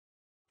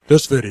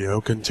This video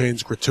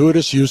contains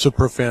gratuitous use of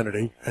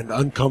profanity and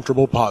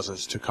uncomfortable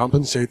pauses to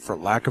compensate for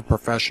lack of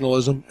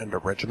professionalism and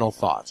original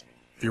thought.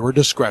 Viewer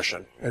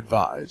discretion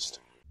advised.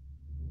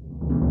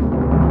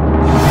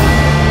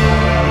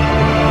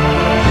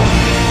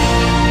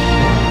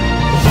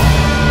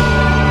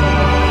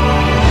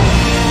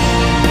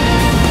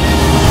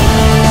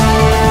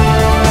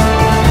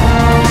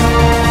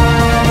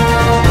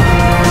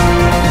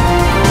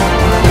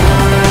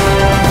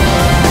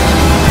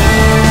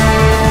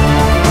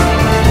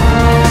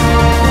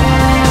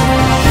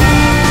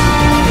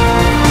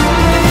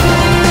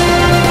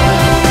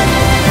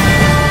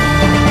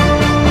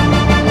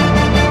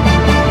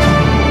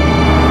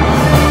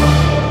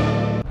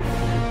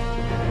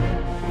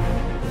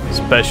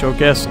 Special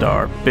guest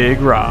star Big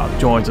Rob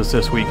joins us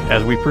this week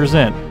as we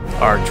present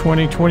our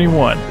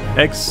 2021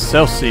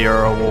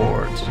 Excelsior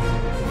Awards.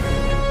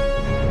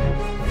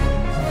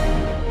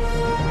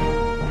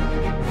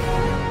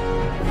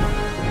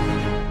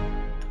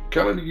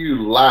 Coming to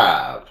you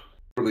live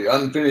from the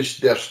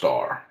unfinished Death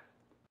Star,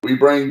 we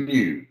bring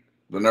you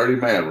the Nerdy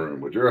Manrrom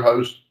with your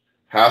host,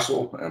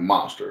 Hassel and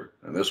Monster.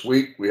 And this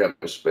week we have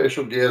a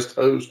special guest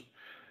host.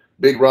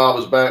 Big Rob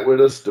is back with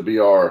us to be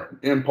our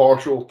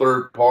impartial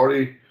third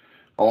party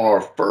on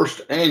our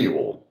first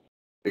annual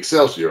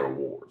Excelsior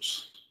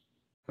Awards.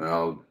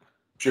 Now, I'm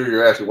sure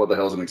you're asking what the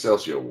hell is an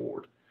Excelsior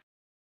Award.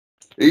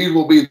 These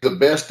will be the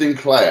best in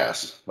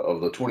class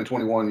of the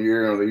 2021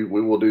 year.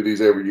 We will do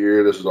these every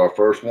year. This is our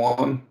first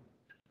one.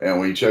 And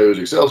we chose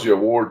Excelsior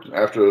Award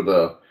after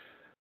the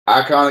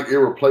iconic,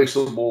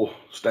 irreplaceable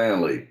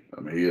Stan Lee.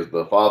 I mean, he is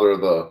the father of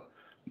the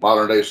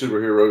modern day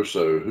superhero,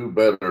 so who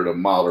better to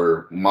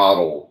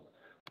model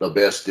the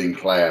best in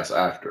class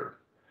after?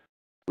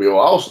 We will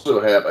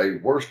also have a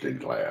worst in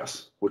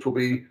class, which will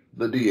be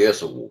the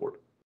DS Award.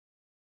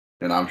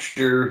 And I'm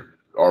sure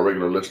our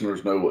regular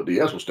listeners know what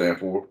DS will stand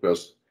for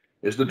because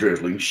it's the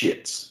drizzling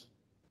shits.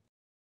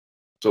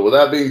 So with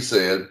that being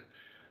said,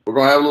 we're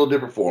going to have a little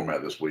different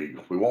format this week.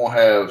 We won't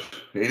have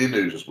any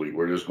news this week.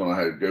 We're just going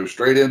to go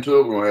straight into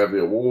it. We're going to have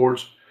the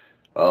awards.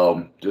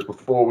 Just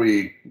before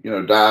we,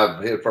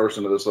 dive headfirst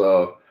into this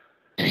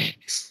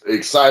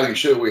exciting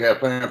show we have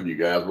planned for you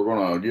guys, we're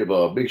going to give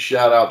a big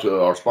shout out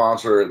to our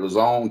sponsor at the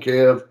Zone,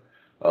 Kev.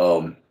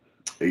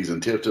 He's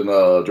in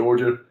Tifton,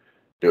 Georgia.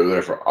 Go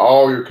there for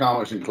all your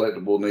comics and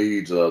collectible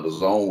needs. The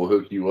Zone will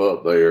hook you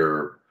up.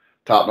 They're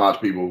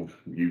top-notch people.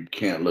 You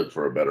can't look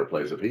for a better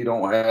place. If he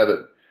don't have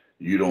it,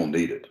 you don't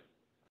need it.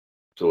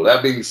 So with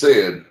that being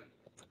said,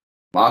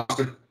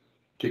 Monster,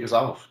 kick us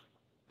off.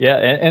 Yeah,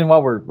 and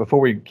before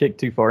we kick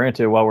too far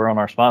into it, while we're on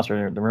our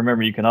sponsor,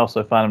 remember you can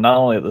also find them not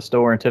only at the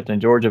store in Tifton,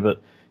 Georgia, but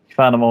you can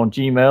find them on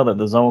Gmail at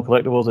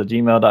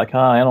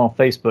thezoncollectibles@gmail.com and on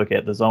Facebook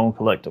at The Zone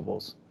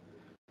Collectibles.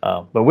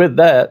 But with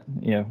that,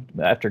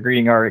 after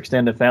greeting our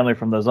extended family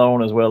from the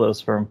Zone as well as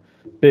from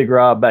Big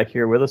Rob back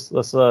here with us,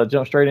 let's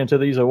jump straight into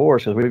these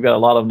awards because we've got a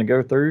lot of them to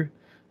go through.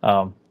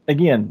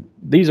 Again,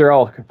 these are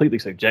all completely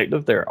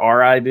subjective. They're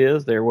our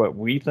ideas. They're what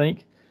we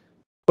think.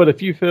 But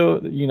if you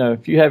feel,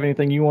 if you have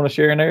anything you want to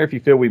share in there, if you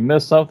feel we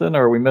missed something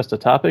or we missed a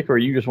topic or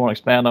you just want to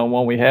expand on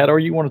one we had or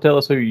you want to tell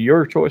us who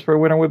your choice for a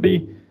winner would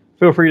be,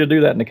 feel free to do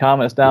that in the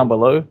comments down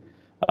below.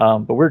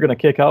 But we're going to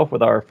kick off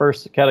with our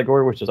first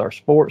category, which is our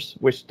sports,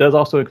 which does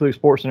also include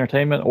sports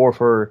entertainment, or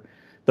for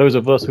those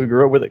of us who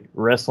grew up with it,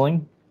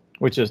 wrestling,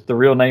 which is the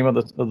real name of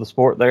the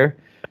sport there.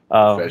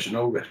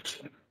 Professional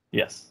wrestling.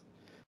 Yes.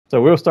 So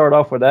we'll start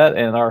off with that.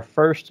 And our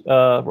first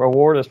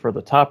award is for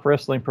the top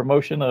wrestling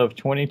promotion of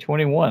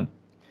 2021.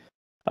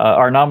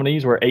 Our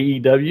nominees were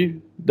AEW,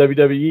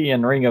 WWE,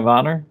 and Ring of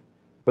Honor,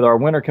 with our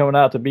winner coming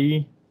out to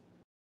be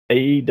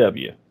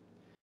AEW.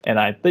 And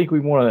I think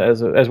we want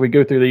to, as we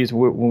go through these,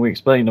 when we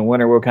explain the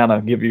winner, we'll kind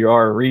of give you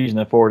our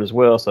reasoning for it as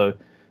well. So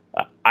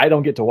I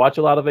don't get to watch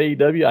a lot of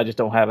AEW. I just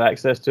don't have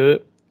access to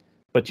it.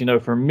 But,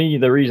 for me,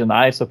 the reason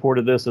I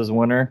supported this as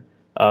winner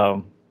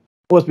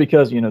was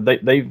because,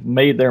 they've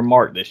made their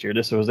mark this year.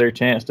 This was their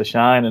chance to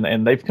shine,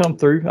 and they've come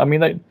through. I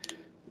mean,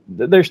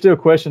 there's still a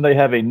question. They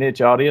have a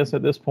niche audience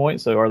at this point,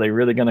 so are they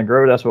really going to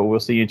grow? That's what we'll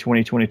see in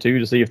 2022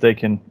 to see if they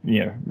can,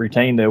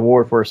 retain the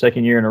award for a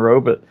second year in a row.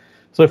 But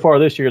so far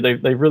this year,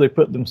 they've really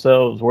put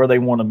themselves where they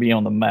want to be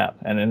on the map.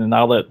 And then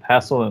I'll let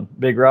Hassel and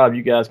Big Rob,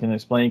 you guys can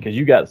explain because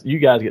you guys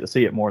get to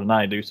see it more than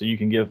I do, so you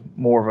can give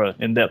more of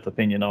an in-depth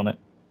opinion on it.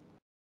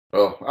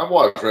 Well, I've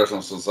watched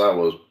wrestling since I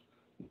was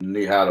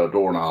knee-high to a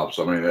doorknob.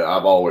 So, I mean,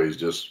 I've always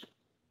just,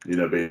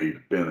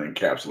 been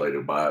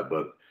encapsulated by it.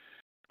 But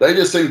they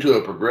just seem to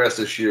have progressed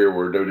this year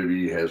where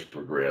WWE has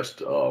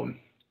progressed.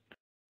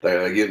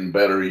 They're getting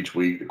better each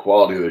week. The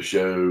quality of the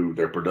show,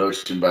 their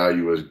production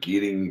value is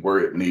getting where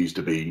it needs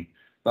to be.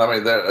 I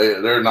mean,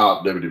 they're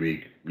not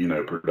WWE,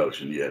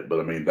 production yet, but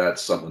I mean,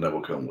 that's something that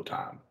will come with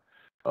time.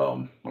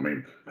 I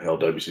mean, hell,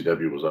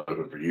 WCW was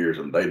open for years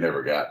and they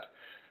never got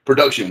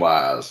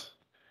production-wise.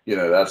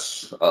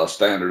 That's a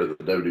standard that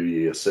the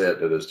WWE has set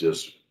that is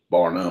just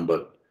bar none.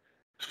 But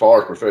as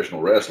far as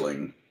professional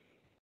wrestling,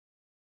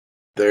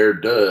 their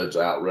duds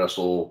out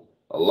wrestle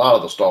a lot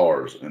of the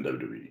stars in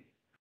WWE.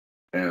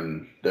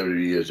 And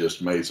WWE has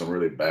just made some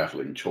really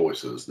baffling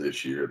choices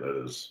this year.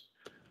 That is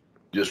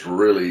just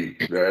really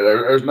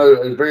there's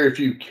very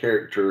few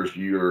characters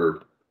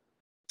you're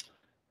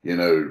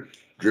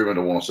driven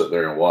to want to sit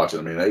there and watch it.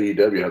 I mean,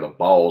 AEW had the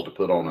balls to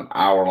put on an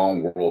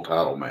hour-long world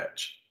title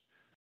match.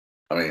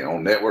 I mean,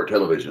 on network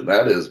television,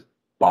 that is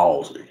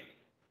ballsy.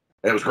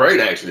 It was great,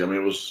 actually. I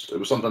mean, it was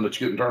something that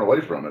you couldn't turn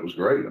away from. It was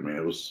great. I mean,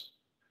 it was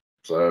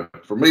so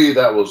for me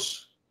that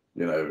was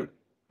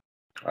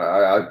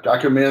I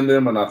commend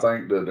them, and I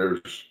think that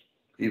there's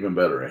even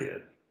better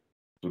ahead.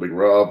 So, Big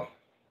Rob,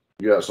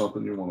 you got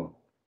something you want to?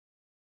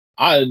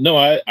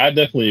 I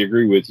definitely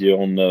agree with you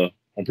on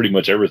pretty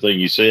much everything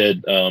you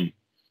said.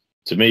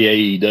 To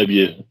me,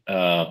 AEW,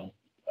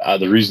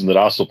 the reason that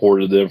I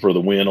supported them for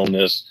the win on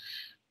this,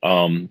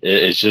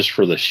 it's just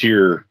for the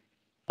sheer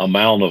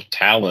amount of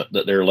talent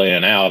that they're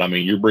laying out. I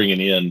mean, you're bringing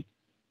in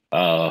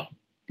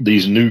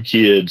these new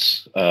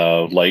kids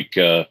like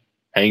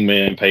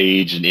Hangman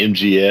Page and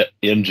MJF,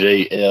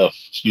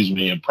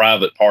 and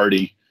Private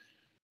Party,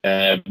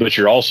 but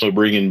you're also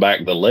bringing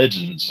back the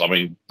legends. I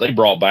mean, they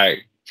brought back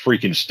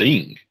freaking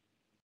Sting.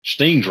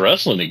 Sting's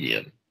wrestling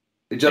again.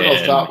 He jumped off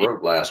the top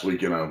rope last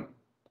week in a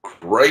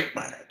great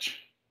match.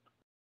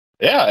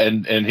 Yeah,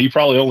 and he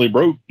probably only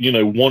broke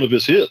one of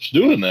his hips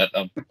doing that.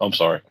 I'm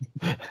sorry.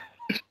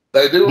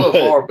 They do a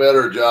far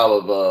better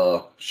job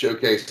of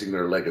showcasing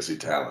their legacy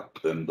talent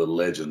than the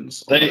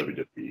legends on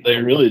WWE. They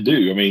really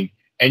do. I mean,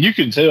 and you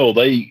can tell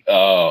they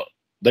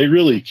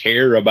really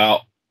care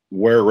about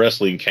where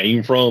wrestling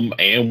came from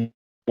and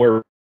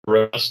where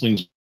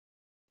wrestling's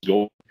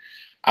going.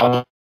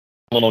 I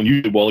went on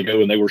YouTube a while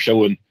ago, and they were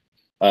showing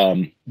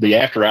the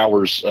after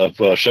hours of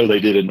a show they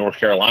did in North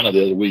Carolina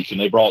the other week, and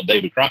they brought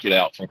David Crockett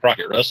out from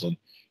Crockett Wrestling,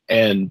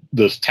 and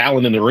the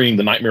talent in the ring,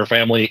 the Nightmare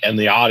Family, and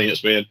the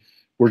audience, man,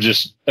 were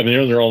just, I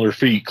mean, they're on their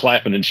feet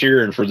clapping and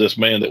cheering for this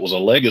man that was a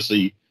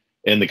legacy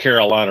in the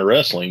Carolina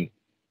wrestling.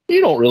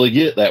 You don't really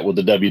get that with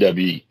the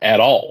WWE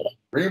at all.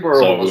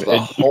 Greensboro was the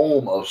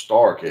home of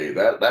Starrcade.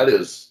 That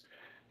is,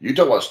 you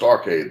talk about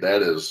Starrcade,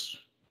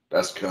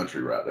 that's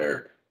country right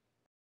there.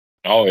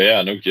 Oh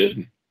yeah, no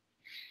kidding.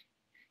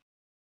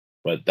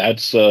 But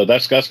that's going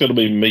to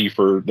be me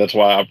that's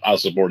why I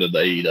supported the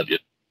AEW.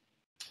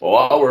 Well,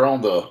 while we're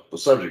on the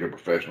subject of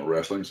professional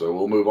wrestling, so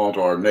we'll move on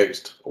to our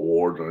next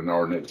award and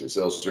our next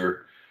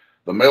Excelsior,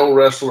 the Male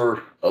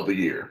Wrestler of the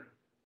Year.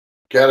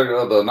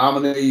 Category of the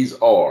nominees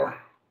are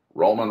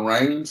Roman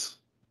Reigns,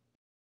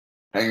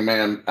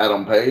 Hangman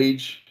Adam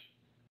Page,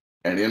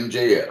 and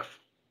MJF,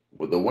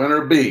 with the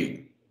winner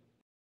being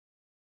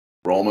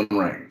Roman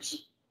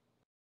Reigns.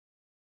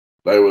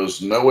 There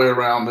was no way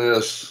around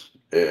this.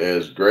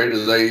 As great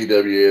as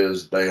AEW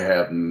is, they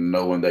have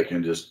no one that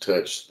can just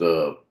touch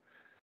the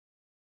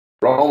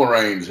Roman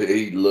Reigns.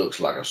 He looks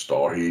like a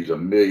star. He's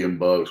 $1 million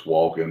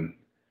walking.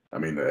 I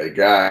mean, a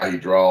guy he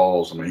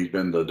draws. I mean, he's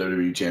been the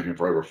WWE champion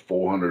for over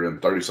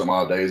 430 some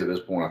odd days at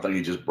this point. I think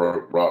he just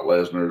broke Brock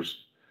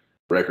Lesnar's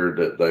record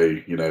that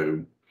they,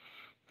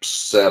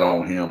 set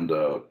on him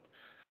to,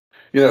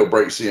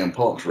 break CM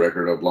Punk's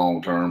record of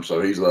long term. So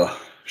he's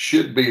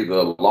should be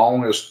the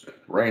longest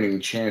reigning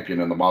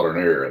champion in the modern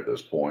era at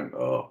this point.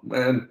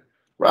 And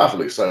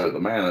rightfully so. The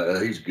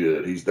man, he's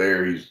good. He's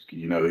there.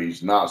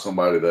 He's not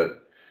somebody that,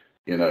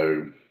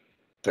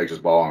 takes his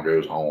ball and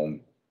goes home.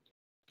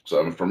 So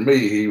I mean, for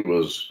me,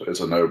 it's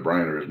a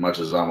no-brainer. As much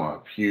as I'm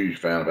a huge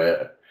fan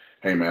of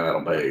Hangman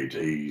Adam Page,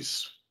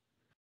 he's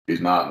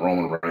not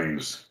Roman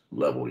Reigns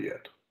level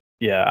yet.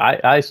 Yeah,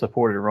 I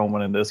supported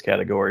Roman in this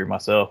category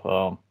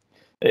myself.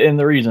 And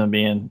the reason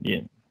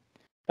being,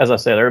 as I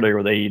said earlier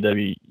with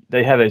AEW,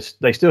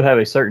 they still have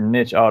a certain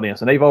niche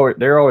audience, and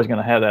they're always going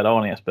to have that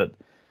audience. But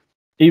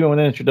even with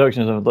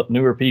introductions of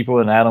newer people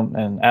and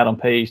Adam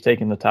Page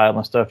taking the title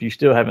and stuff, you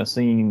still haven't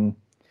seen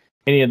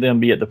any of them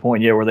be at the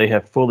point yet where they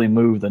have fully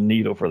moved the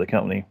needle for the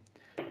company.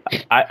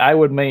 I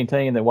would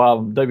maintain that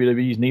while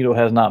WWE's needle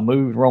has not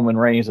moved, Roman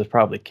Reigns has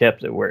probably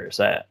kept it where it's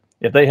at.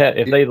 If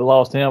they'd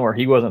lost him or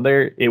he wasn't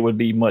there, it would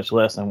be much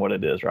less than what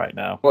it is right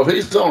now. Well, if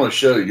he's on a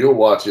show, you'll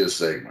watch his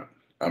segment.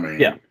 I mean,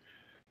 yeah.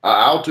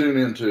 I'll tune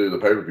into the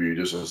pay-per-view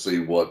just to see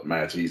what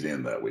match he's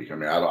in that week. I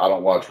mean, I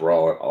don't watch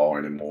Raw at all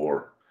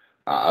anymore.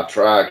 I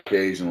try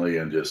occasionally,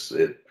 and just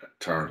it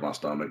turns my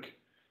stomach.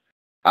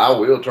 I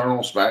will turn on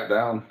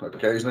SmackDown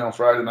occasionally on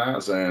Friday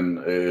nights, and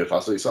if I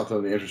see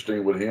something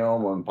interesting with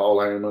him and Paul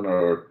Heyman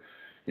or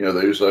the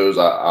Usos,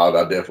 I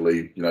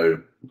definitely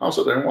I'll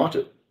sit there and watch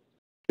it.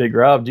 Big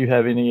Rob, do you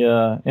have any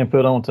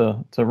input on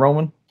to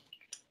Roman?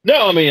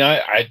 No, I mean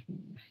I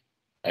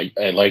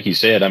like you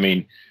said. I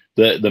mean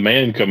the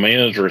man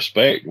commands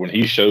respect when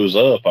he shows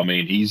up. I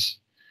mean he's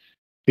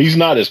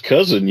not his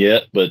cousin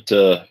yet, but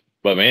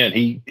man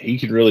he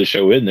can really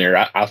show in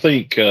there. I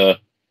think.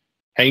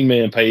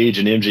 Hangman Page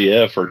and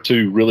MJF are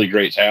two really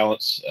great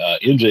talents.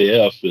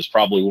 MJF is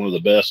probably one of the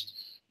best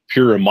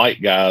pure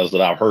mic guys that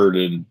I've heard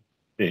in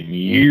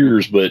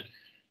years, but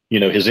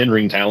his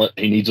in-ring talent,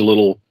 he needs a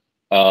little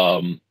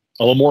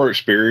more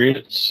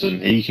experience,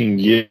 and he can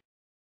get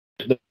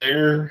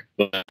there.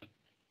 But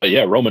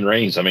yeah, Roman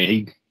Reigns, I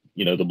mean,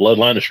 the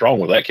bloodline is strong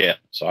with that cat.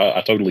 So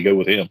I totally go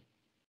with him.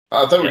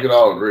 I think we can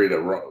all agree that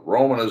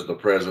Roman is the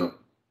present,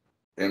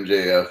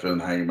 MJF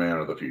and Hangman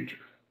are the future.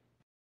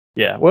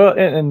 Yeah, well,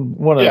 and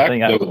one other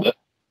thing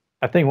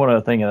I think one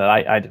other thing that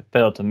I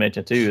failed to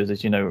mention too is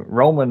that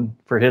Roman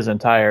for his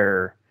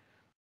entire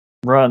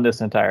run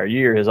this entire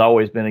year has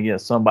always been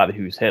against somebody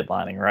who's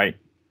headlining, right?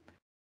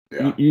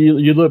 Yeah.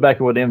 You look back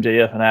at what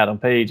MJF and Adam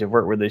Page have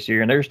worked with this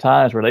year, and there's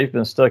times where they've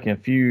been stuck in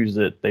feuds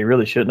that they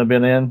really shouldn't have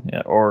been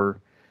in, or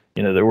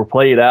they were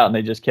played out and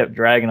they just kept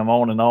dragging them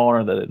on and on,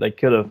 or that they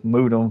could have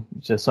moved them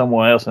to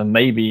someone else. And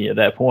maybe at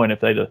that point, if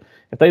they'd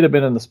have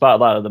been in the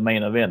spotlight of the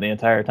main event the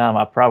entire time,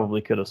 I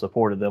probably could have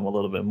supported them a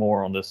little bit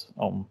more on this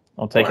on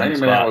taking the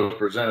spot. Hangman was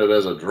presented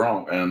as a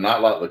drunk, and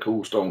not like the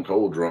cool Stone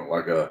Cold drunk,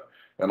 like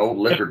an old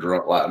liquor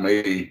drunk like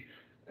me,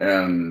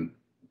 and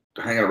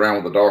hanging around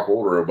with the Dark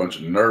Order, a bunch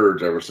of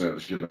nerds ever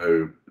since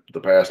the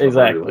past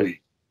exactly.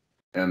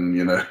 And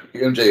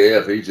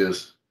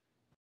MJF,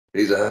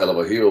 he's a hell of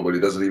a heel, but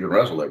he doesn't even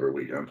wrestle every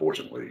week,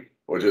 unfortunately,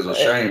 which is a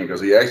shame because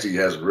he actually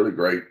has really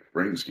great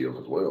ring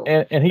skills as well.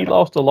 And he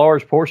lost a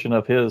large portion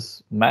of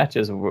his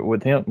matches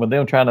with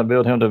them trying to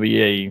build him to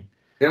be a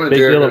big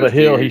deal of a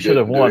heel. He should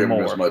have won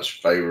more. As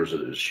much favors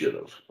as it should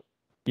have.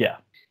 Yeah.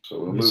 So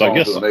we'll move on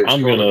to the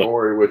next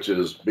category, which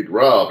is Big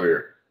Rob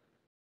here.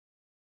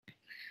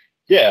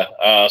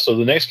 Yeah. So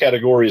the next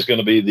category is going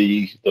to be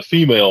the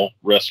female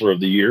wrestler of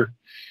the year.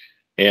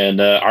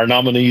 And our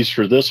nominees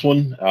for this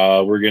one,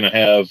 we're going to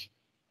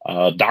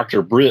have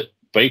Dr. Britt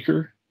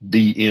Baker,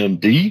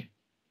 DMD,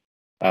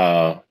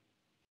 the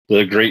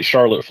great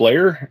Charlotte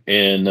Flair,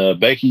 and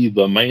Becky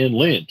the Man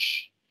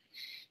Lynch.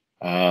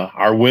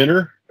 Our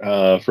winner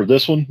for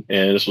this one,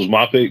 and this was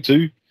my pick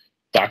too,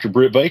 Dr.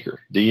 Britt Baker,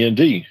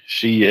 DMD.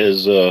 She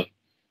has,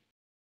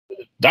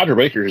 Dr.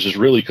 Baker has just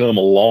really come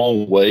a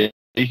long way.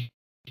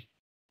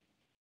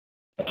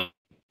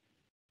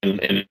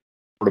 And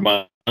for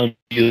my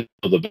the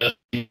best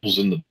people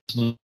in the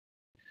business.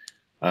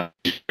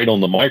 She's great on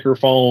the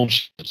microphone.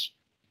 She's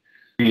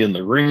in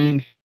the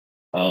ring.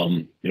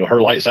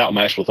 Her lights out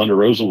match with Thunder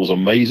Rosa was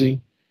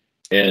amazing,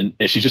 and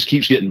she just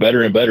keeps getting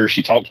better and better.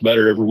 She talks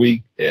better every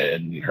week,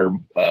 and her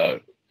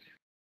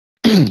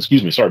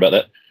excuse me, sorry about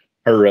that.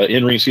 Her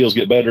in-ring skills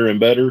get better and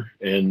better,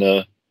 and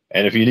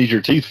if you need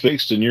your teeth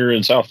fixed and you're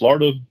in South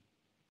Florida,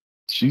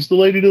 she's the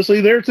lady to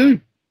see there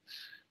too.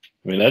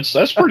 I mean,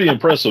 that's pretty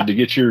impressive to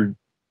get your.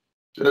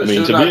 To be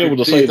able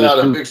to say this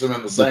and fix them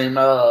in the same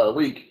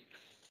week.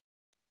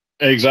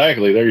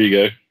 Exactly. There you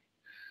go.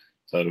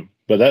 So,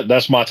 but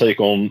that's my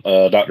take on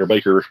Dr.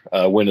 Baker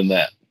winning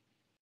that.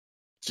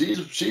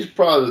 She's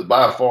probably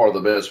by far the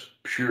best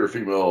pure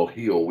female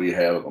heel we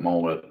have at the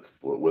moment,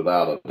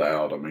 without a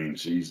doubt. I mean,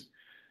 she's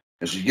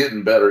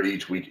getting better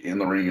each week in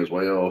the ring as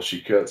well. She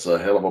cuts a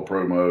hell of a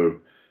promo.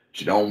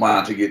 She don't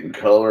mind to get in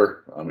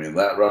color. I mean,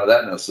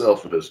 that in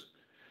itself is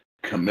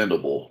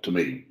commendable to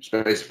me,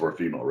 especially for a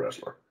female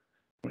wrestler.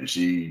 I mean,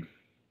 she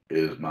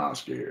is not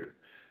scared.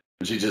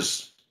 And she's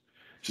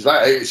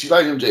like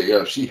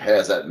MJF. She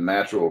has that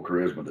natural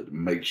charisma that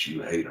makes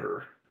you hate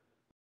her.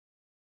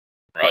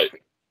 Right.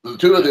 The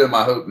two of them,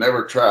 I hope,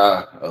 never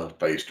try a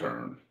face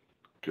turn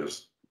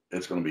because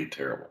it's going to be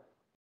terrible.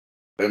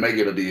 They may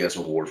get a DS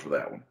award for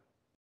that one.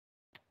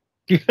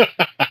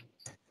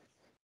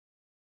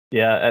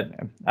 Yeah,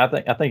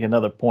 I think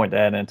another point to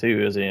add in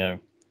too is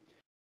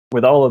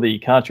with all of the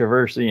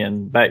controversy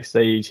and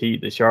backstage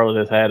heat that Charlotte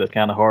has had, it's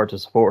kind of hard to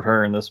support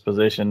her in this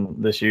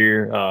position this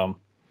year.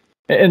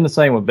 And the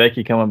same with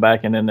Becky coming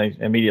back, and then they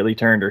immediately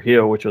turned her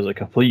heel, which was a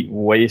complete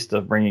waste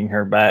of bringing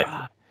her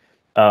back.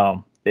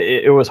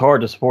 It was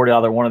hard to support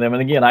either one of them.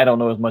 And again, I don't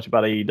know as much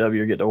about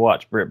AEW or get to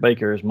watch Britt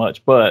Baker as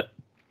much, but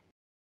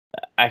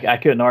I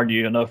couldn't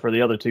argue enough for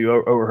the other two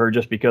over her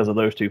just because of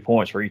those 2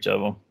 points for each of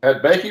them.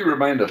 Had Becky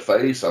remained a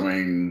face, I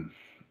mean,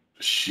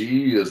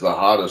 she is the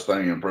hottest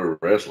thing in pro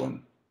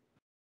wrestling.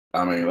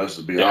 I mean, let's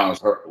be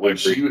honest. When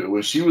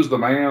she was the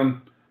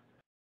man,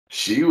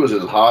 she was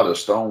as hot as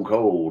Stone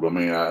Cold. I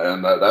mean,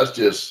 and that's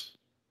just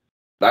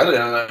that.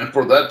 And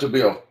for that to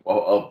be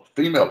a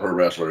female pro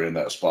wrestler in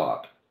that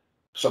spot,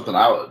 something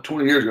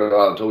 20 years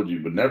ago I told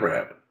you would never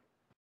happen.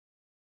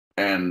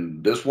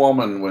 And this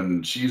woman,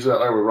 when she's out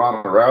there with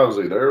Ronda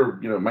Rousey, they're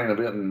main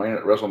event and main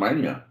at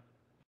WrestleMania.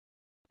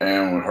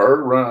 And when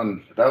her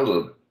run, that was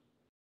an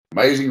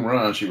amazing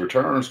run. She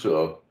returns to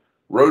a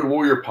Road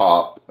Warrior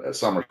pop at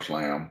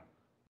SummerSlam,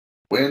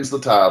 wins the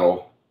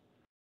title,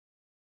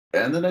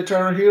 and then they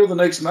turn her heel the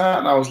next night.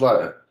 And I was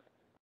like,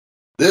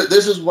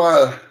 this is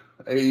why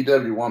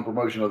AEW won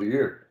Promotion of the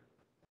Year.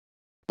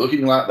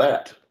 Looking like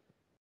that.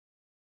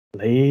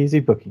 Lazy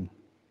booking.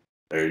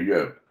 There you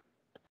go.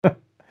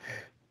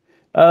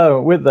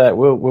 With that,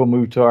 we'll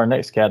move to our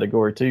next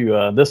category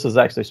too. This is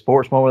actually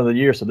Sports Moment of the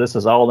Year, so this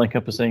is all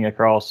encompassing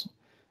across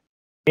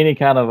any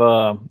kind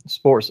of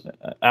sports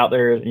out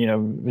there,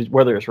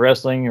 whether it's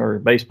wrestling or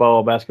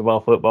baseball, basketball,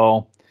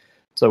 football.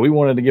 So we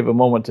wanted to give a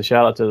moment to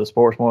shout out to the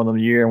Sports Moment of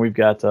the Year, and we've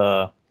got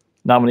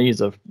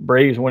nominees of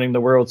Braves winning the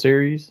World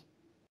Series,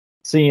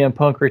 CM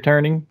Punk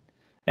returning,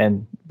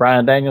 and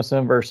Bryan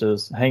Danielson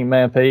versus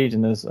Hangman Page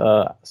in this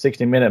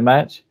 60-minute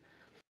match.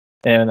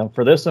 And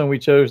for this one, we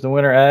chose the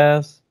winner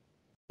as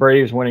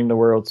Braves winning the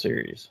World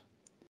Series.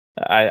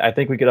 I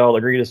think we could all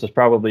agree this was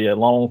probably a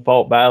long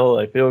fought battle,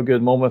 a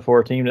feel-good moment for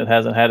a team that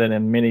hasn't had it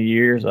in many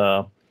years,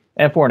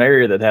 and for an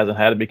area that hasn't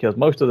had it, because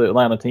most of the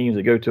Atlanta teams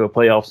that go to a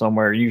playoff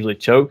somewhere usually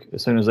choke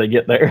as soon as they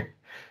get there.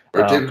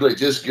 They're typically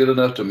just good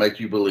enough to make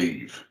you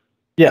believe.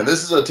 Yeah. And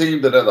this is a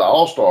team that at the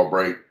All-Star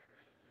break,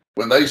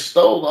 when they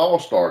stole the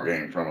All-Star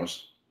game from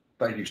us,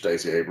 thank you,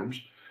 Stacey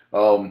Abrams,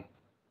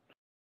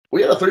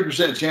 we had a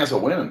 3% chance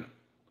of winning.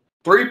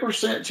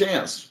 3%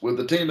 chance with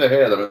the team they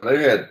had. I mean,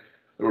 they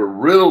were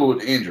riddled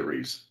with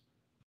injuries,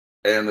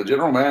 and the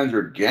general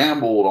manager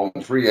gambled on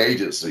free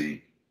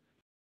agency,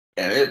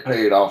 and it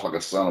paid off like a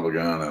son of a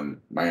gun.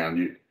 And man,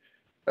 you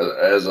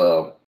as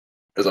a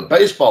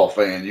baseball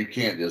fan, you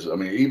can't just. I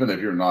mean, even if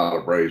you're not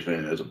a Braves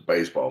fan, as a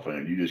baseball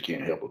fan, you just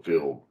can't help but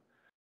feel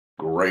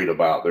great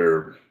about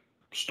their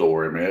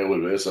story. I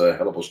mean, it's a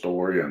hell of a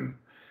story, and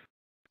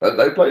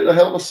they played a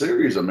hell of a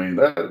series. I mean,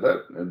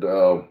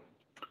 that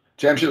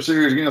championship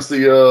series against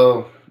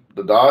the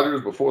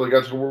Dodgers before they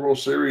got to the World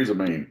Series. I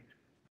mean,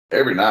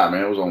 every night,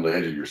 man, it was on the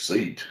edge of your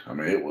seat. I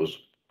mean, it was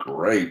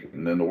great.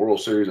 And then the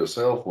World Series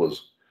itself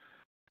was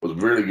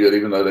really good,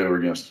 even though they were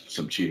against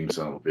some cheating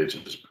son of a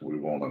bitches. We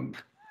won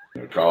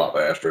and call out the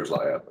Astros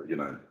like that, but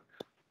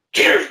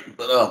cheers.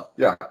 But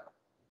yeah,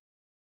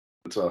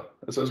 it's a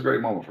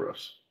great moment for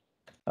us.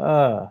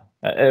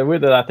 And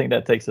with it, I think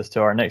that takes us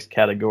to our next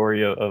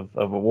category of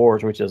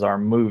awards, which is our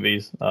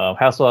movies.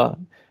 Hassel,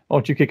 why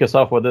don't you kick us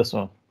off with this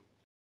one?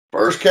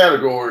 First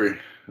category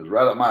is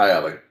right up my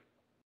alley.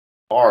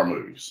 Horror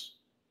movies.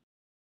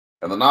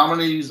 And the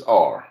nominees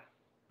are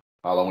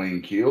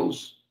Halloween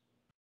Kills,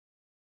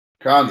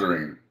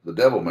 Conjuring, The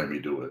Devil Made Me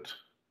Do It,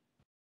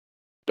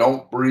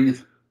 Don't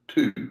Breathe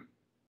 2.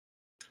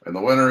 And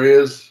the winner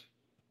is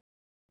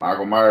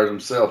Michael Myers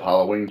himself,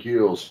 Halloween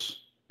Kills.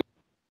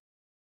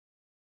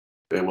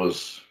 It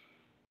was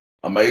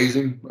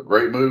amazing, a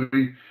great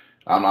movie.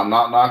 I'm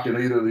not knocking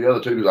either of the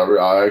other two because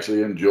I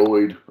actually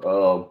enjoyed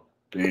the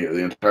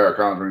entire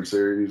Conjuring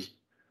series.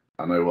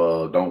 I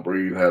know Don't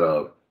Breathe had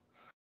a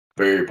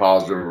very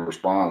positive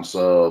response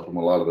from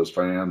a lot of his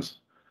fans,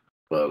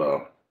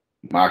 but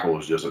Michael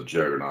was just a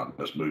juggernaut in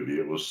this movie.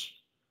 It was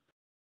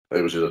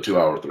just a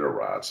 2-hour thrill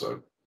ride.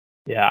 So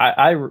yeah,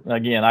 I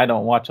again, I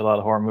don't watch a lot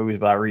of horror movies,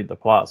 but I read the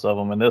plots of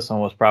them, and this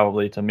one was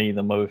probably to me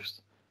the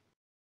most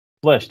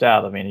fleshed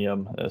out of any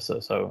of them.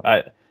 So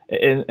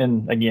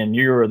and again,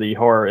 you're the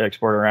horror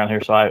expert around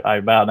here, so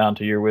I bow down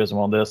to your wisdom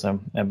on this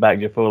and back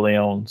you fully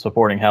on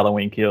supporting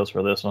Halloween Kills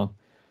for this one.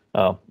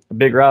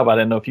 Big Rob, I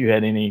didn't know if you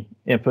had any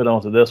input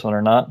onto this one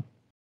or not.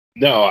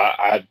 No,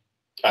 I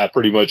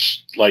pretty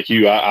much like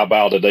you. I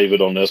bow to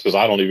David on this because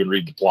I don't even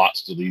read the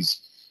plots to these.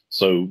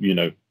 So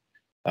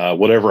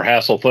whatever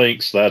Hassel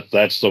thinks,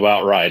 that's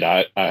about right.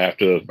 I have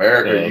to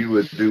America, you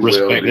would do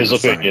respect well his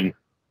opinion.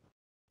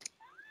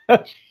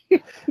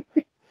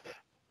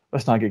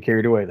 Let's not get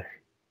carried away there.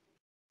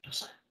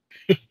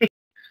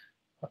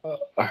 All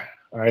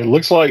right,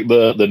 looks like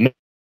the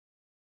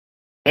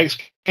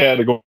next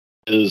category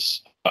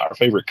is our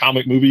favorite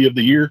comic movie of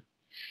the year.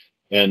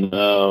 And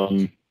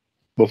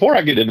before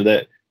I get into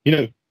that,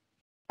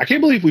 I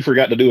can't believe we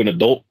forgot to do an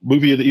adult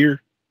movie of the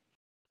year.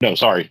 No,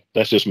 sorry,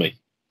 that's just me.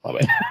 My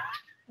bad.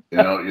 You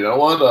know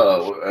what?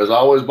 As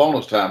always,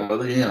 bonus time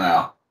with the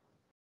now.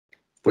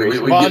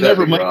 I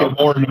never make it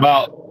more than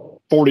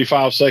about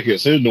 45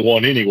 seconds into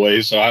one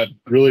anyway, so I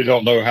really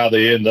don't know how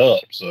they end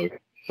up. So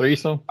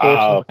threesome,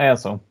 foursome,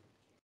 handsome.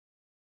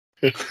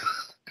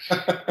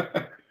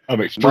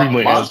 I'm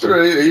extremely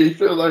Monster. He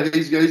feels like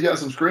he's got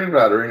some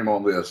screenwriter in him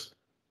on this.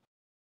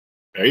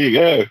 There you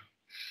go.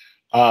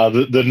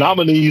 The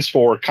nominees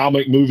for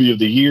comic movie of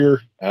the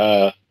year: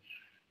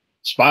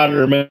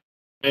 Spider-Man,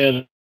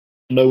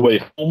 No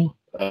Way Home,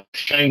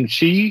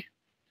 Shang-Chi,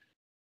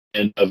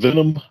 and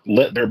Venom,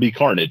 Let There Be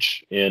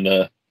Carnage.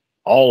 And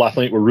all I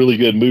think were really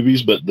good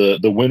movies, but the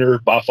winner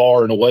by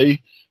far and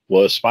away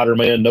was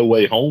Spider-Man No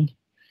Way Home.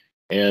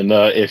 And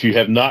if you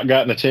have not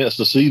gotten a chance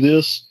to see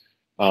this,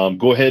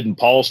 go ahead and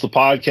pause the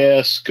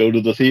podcast, go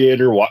to the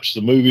theater, watch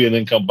the movie, and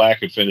then come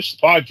back and finish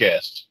the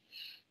podcast.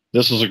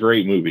 This is a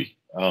great movie.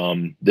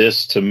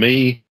 This, to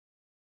me,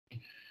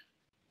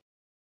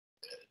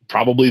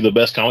 probably the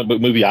best comic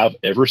book movie I've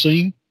ever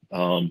seen.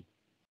 And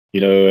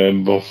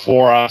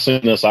before I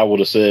seen this, I would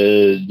have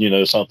said,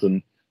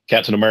 something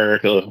Captain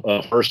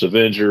America, First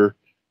Avenger,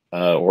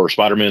 or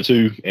Spider-Man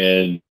 2.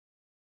 And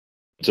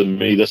to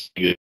me, this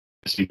is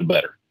even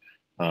better.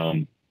 I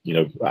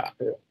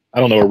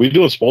don't know. Are we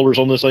doing spoilers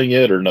on this thing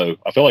yet or no?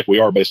 I feel like we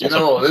are based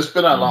on it's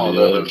been that long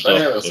ago. If they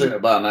haven't seen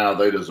it by now,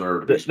 they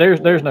deserve to be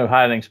spoiled. There's no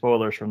hiding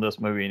spoilers from this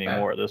movie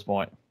anymore at this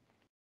point.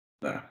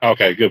 No.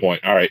 Okay, good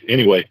point. All right.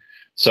 Anyway,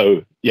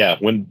 so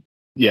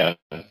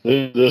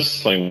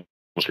this thing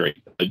was great.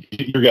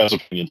 Your guys'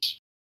 opinions.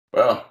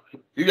 Well,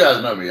 you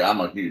guys know me. I'm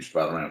a huge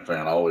Spider-Man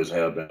fan. I always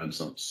have been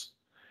since,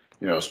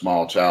 a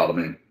small child. I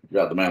mean, you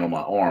got the man on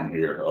my arm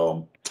here.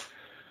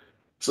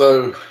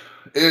 So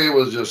it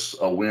was just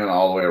a win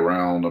all the way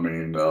around. I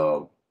mean,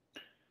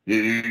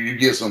 you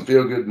get some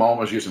feel good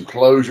moments, you get some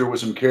closure with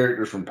some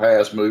characters from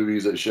past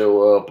movies that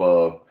show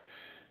up.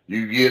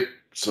 You get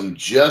some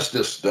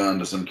justice done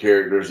to some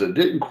characters that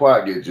didn't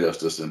quite get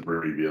justice in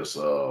previous,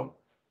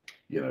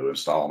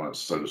 installments,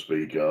 so to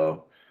speak.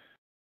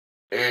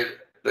 And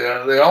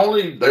there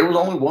was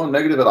only one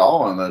negative at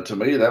all, and to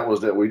me, that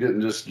was that we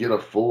didn't just get a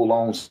full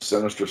on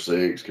Sinister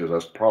Six, because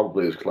that's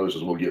probably as close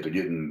as we'll get to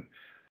getting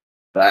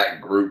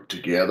that group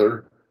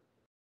together.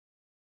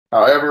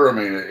 However, I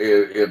mean,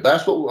 if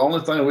that's the only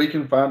thing we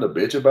can find a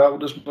bitch about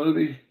with this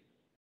movie,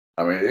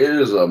 I mean, it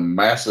is a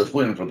massive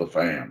win for the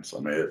fans. I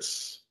mean,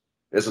 it's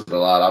a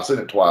delight. I've seen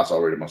it twice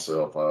already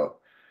myself.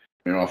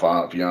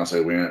 My fiance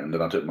went, and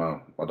then I took my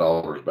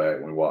daughters back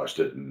and we watched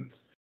it. And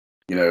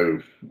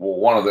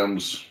one of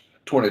them's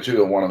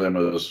 22 and one of them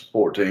is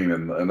 14,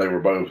 and they were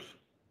both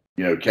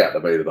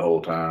captivated the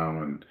whole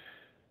time. And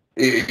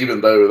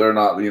even though they're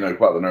not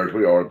quite the nerds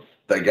we are,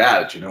 they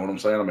got it. You know what I'm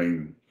saying? I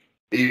mean,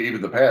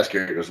 even the past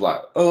characters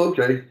like, oh,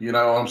 okay, you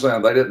know what I'm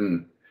saying?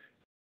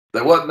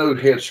 There wasn't no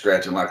head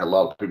scratching like a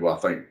lot of people I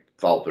think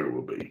thought there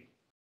would be.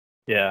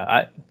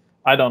 Yeah,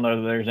 I don't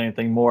know that there's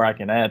anything more I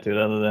can add to it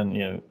other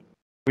than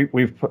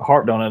we've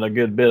harped on it a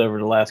good bit over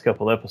the last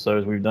couple of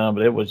episodes we've done,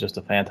 but it was just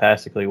a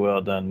fantastically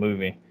well done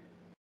movie,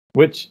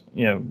 which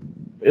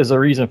is a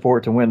reason for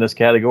it to win this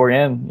category.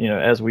 And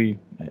as we've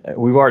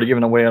already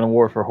given away an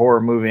award for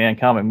horror movie and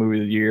comic movie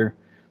of the year,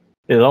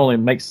 it only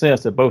makes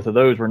sense that both of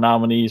those were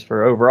nominees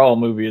for overall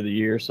movie of the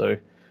year. So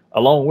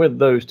along with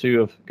those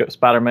two of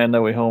Spider-Man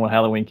No Way Home and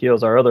Halloween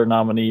Kills, our other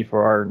nominee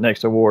for our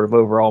next award of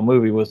overall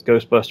movie was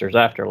Ghostbusters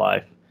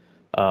Afterlife.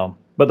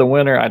 But the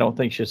winner, I don't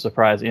think should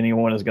surprise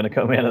anyone, is going to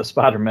come in as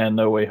Spider-Man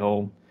No Way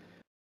Home.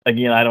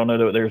 Again, I don't know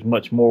that there's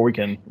much more we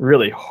can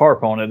really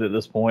harp on it at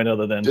this point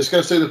other than just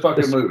go see the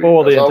fucking movie.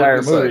 Spoil the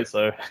entire movie.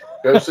 So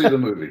go see the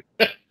movie.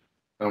 I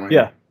mean,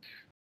 yeah.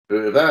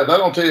 If that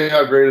don't tell you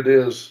how great it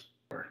is,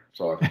 that's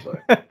all I can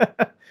say.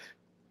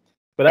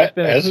 But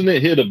hasn't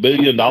it hit $1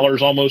 billion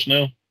almost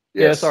now? Yes.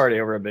 Yeah, it's already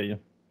over $1 billion.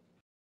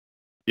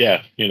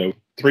 Yeah,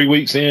 3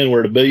 weeks in,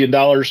 we're at $1 billion.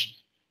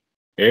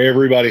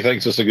 Everybody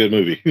thinks it's a good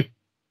movie.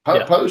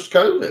 Post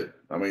COVID,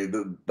 I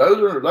mean,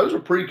 those are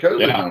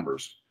pre-COVID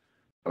numbers.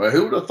 I mean,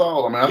 who would have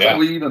thought? I mean, I think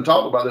we even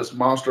talked about this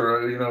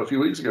monster, a few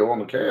weeks ago on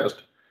the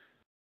cast.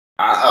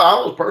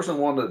 I was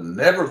personally one that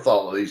never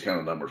thought that these kind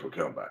of numbers would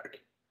come back.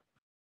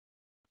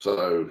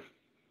 So,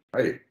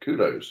 hey,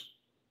 kudos.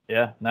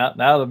 Yeah, now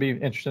it'll be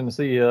interesting to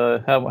see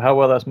how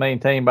well that's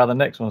maintained by the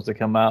next ones to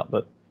come out.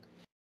 But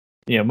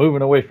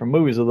moving away from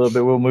movies a little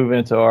bit, we'll move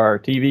into our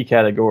TV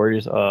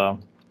categories.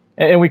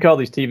 And we call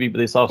these TV, but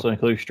this also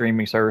includes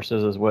streaming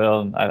services as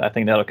well. And I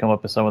think that'll come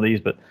up in some of these.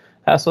 But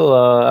Hassel,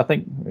 I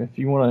think if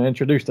you want to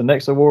introduce the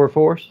next award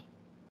for us.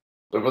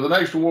 So for the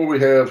next award, we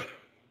have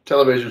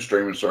Television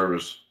Streaming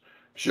Service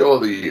Show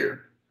of the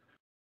Year.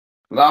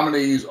 The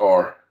nominees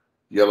are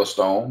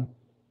Yellowstone,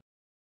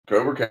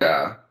 Cobra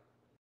Kai,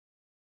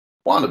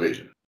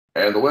 WandaVision,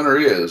 and the winner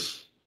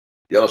is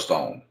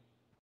Yellowstone.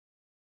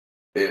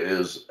 It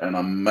is an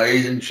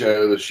amazing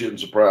show that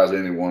shouldn't surprise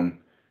anyone.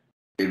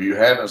 If you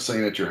haven't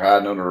seen it, you're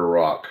hiding under a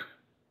rock.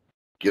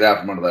 Get out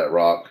from under that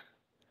rock.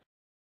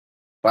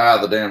 Buy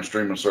the damn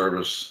streaming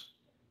service.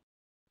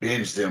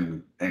 Binge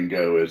them and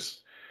go.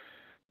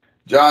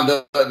 John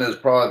Dutton is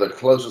probably the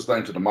closest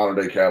thing to the modern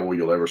day cowboy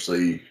you'll ever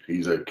see.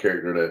 He's a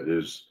character that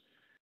is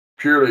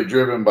purely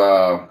driven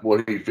by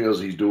what he feels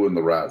he's doing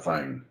the right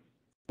thing.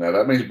 Now,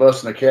 that means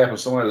busting a cap in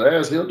somebody's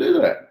ass. He'll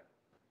do that.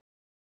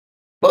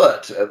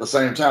 But at the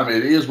same time,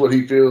 it is what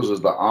he feels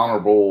is the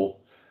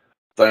honorable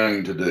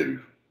thing to do.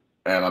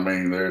 And I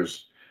mean,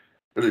 there's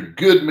a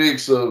good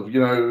mix of, I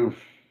mean,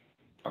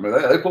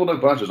 they pull no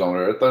punches on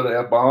there. They throw the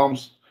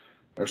F-bombs.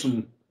 There's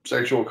some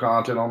sexual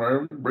content on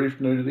there,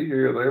 brief nudity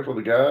here or there for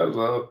the guys.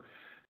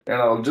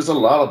 And just a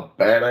lot of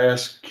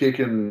badass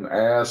kicking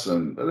ass.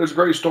 And there's a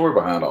great story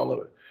behind all of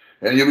it.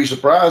 And you'll be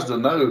surprised to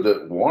know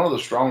that one of the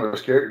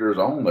strongest characters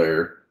on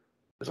there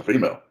is a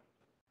female.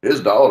 His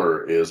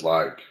daughter is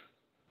like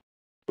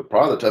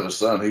probably the toughest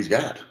son he's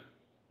got.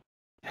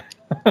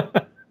 I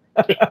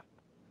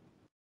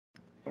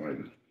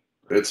mean,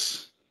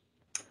 it's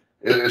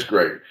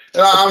great.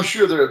 And I'm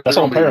sure they're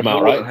on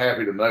Paramount, more than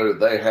happy to know that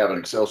they have an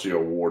Excelsior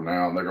Award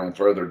now, and they're going to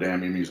throw their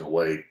damn Emmys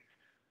away.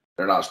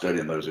 They're not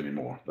studying those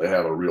anymore. They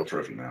have a real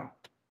trophy now.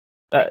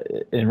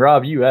 And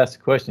Rob, you asked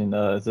the question,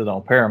 is it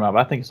on Paramount?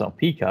 But I think it's on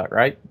Peacock,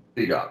 right?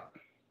 Peacock.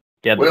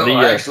 Yeah,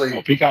 actually,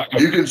 Peacock.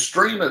 You can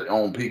stream it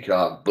on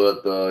Peacock,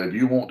 but if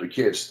you want to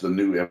catch the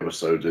new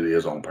episodes, it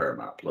is on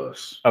Paramount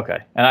Plus. Okay,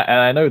 and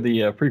I know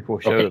the prequel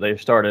show that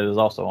they've started is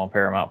also on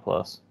Paramount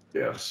Plus.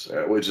 Yes,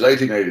 which is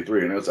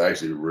 1883, and it's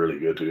actually really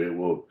good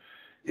too.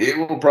 It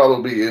will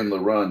probably be in the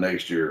run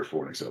next year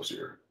for an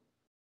Excelsior.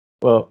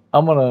 Well,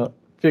 I'm gonna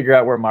figure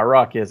out where my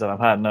rock is that I'm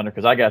hiding under,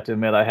 because I got to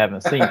admit I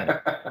haven't seen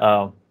it.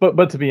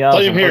 But to be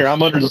honest, same here.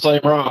 I'm under the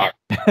same rock.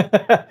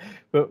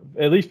 But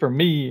at least for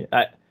me,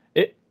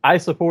 I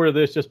supported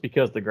this just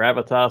because the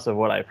gravitas of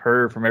what I've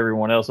heard from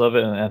everyone else of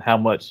it, and how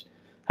much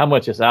how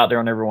much it's out there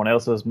on everyone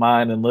else's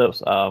mind and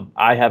lips.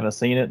 I haven't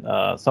seen it.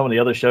 Some of the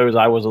other shows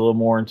I was a little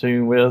more in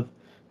tune with.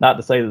 Not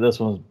to say that this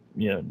one,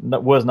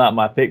 was not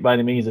my pick by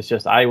any means. It's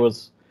just I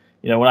was,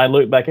 when I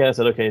looked back at it, I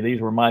said, okay, these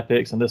were my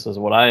picks and this is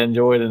what I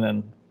enjoyed. And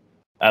then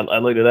I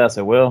looked at that and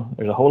said, well,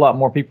 there's a whole lot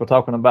more people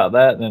talking about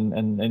that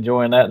and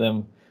enjoying that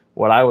than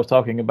what I was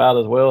talking about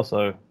as well.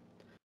 So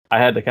I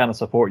had to kind of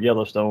support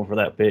Yellowstone for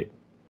that pick.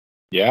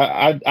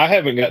 Yeah, I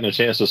haven't gotten a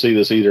chance to see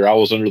this either. I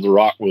was under the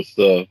rock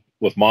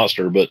with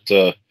Monster, but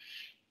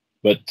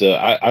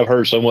I've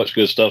heard so much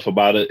good stuff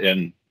about it,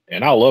 and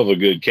I love a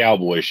good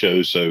cowboy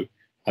show, so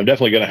I'm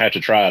definitely going to have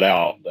to try it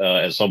out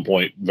at some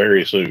point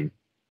very soon.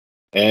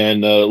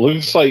 And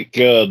looks like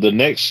the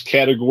next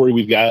category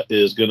we've got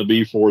is going to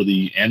be for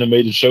the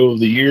animated show of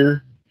the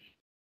year.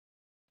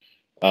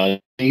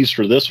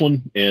 For this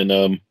one,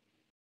 and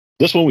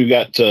this one we've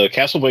got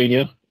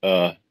Castlevania,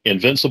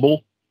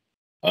 Invincible,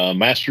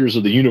 Masters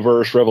of the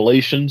Universe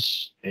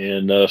Revelations,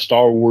 and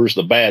Star Wars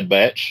The Bad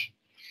Batch.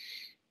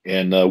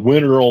 And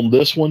winner on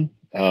this one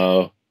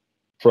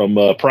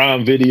from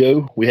Prime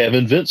Video, we have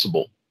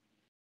Invincible.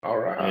 All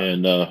right.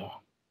 And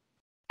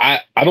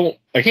I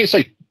can't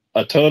say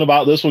a ton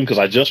about this one because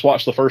I just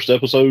watched the first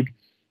episode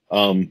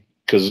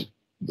because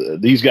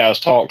these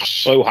guys talk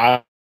so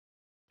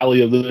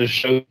highly of this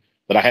show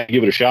that I had to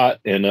give it a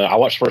shot. And I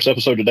watched the first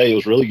episode today. It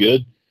was really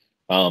good.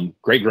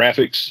 Great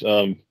graphics,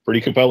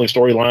 pretty compelling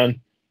storyline.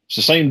 It's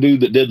the same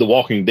dude that did The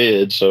Walking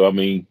Dead. So, I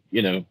mean,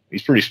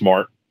 he's pretty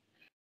smart.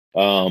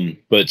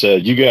 But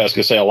you guys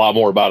can say a lot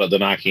more about it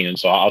than I can.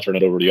 So I'll turn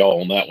it over to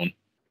y'all on that one.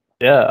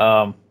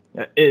 Yeah.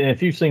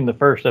 If you've seen the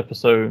first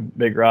episode,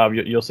 Big Rob,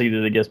 you'll see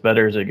that it gets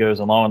better as it goes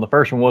along. The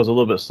first one was a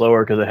little bit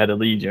slower because it had to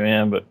lead you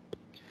in. But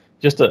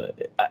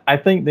I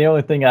think the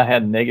only thing I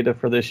had negative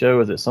for this show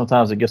is that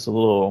sometimes it gets a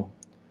little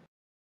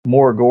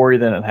more gory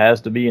than it has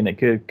to be, and it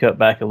could cut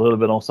back a little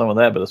bit on some of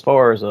that. But as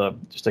far as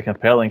just a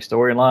compelling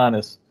storyline,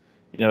 it's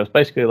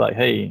basically like,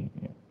 hey,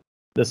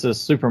 this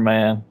is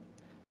Superman,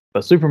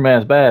 but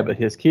Superman's bad, but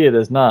his kid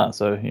is not.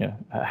 So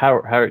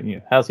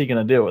how's he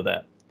going to deal with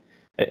that?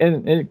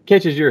 And it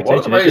catches your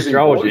attention. It just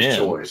draws you in.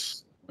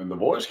 Choice. And the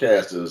voice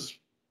cast is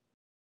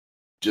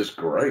just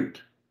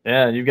great.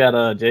 Yeah, you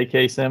got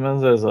J.K.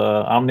 Simmons as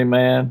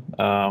Omni-Man.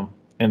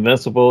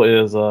 Invincible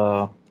is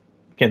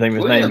can't think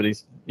of his name, but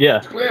he's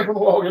It's Glenn from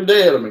The Walking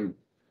Dead. I mean,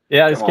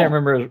 yeah, I just can't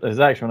remember his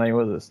actual name.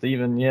 Was it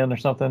Steven Yen or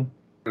something?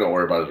 Don't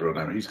worry about his real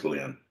name. He's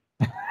Glenn.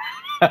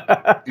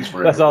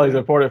 That's all he's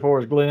reported for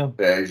is Glenn.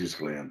 Yeah, he's just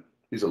Glenn.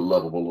 He's a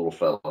lovable little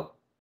fella.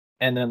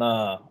 And then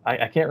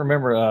I can't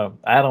remember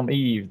Adam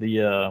Eve,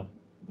 the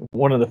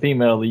one of the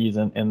female leads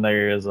in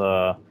there is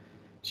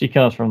she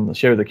comes from the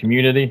show The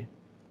Community,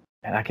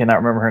 and I cannot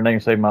remember her name.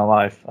 Saved my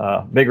life.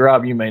 Big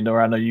Rob, you may know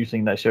her. I know you've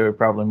seen that show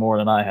probably more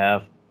than I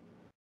have.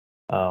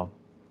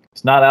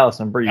 It's not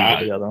Allison Brie,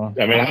 but the other one.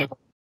 I mean,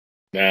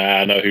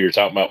 I know who you're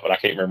talking about, but I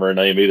can't remember her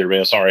name either,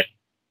 man. Sorry.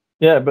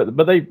 Yeah,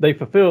 but they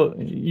fulfill.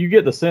 You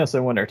get the sense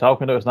that when they're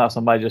talking to, it's not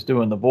somebody just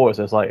doing the voice.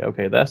 It's like,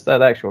 okay, that's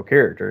that actual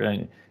character,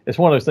 and it's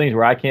one of those things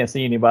where I can't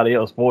see anybody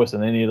else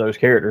voicing any of those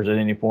characters at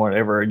any point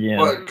ever again.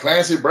 But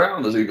Clancy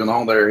Brown is even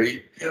on there.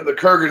 He, the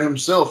Kurgan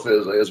himself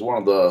is one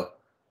of the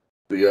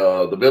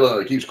villain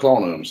that keeps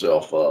cloning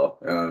himself,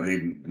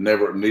 and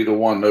neither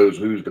one knows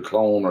who's the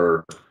clone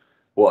or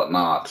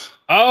whatnot.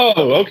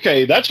 Oh,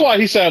 okay, that's why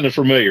he sounded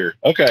familiar.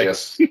 Okay,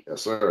 yes,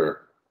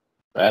 sir.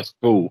 That's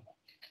cool.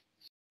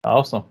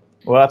 Awesome.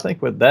 Well, I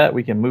think with that,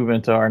 we can move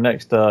into our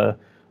next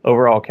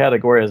overall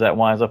category as that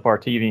winds up our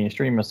TV and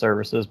streaming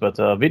services. But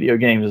video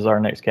games is our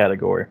next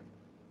category.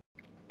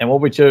 And what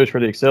we chose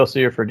for the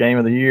Excelsior for Game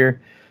of the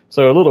Year.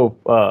 So a little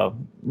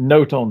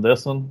note on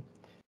this one.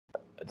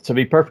 To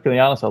be perfectly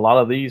honest, a lot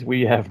of these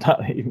we have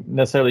not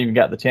necessarily even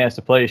got the chance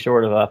to play,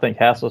 short of I think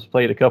Hassel's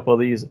played a couple of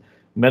these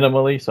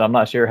minimally. So I'm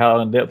not sure how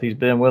in depth he's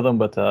been with them.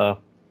 But,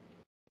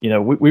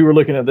 we were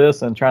looking at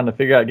this and trying to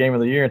figure out Game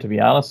of the Year. And to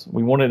be honest,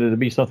 we wanted it to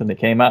be something that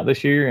came out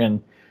this year.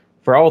 And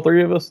for all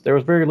three of us, there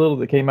was very little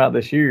that came out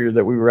this year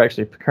that we were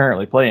actually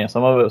currently playing.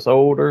 Some of it's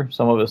older,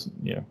 some of it's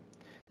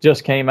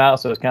just came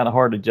out, so it's kind of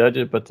hard to judge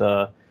it. But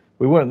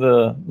we went with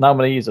the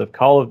nominees of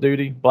Call of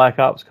Duty, Black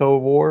Ops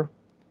Cold War,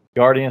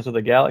 Guardians of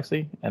the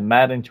Galaxy, and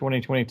Madden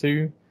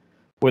 2022,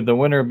 with the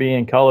winner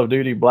being Call of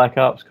Duty, Black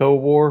Ops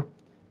Cold War.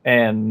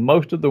 And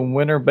most of the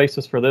winner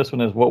basis for this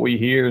one is what we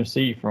hear and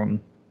see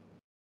from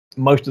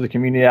most of the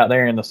community out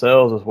there in the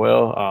sales as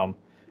well.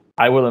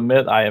 I will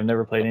admit I have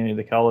never played any of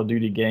the Call of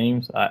Duty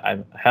games.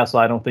 Hassel,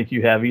 I don't think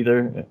you have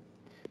either.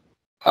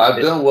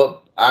 I've done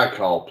what I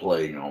call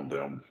playing on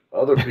them.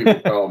 Other people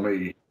call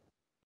me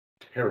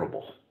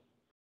terrible.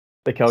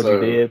 They called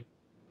you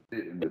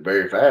dead.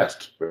 Very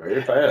fast.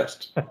 Very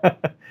fast.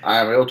 I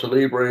am El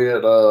Libre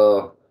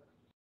at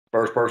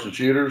first-person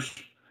shooters.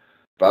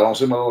 If I don't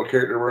see my little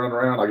character running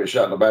around, I get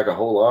shot in the back a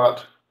whole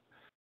lot.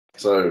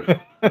 So,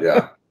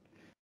 yeah.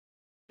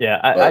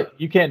 Yeah,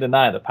 you can't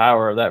deny the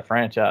power of that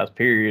franchise,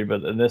 period.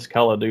 But in this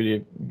Call of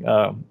Duty,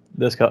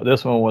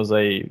 this one was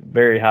a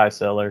very high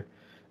seller.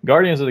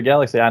 Guardians of the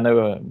Galaxy, I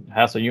know,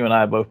 Hassel, you and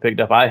I both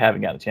picked up. I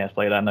haven't gotten a chance to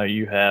play it. I know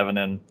you have. And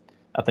then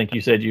I think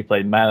you said you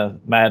played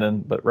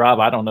Madden, but Rob,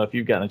 I don't know if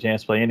you've gotten a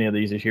chance to play any of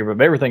these this year.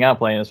 But everything I'm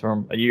playing is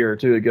from a year or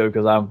two ago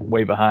because I'm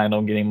way behind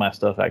on getting my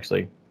stuff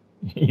actually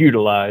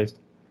utilized.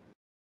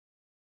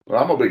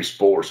 Well, I'm a big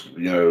sports,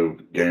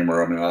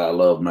 gamer. I mean, I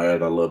love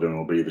Madden. I love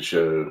MLB The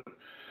Show,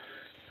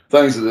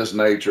 things of this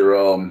nature.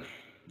 And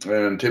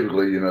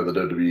typically, the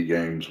WWE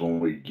games when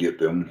we get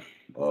them,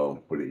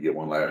 we didn't get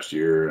one last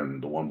year,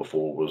 and the one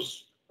before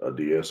was a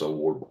DS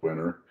award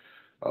winner.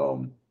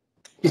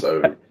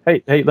 So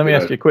hey, let me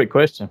ask you a quick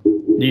question.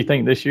 Do you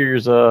think this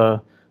year's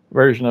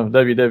version of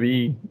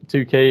WWE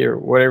 2K or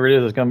whatever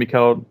it is going to be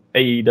called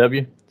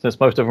AEW, since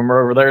most of them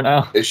are over there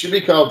now? It should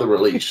be called The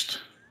Released,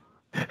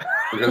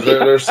 because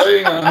they're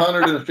saying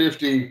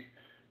 150,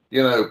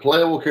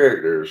 playable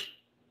characters,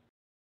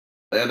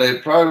 and they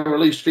probably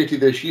released 50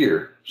 this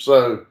year.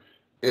 So,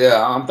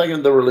 yeah, I'm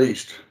thinking The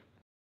Released.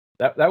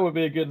 That would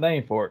be a good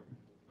name for it.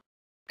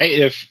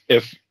 Hey,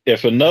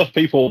 if enough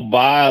people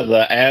buy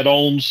the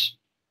add-ons,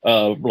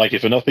 like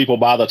if enough people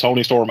buy the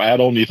Tony Storm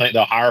add-on, do you think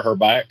they'll hire her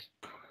back?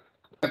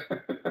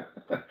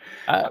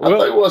 I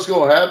think what's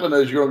going to happen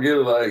is you're going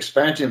to get an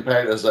expansion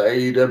pack that's the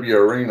AEW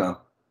arena.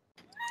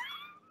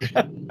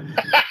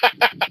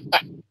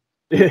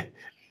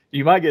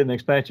 You might get an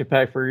expansion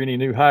pack for any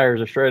new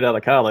hires or straight out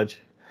of college.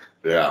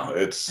 Yeah,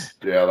 that's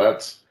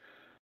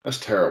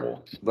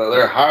terrible.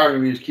 They're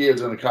hiring these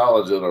kids in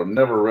college that'll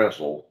never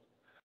wrestle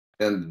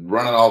and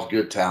running off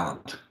good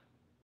talent.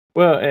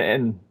 Well,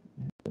 and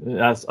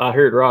I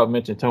heard Rob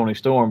mention Tony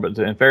Storm, but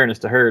in fairness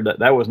to her,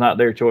 that was not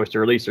their choice to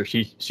release her.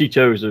 She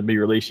chose to be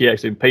released. She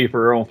actually paid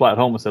for her own flight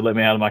home and said, "Let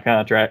me out of my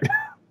contract."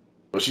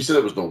 But she said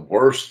it was the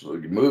worst.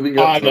 Moving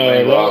up to the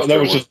main roster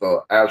was just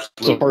the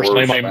absolute worst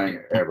thing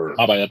ever.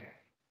 My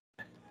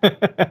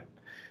bad.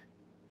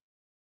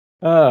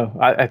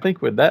 I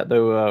think with that,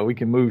 though, we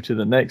can move to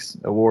the next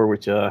award,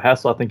 which,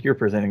 Hassel, I think you're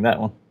presenting that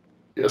one.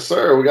 Yes,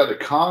 sir. We got the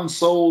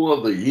Console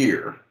of the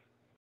Year.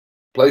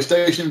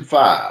 PlayStation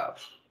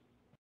 5,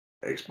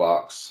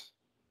 Xbox,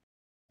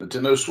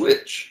 Nintendo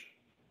Switch.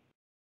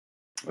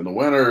 And the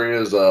winner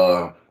is,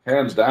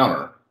 hands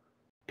downer,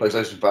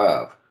 PlayStation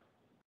 5.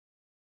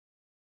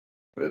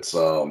 It's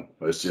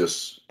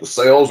just, the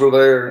sales are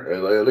there,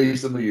 at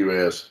least in the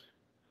U.S.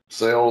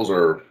 Sales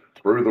are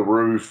through the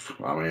roof.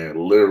 I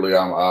mean, literally,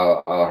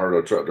 I heard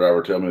a truck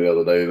driver tell me the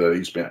other day that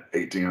he spent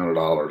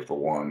 $1,800 for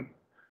one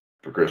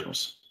for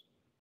Christmas.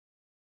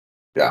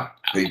 Yeah,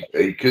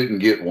 he couldn't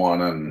get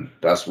one, and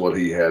that's what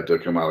he had to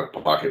come out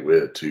of pocket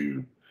with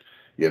to,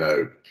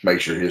 make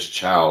sure his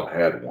child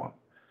had one.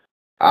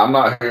 I'm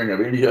not hearing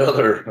of any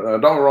other.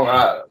 Don't get me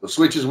wrong. The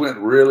Switches went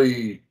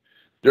really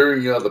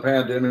during the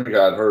pandemic.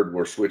 I'd heard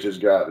where Switches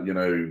got,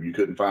 you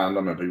couldn't find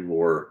them, and people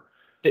were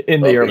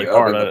in the early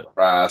part of it.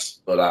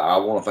 Price, but I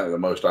want to think the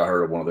most I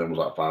heard of one of them was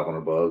like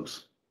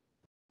 $500,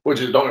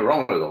 which is, don't get me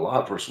wrong, is a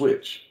lot for a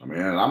Switch. I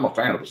mean, I'm a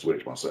fan of the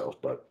Switch myself,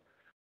 but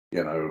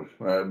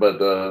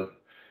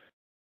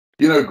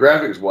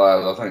graphics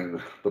wise, I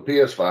think the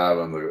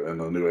PS5 and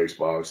the new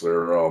Xbox,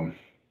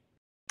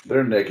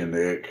 they're neck and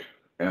neck,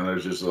 and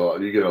there's just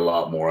you get a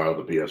lot more out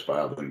of the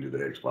PS5 than you do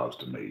the Xbox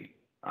to me.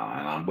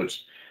 And I'm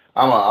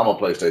a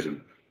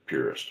PlayStation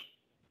purist.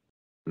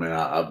 I mean,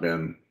 I've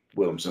been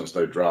with them since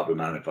they dropped in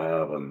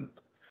 '95, and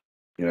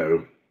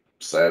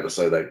sad to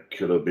say that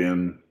could have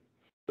been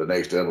the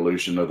next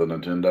evolution of the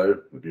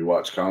Nintendo. If you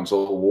watch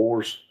Console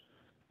Wars,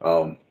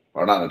 or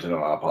not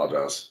Nintendo, I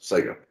apologize,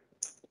 Sega.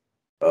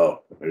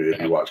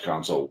 If you watch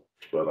Console,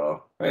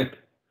 but hey,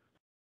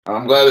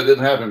 I'm glad it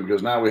didn't happen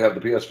because now we have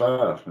the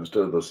PS5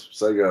 instead of the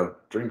Sega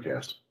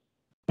Dreamcast.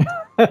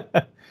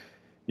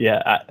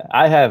 Yeah,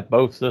 I have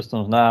both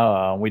systems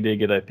now. We did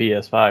get a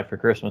PS5 for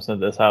Christmas in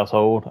this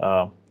household.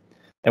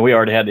 And we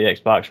already had the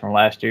Xbox from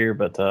last year,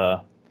 but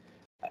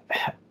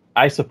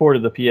I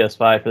supported the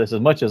PS5 for this as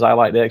much as I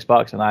like the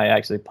Xbox, and I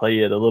actually play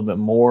it a little bit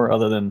more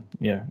other than,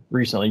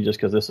 recently just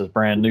because this is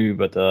brand new.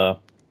 But the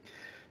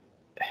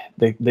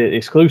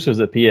exclusives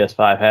that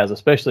PS5 has,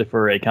 especially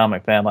for a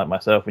comic fan like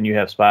myself, when you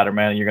have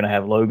Spider-Man, and you're going to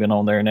have Logan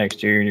on there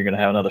next year, and you're going to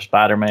have another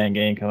Spider-Man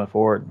game coming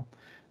forward.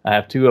 I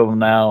have two of them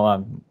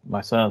now. My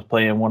son's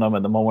playing one of them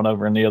at the moment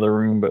over in the other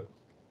room, but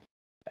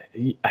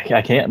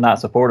I can't not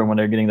support them when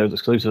they're getting those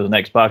exclusives. And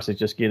Xbox is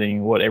just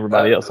getting what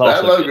everybody else also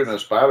gets. That Logan gets. and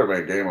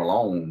Spider-Man game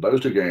alone, those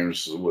two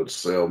games would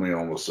sell me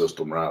on the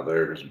system right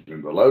there.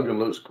 The Logan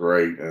looks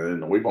great,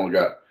 and we've only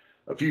got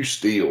a few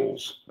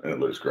steals, and it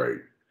looks great.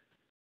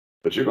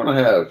 But you're going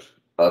to have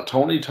a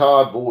Tony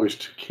Todd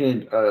voiced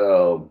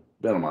Venom.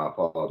 I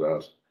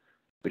apologize.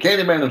 The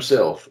Candyman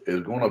himself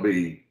is going to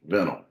be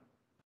Venom.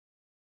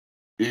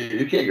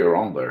 You can't go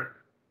wrong there.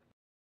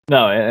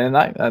 No, and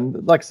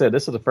like I said,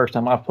 this is the first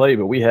time I've played,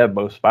 but we have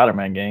both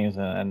Spider-Man games,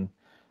 and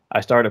I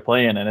started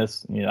playing, and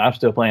it's I'm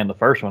still playing the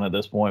first one at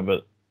this point,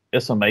 but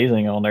it's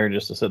amazing on there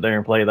just to sit there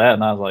and play that,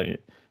 and I was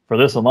like, for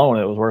this alone,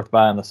 it was worth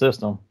buying the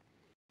system.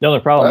 The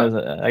only problem is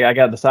I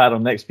got to decide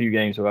on the next few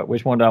games about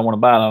which one do I want to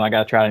buy, and I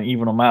got to try and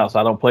even them out so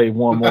I don't play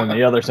one more than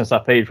the other since I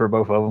paid for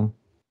both of them.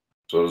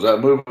 So does that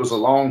move us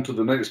along to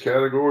the next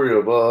category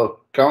of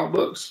comic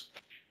books?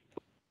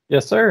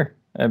 Yes, sir.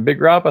 And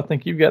Big Rob, I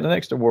think you've got the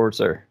next award,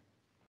 sir.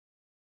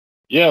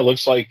 Yeah, it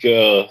looks like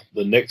the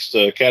next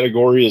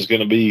category is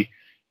going to be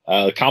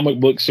comic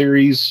book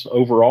series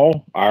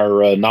overall.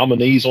 Our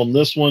nominees on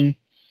this one,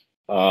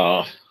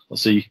 let's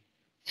see.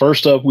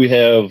 First up, we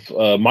have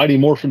Mighty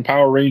Morphin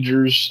Power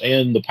Rangers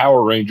and the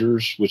Power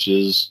Rangers, which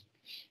is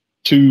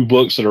 2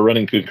 books that are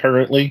running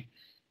concurrently,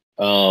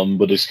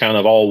 but it's kind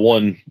of all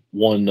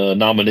one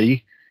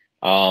nominee.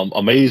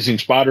 Amazing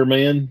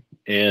Spider-Man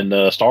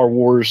and Star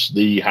Wars: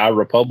 The High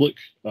Republic.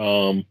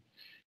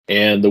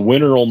 And the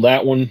winner on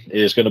that one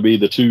is going to be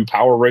the 2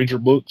 Power Ranger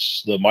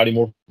books, the Mighty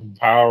Morphin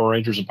Power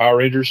Rangers and Power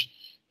Rangers.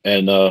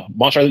 And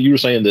Monster, I think you were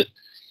saying that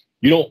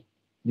you don't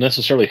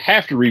necessarily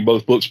have to read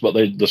both books, but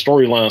the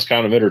storylines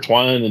kind of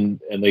intertwine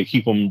and they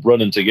keep them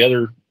running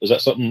together. Is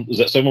that something? Is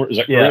that similar? Is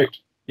that correct?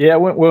 Yeah.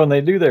 When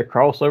they do their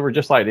crossover,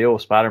 just like the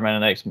old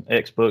Spider-Man and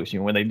X books,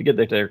 when they get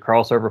their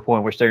crossover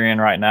point, which they're in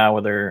right now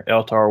with their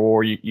Eltar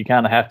War, you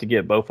kind of have to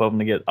get both of them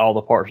to get all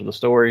the parts of the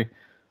story.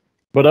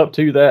 But up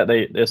to that,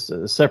 it's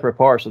separate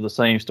parts of the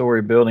same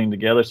story building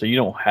together, so you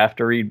don't have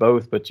to read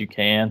both, but you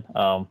can.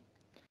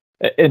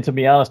 And to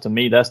be honest, to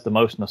me, that's the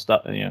most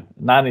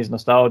 90s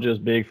nostalgia is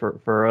big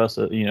for us,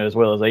 as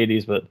well as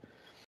 80s. But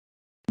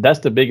that's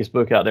the biggest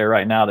book out there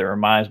right now that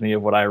reminds me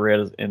of what I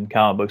read in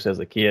comic books as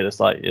a kid.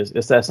 It's like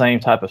it's that same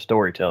type of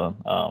storytelling.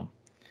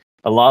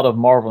 A lot of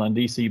Marvel and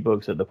DC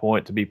books, at the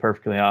point, to be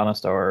perfectly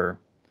honest, are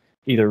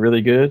either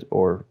really good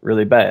or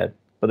really bad.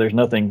 But there's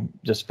nothing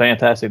just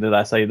fantastic that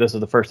I say this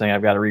is the first thing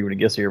I've got to read when it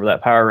gets here. But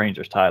that Power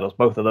Rangers titles,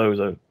 both of those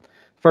are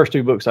first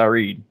 2 books I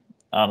read.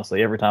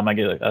 Honestly, every time I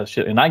get a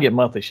ship, and I get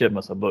monthly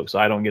shipments of books, so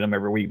I don't get them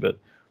every week. But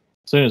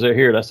as soon as they're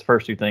here, that's the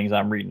first 2 things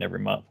I'm reading every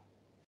month.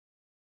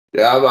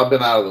 Yeah, I've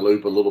been out of the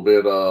loop a little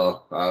bit.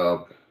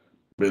 I've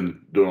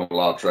been doing a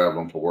lot of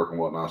traveling for work and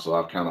whatnot, so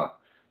I've kind of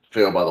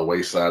fell by the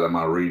wayside of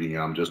my reading.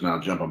 I'm just now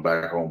jumping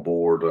back on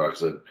board. Like I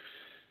said,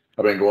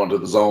 I've been going to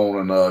the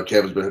Zone, and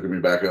Kevin's been hooking me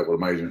back up with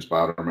Amazing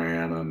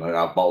Spider-Man, and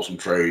I've bought some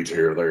trades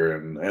here or there.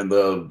 And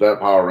that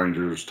Power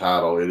Rangers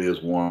title, it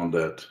is one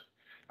that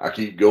I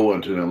keep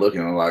going to and looking,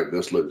 and I'm like,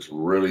 this looks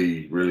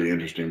really, really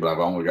interesting, but I've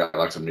only got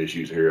like some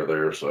issues here or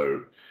there,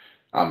 so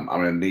I'm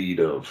in need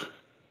of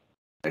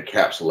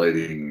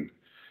encapsulating.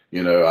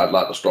 I'd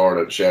like to start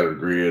at Shattered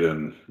Grid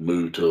and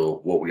move to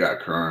what we got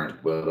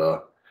current,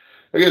 but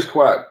it gets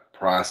quite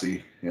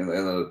pricey, and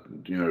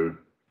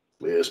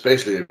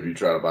especially if you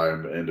try to buy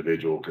them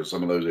individual, because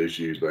some of those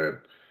issues, they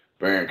have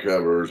variant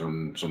covers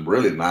and some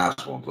really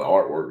nice ones. The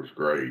artwork is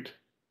great.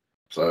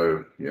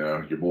 So,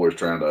 your boy's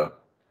trying to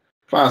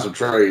find some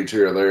trades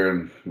here or there,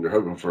 and we're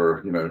hoping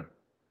for,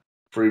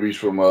 freebies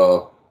from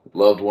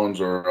loved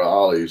ones or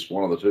Ollie's,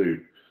 one of the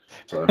 2.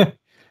 So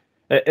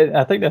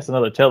I think that's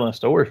another telling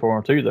story for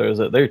them too, though, is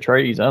that their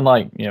trades,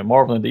 unlike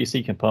Marvel and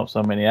DC can pump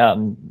so many out,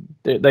 and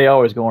they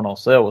always going on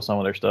sale with some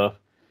of their stuff.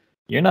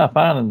 You're not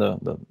finding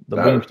the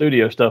Boom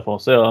Studio stuff on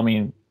sale. I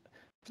mean,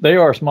 they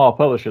are a small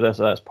publisher.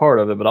 That's part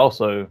of it, but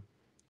also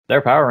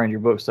their Power Ranger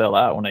books sell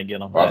out when they get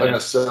them. I think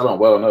that's selling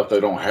well enough. They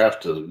don't have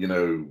to,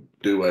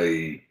 do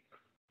a,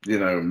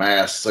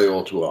 mass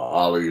sale to a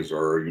Ollie's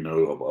or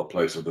a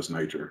place of this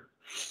nature.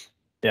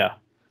 Yeah,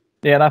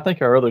 and I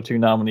think our other 2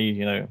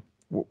 nominees,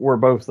 we're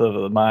both of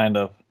the mind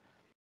of,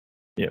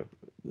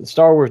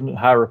 Star Wars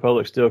High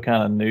Republic still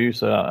kind of new,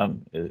 so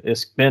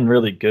it's been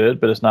really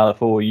good, but it's not a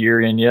full year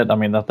in yet. I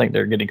mean, I think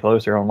they're getting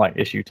closer on like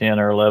issue 10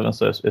 or 11,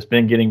 so it's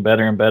been getting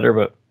better and better.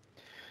 But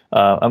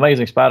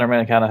Amazing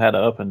Spider-Man kind of had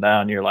an up and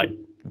down year. Like,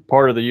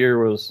 part of the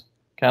year was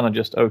kind of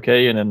just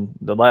okay, and then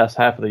the last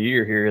half of the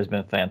year here has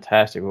been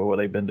fantastic with what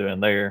they've been doing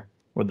there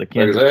with the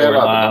Kendra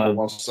storyline. The number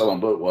 1 selling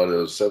book, what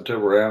is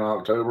September and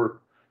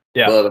October?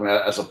 Yeah, but I mean,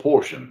 that's a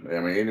portion. I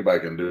mean,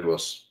 anybody can do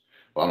us.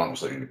 Well, I'm not gonna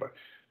say anybody.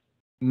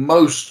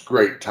 Most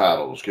great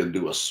titles can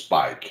do a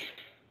spike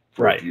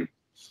for a few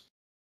months.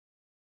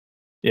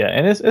 Yeah,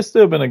 and it's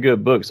still been a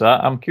good book, so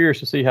I'm curious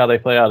to see how they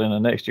play out in the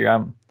next year.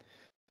 I'm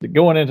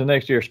going into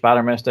next year.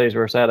 Spider-Man stays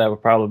where it's at. That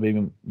would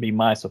probably be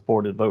my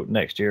supported vote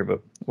next year,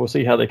 but we'll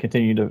see how they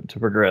continue to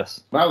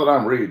progress. Now that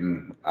I'm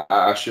reading,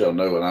 I shall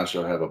know, and I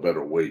shall have a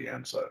better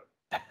weigh-in. So,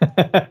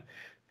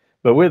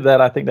 but with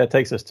that, I think that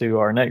takes us to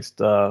our next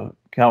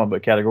comic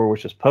book category,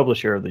 which is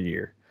Publisher of the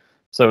Year.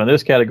 So in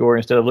this category,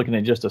 instead of looking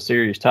at just a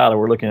series title,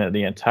 we're looking at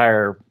the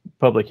entire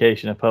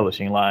publication and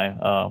publishing line.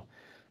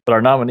 But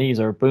our nominees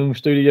are Boom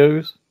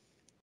Studios,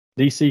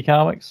 DC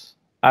Comics,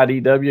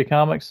 IDW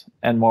Comics,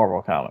 and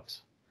Marvel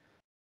Comics.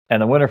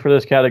 And the winner for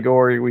this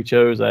category we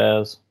chose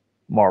as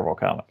Marvel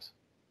Comics.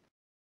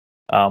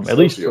 At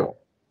least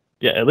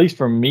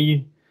for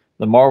me,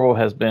 Marvel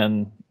has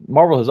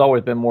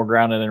always been more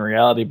grounded in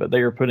reality, but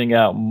they are putting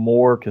out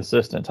more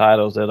consistent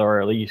titles that are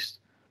at least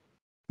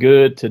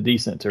good to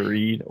decent to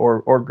read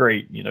or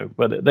great,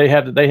 but they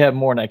have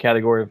more in that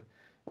category of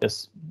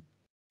this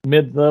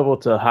mid-level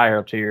to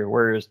higher tier,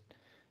 whereas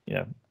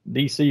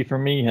DC for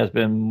me has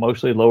been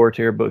mostly lower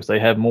tier books. They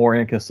have more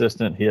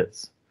inconsistent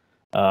hits.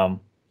 And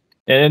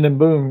then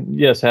Boom,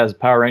 yes, has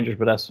Power Rangers,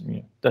 but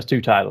that's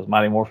 2 titles,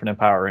 Mighty Morphin and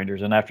Power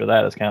Rangers, and after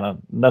that it's kind of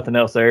nothing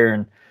else there.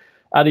 And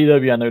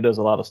IDW, I know, does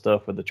a lot of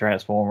stuff with the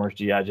Transformers,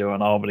 G.I. Joe,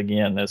 and all, but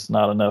again, it's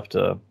not enough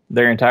to.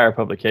 Their entire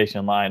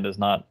publication line does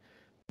not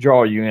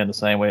draw you in the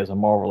same way as a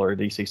Marvel or a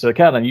DC. So it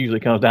kind of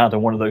usually comes down to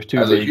one of those two.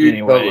 As a huge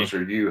anyway.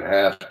 publisher, you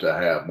have to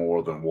have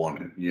more than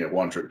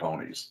one trick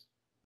ponies.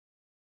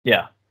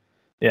 Yeah.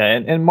 Yeah,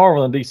 and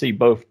Marvel and DC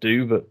both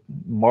do, but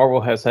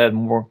Marvel has had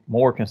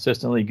more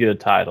consistently good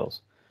titles.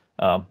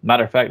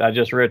 Matter of fact, I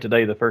just read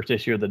today the first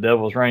issue of the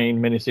Devil's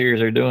Reign miniseries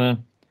they're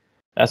doing.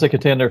 That's a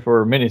contender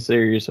for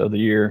miniseries of the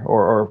year,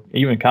 or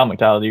even comic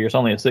title of the year. It's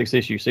only a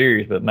 6-issue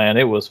series, but man,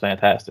 it was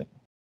fantastic.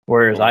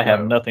 Whereas I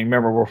have nothing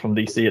memorable from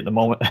DC at the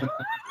moment.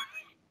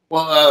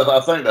 Well, I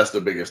think that's the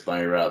biggest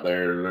thing right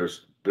there.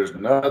 There's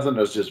nothing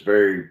that's just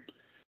very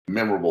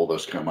memorable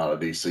that's come out of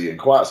DC in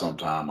quite some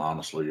time,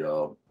 honestly.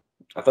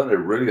 I think they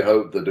really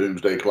hoped the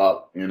Doomsday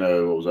Clock, what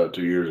was that,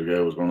 2 years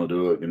ago, was going to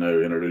do it,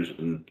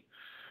 introducing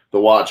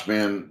the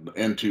Watchmen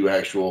into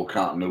actual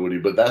continuity.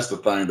 But that's the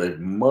thing. They've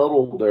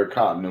muddled their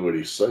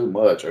continuity so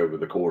much over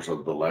the course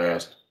of the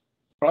last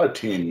probably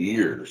 10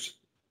 years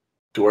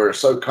to where it's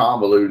so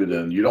convoluted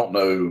and you don't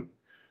know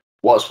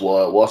what's the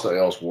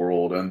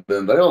Elseworld. And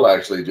then they'll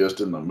actually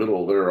just in the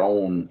middle of their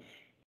own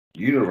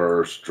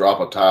universe drop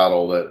a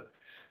title that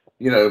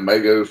may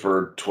go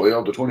for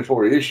 12 to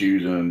 24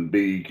 issues and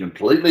be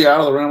completely out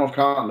of the realm of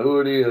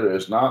continuity.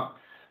 It's not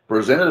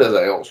presented as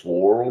an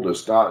Elseworld.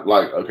 It's not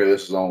like, okay,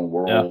 this is on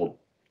World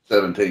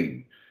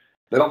 17.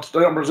 They don't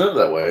present it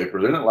that way. They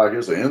present it like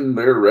it's in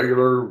their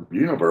regular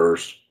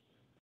universe,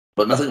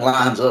 but nothing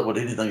lines up with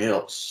anything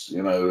else,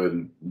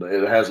 and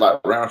it has like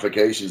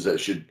ramifications that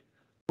should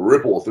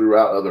ripple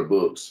throughout other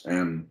books.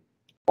 And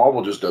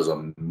Marvel just does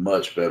a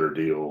much better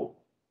deal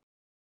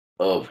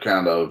of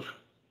kind of,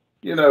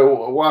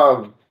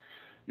 while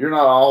you're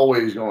not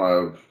always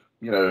going to,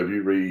 if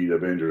you read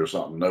Avengers or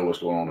something, know what's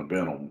going on in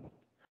Venom.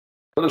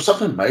 But if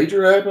something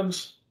major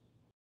happens,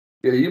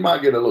 you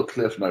might get a little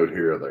cliff note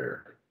here or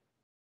there.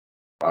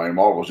 I mean,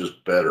 Marvel's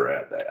just better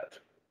at that.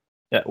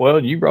 Yeah,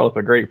 well, you brought up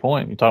a great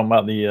point. You're talking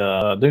about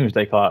the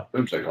Doomsday Clock.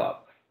 Doomsday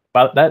Clock.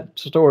 But that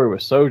story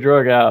was so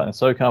drug out and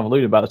so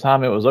convoluted. By the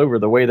time it was over,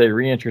 the way they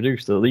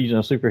reintroduced the Legion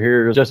of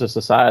Superheroes, Justice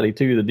Society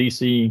to the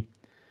DC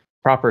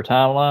proper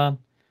timeline,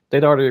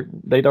 they'd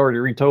already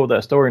retold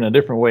that story in a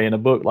different way in a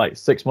book like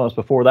 6 months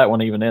before that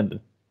one even ended.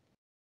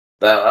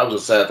 That was a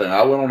sad thing.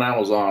 I went on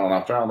Amazon and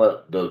I found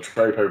the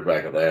trade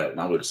paperback of that, and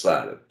I was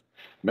excited.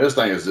 This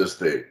thing is this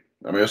thick.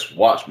 I mean, it's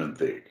Watchmen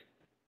thick.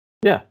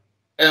 Yeah.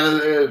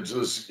 And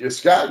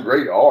it's got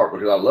great art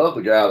because I love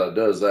the guy that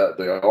does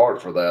the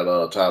art for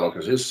that title,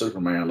 because his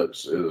Superman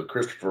is a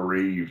Christopher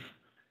Reeve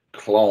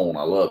clone.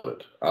 I love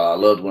it. I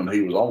loved when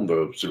he was on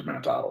the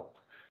Superman title.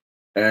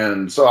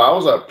 And so I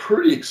was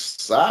pretty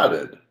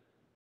excited.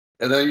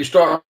 And then you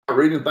start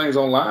reading things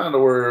online to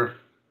where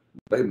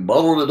they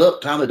muddled it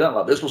up time they done.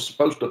 Like this was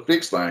supposed to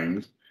fix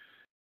things.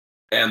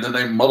 And then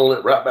they muddle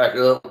it right back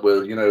up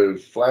with,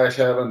 Flash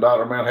having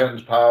Dr.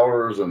 Manhattan's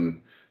powers,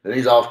 and then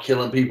he's off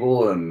killing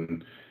people,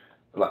 and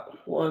like,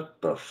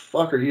 what the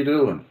fuck are you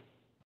doing?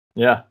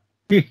 Yeah.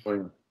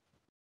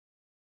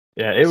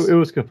 Yeah, it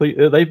was complete.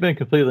 They've been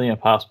completely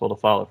impossible to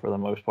follow for the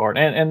most part.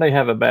 And they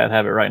have a bad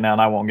habit right now,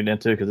 and I won't get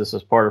into it because this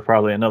is part of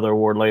probably another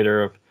award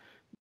later, of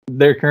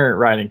their current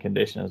writing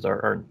conditions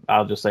are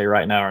I'll just say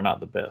right now, are not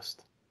the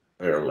best.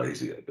 They're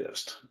lazy at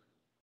best.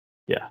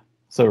 Yeah.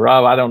 So,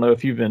 Rob, I don't know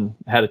if you've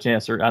had a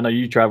chance I know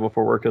you travel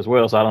for work as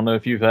well, so I don't know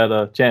if you've had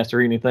a chance to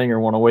read anything or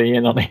want to weigh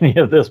in on any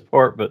of this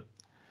part, but.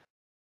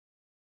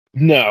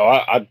 No,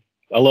 I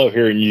love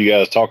hearing you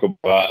guys talk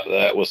about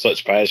that with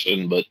such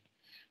passion, but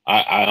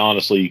I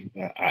honestly,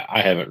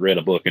 I haven't read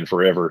a book in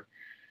forever.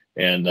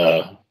 And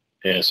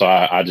so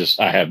I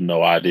have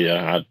no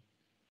idea.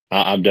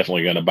 I'm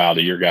definitely going to bow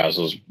to your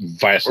guys'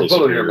 vastly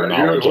superior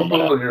knowledge on that.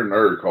 We're pulling your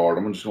nerd card.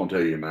 I'm just going to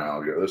tell you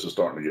now, this is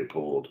starting to get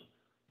pulled.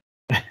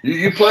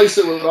 You place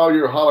it with all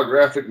your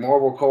holographic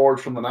Marvel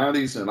cards from the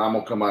 90s, and I'm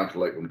going to come out and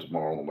collect them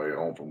tomorrow on the way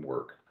home from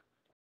work.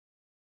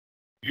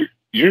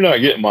 You're not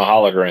getting my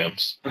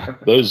holograms.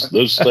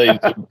 Those stay.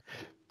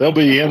 They'll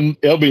be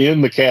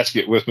in the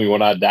casket with me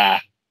when I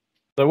die.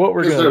 So what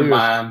we're going to do? They're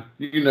mine.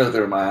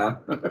 They're mine.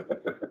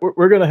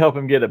 We're going to help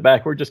him get it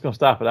back. We're just going to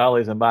stop at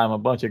Ollie's and buy him a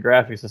bunch of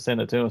graphics and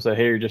send it to him. And say,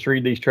 here, just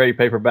read these trade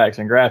paperbacks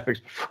and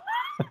graphics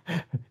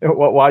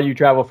while you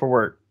travel for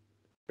work.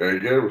 There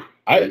you go.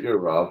 There you go,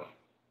 Rob.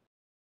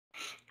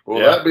 Well,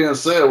 that being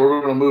said,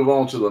 we're going to move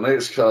on to the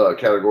next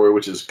category,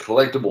 which is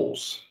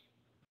collectibles.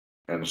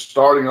 And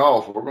starting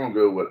off, we're going to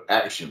go with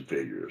action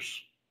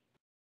figures.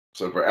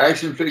 So for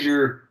action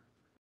figure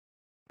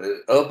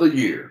of the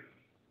year,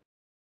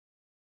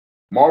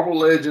 Marvel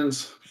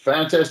Legends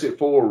Fantastic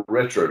Four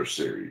Retro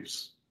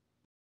Series,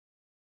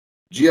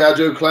 G.I.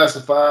 Joe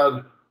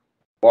Classified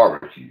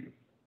Barbecue,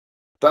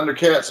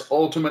 Thundercats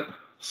Ultimate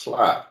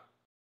Slide,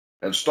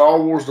 and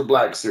Star Wars The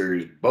Black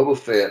Series Boba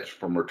Fett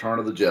from Return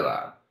of the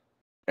Jedi.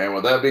 And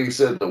with that being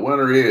said, the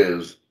winner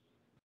is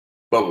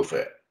Boba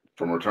Fett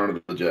from Return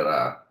of the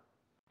Jedi.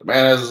 The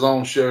man has his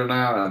own show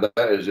now, and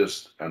that is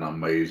just an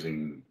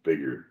amazing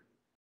figure.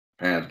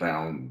 Hands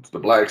down. The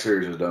Black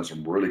Series has done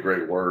some really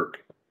great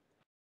work.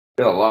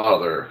 been a lot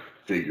of their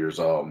figures.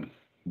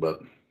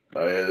 But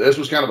this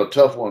was kind of a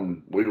tough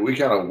one. We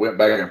kind of went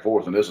back and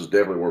forth, and this is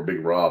definitely where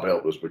Big Rob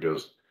helped us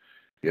because,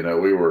 you know,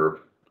 we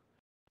were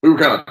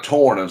kind of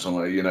torn in some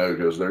way, you know,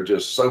 because there's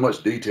just so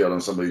much detail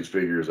in some of these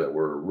figures that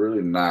were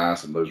really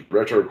nice, and those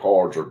retro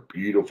cards are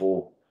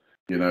beautiful,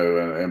 you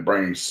know, and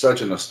bring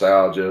such a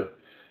nostalgia.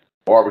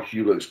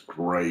 Barbecue looks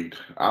great.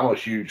 I'm a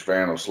huge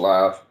fan of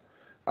Slife.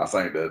 I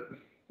think that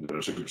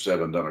Super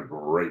 7 done a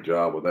great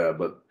job with that,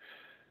 but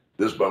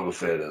this Boba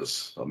Fett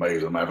is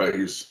amazing. Matter of fact,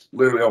 he's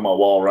literally on my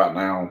wall right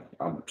now.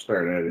 I'm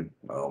staring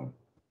at him.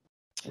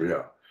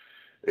 Yeah,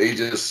 he's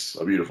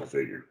just a beautiful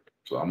figure.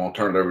 So I'm gonna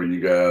turn it over to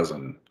you guys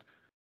and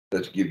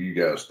let's give you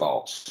guys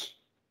thoughts.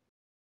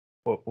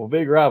 Well,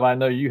 Big Rob, I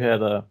know you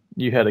had a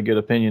good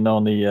opinion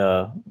on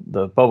the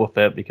Boba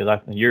Fett because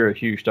you're a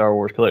huge Star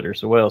Wars collector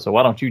as well. So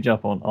why don't you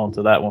jump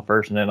onto that one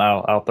first, and then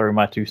I'll throw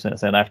my 2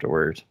 cents in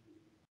afterwards.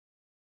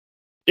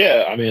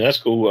 Yeah, I mean that's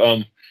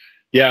cool.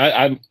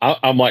 Yeah,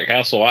 I'm like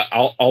Hassel.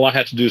 All I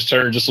have to do is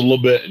turn just a little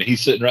bit, and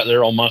he's sitting right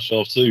there on my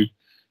shelf too.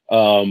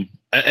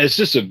 It's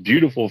just a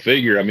beautiful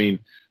figure. I mean,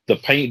 the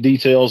paint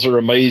details are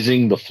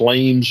amazing. The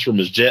flames from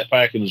his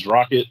jetpack and his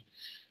rocket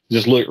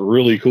just look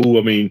really cool.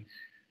 I mean,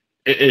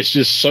 it's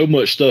just so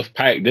much stuff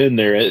packed in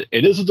there.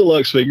 It is a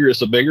deluxe figure.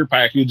 It's a bigger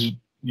package,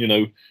 you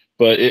know,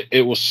 but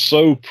it was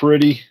so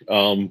pretty.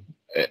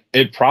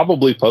 It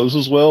probably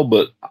poses well,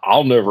 but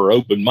I'll never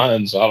open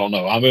mine, so I don't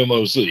know. I'm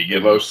MOC.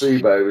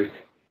 MOC, baby.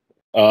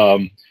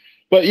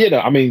 But you know,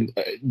 I mean,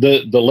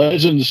 the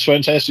Legends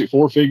Fantastic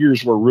Four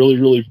figures were really,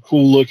 really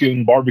cool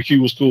looking.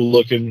 Barbecue was cool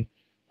looking.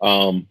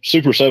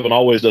 Super 7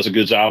 always does a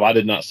good job. I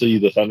did not see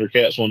the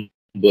Thundercats one,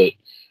 but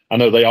I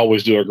know they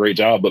always do a great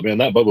job. But man,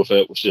 that Boba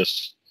Fett was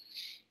just,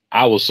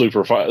 I was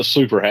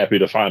super happy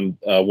to find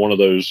one of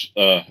those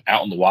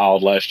out in the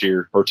wild last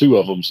year, or 2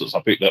 of them since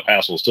I picked up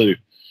Hassel's too.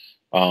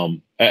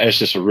 It's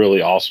just a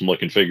really awesome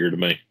looking figure to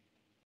me.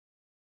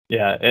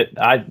 Yeah,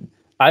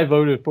 I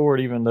voted for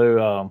it even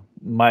though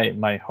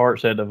my heart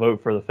said to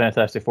vote for the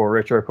Fantastic Four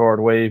retro card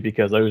wave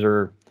because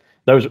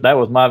that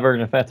was my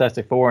version of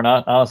Fantastic Four, and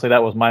honestly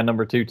that was my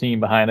number 2 team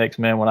behind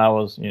X-Men when I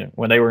was, you know,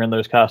 when they were in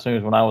those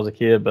costumes when I was a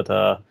kid.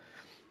 But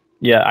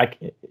yeah,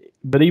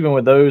 but even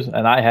with those,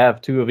 and I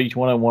have 2 of each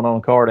one of them, one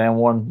on card and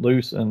one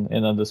loose in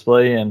a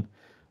display, and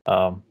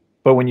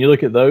but when you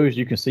look at those,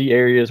 you can see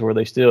areas where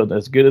they still,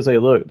 as good as they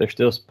look, there's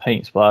still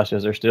paint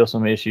splashes. There's still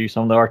some issues.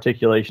 Some of the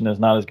articulation is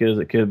not as good as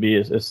it could be.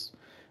 It's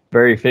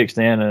very fixed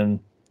in, and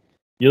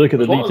you look at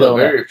the detail. One of the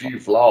very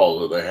few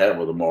flaws that they have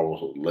with the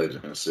Marvel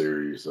Legends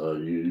series.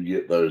 You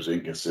get those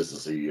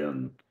inconsistency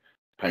in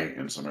paint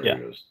in some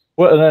areas.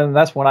 Well, and then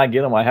that's when I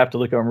get them. I have to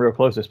look at them real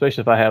close,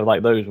 especially if I have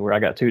like those where I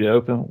got 2 to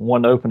open,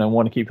 one to open and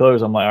one to keep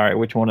closed. I'm like, all right,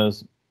 which one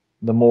is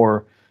the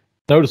more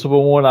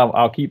noticeable one?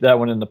 I'll keep that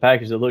one in the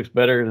package that looks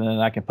better, and then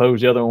I can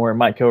pose the other one where it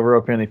might cover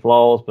up any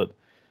flaws. But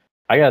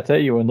I gotta tell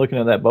you, when looking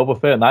at that Boba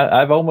Fett, and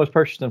I've almost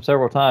purchased them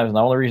several times, and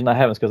the only reason I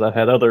haven't is because I've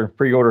had other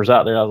pre-orders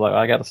out there. I was like,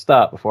 I got to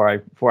stop before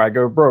I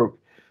go broke.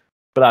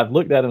 But I've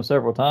looked at them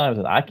several times,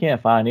 and I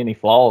can't find any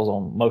flaws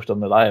on most of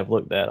them that I have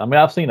looked at. I mean,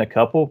 I've seen a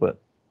couple,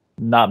 but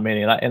not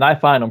many, and I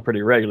find them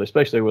pretty regularly,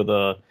 especially with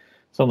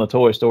some of the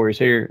toy stores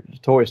here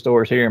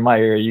in my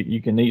area.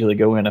 You can easily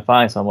go in and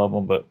find some of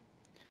them, but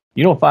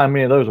you don't find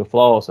many of those with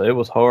flaws. So it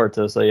was hard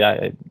to say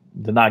I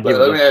did not give.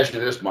 Let me ask you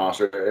this,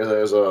 Monster,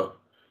 as a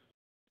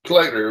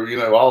collector, you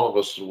know, all of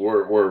us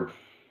were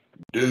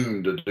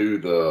doomed to do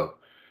the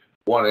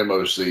one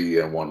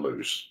MOC and one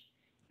loose.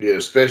 Yeah,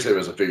 especially if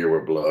it's a figure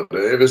with blood.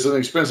 If it's an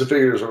expensive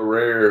figure that's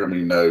rare, I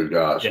mean, no,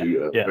 gosh,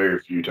 very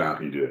few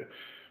times you do it.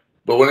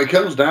 But when it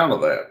comes down to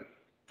that,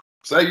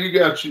 say you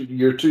got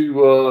your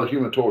 2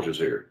 Human Torches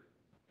here.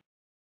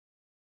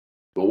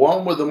 The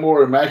one with the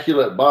more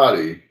immaculate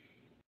body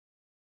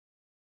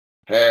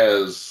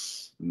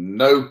has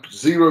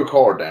 0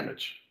 card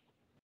damage.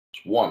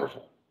 It's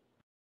wonderful.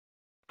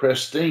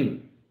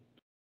 Pristine.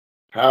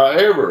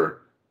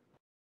 However,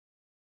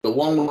 the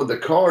one with the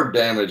card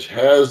damage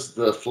has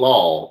the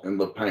flaw in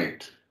the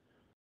paint.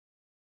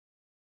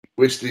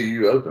 Which do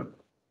you open?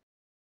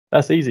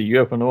 That's easy. You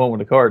open the one with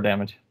the card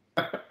damage.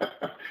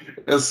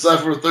 And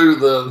suffer through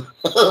the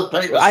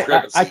paint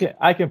discrepancy.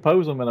 I can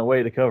pose them in a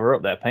way to cover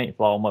up that paint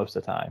flaw most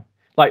of the time.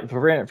 Like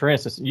for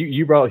instance,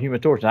 you brought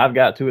Human Torch, and I've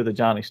got 2 of the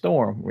Johnny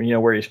Storm,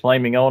 where he's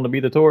flaming on to be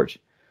the torch.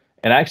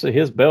 And actually,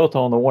 his belt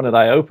on the one that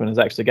I opened has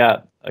actually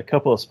got a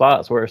couple of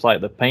spots where it's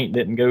like the paint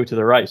didn't go to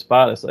the right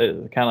spot. It's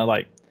kind of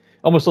like,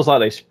 almost looks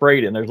like they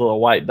sprayed it, and there's little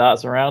white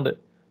dots around it.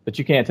 But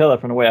you can't tell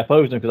that from the way I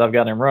posed him because I've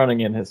got him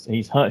running, and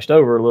he's hunched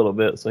over a little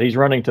bit. So he's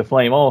running to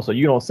flame on, so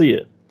you don't see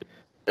it.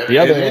 And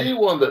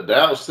anyone that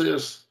doubts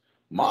this,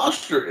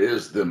 Monster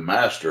is the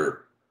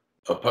master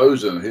of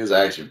posing his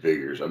action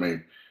figures. I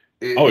mean,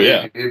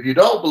 if you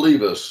don't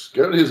believe us,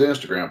 go to his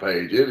Instagram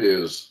page. It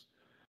is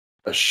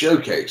a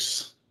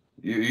showcase.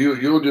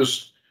 You'll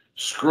just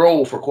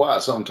scroll for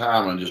quite some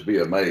time and just be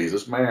amazed.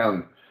 This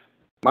man,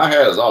 my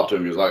hat is off to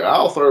him. He's like,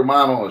 I'll throw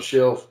mine on a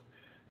shelf.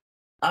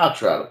 I'll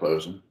try to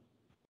pose them.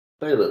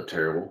 They look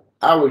terrible.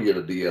 I would get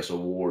a DS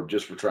award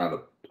just for trying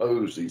to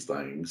pose these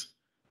things.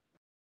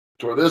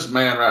 to where this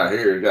man right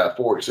here got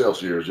 4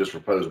 Excelsiors just for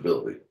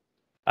posability.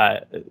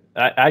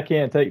 I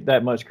can't take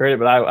that much credit,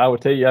 but I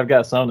would tell you I've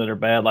got some that are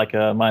bad, like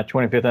my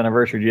 25th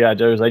anniversary GI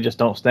Joes. They just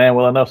don't stand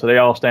well enough, so they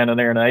all standing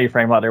there in an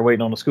A-frame like they're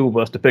waiting on the school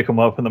bus to pick them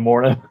up in the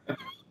morning.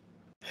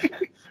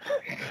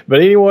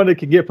 But anyone that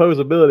can get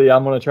posability,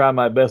 I'm going to try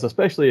my best,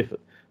 especially if,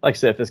 like I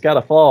said, if it's got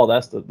a flaw,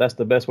 that's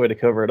the best way to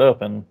cover it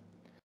up. And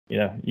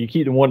you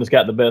keep the one that's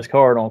got the best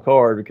card on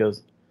card,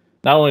 because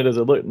not only does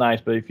it look nice,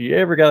 but if you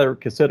ever got to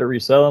consider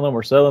reselling them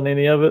or selling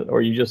any of it,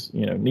 or you just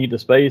need the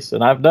space,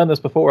 and I've done this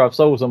before, I've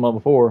sold some of them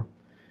before,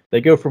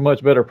 they go for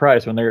much better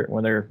price when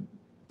they're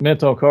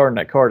mint on card and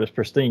that card is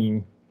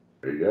pristine.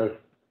 There you go.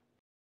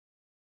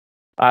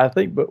 I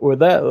think, but with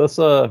that, let's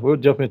we'll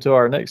jump into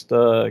our next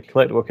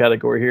collectible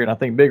category here, and I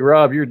think Big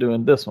Rob, you're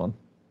doing this one.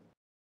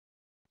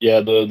 Yeah,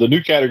 the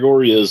new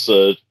category is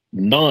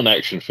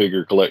non-action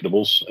figure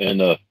collectibles,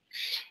 and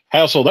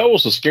Hassel, that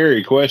was a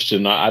scary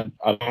question. I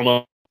don't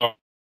know.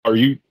 Are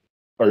you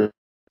going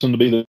to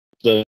be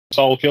the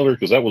Saul killer?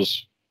 Because that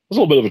was a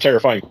little bit of a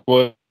terrifying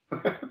question.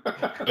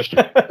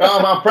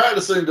 I'm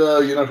practicing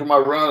to, for my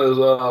run is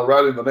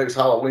writing the next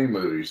Halloween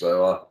movie.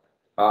 So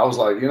I was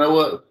like, you know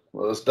what?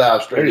 Well, let's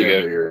dive straight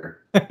into here.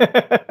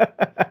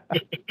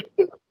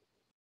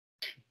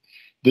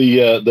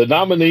 The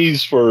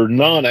nominees for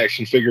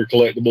non-action figure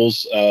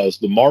collectibles is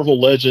the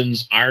Marvel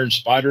Legends Iron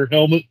Spider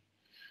helmet,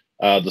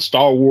 the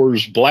Star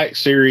Wars Black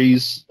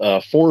Series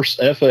Force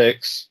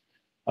FX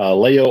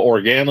Leia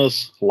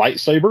Organa's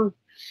lightsaber,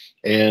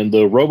 and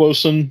the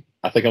Roboson,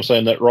 I think I'm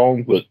saying that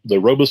wrong, but the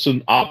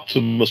Roboson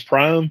Optimus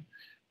Prime,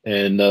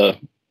 and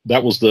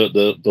that was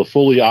the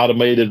fully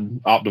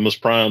automated Optimus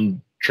Prime,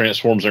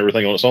 transforms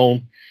everything on its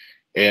own.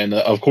 And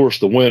of course,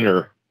 the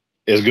winner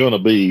is going to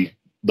be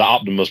the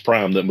Optimus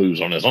Prime that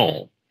moves on its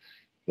own.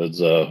 Because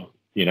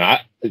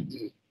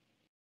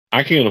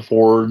I can't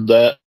afford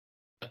that.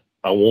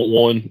 I want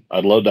one.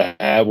 I'd love to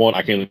have one.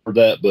 I can't afford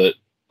that, but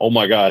oh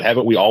my God,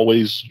 haven't we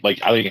always, like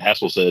I think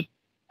Hassel said,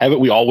 haven't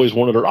we always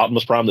wanted our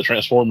Optimus Prime that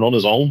transformed on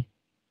his own?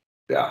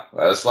 Yeah,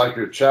 that's like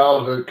your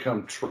childhood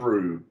come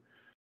true,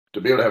 to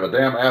be able to have a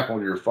damn app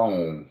on your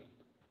phone,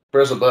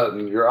 press a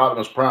button, your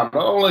Optimus Prime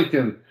not only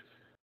can,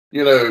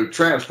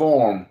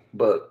 transform,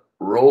 but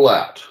roll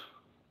out.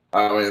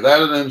 I mean,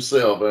 that in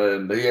himself,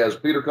 and he has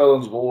Peter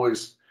Cullen's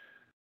voice.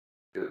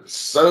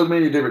 So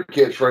many different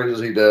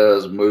catchphrases he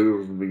does,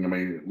 moving. I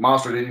mean,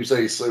 Monster, didn't you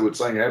say he would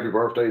sing happy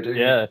birthday to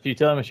you? Yeah, if you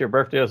tell him it's your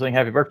birthday, I'll sing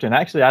happy birthday. And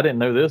actually, I didn't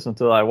know this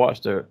until I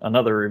watched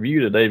another review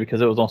today, because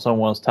it was on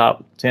someone's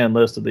top 10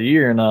 list of the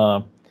year. And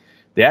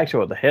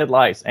the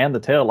headlights and the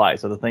tail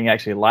lights of the thing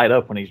actually light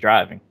up when he's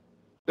driving.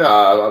 Yeah,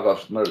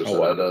 I've noticed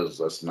that does.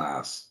 That's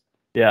nice.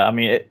 Yeah, I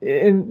mean,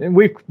 and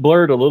we've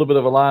blurred a little bit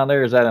of a line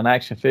there. Is that an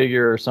action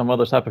figure or some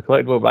other type of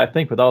collectible? But I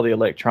think with all the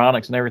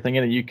electronics and everything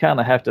in it, you kind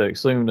of have to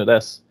assume that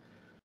that's,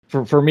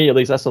 for me at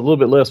least, that's a little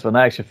bit less of an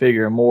action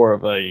figure and more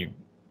of a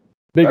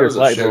bigger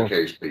collectible.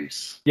 Showcase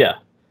piece. Yeah.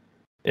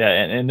 Yeah,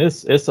 and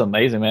it's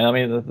amazing, man. I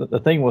mean, the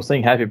thing will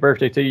sing happy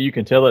birthday to you. You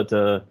can tell it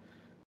to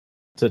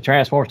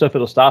transform stuff.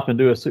 It'll stop and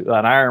do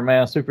an Iron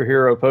Man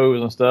superhero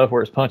pose and stuff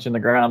where it's punching the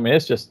ground. I mean,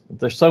 it's just,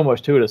 there's so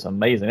much to it. It's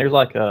amazing. There's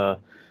like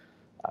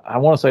I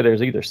want to say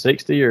there's either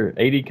 60 or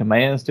 80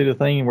 commands to the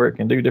thing where it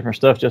can do different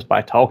stuff just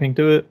by talking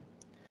to it.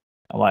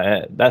 I'm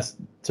like, that's,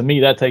 to me,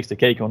 that takes the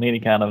cake on any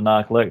kind of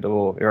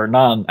non-collectible or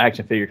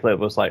non-action figure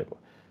collectible. It's like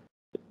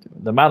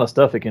the amount of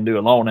stuff it can do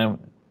alone. And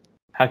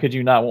how could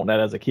you not want that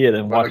as a kid?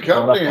 And when the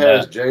company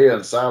has Jay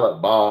and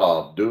Silent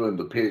Bob doing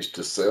the pitch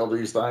to sell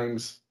these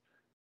things,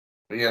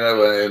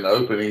 and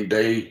opening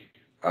day,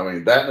 I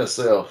mean, that in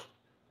itself,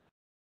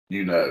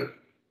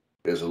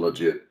 is a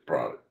legit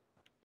product.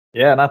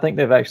 Yeah, and I think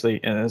they've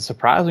actually, and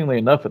surprisingly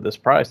enough at this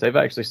price, they've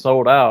actually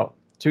sold out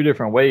 2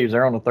 different waves.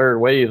 They're on the 3rd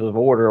wave of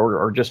order,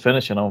 or just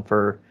finishing them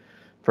for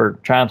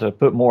trying to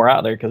put more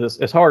out there, because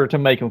it's harder to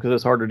make them, because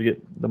it's harder to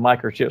get the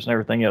microchips and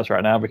everything else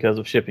right now because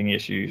of shipping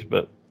issues.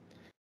 But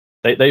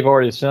they've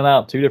already sent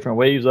out 2 different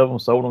waves of them,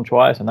 sold them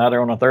twice, and now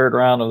they're on the 3rd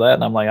round of that.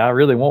 And I'm like, I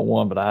really want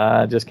one, but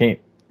I just can't.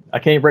 I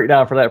can't break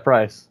down for that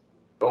price.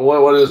 But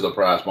what is the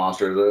price,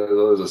 Monster?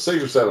 Is it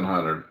 $600 or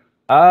 $700?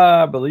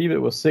 I believe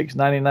it was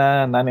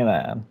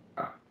 $699.99.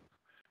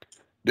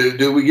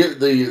 Do we get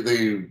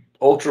the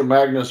Ultra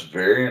Magnus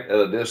variant at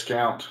a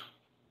discount?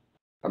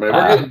 I mean, if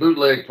we're getting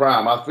bootleg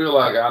Prime, I feel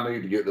like I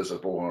need to get this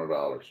at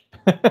 $400.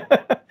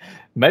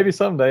 Maybe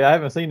someday. I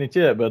haven't seen it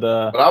yet, but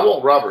I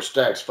want Robert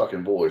Stack's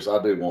fucking voice.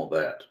 I do want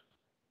that.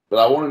 But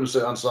I want him to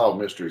say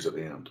Unsolved Mysteries at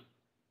the end.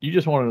 You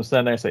just want him to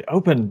stand there and say,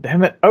 "Open,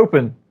 damn it,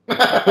 open."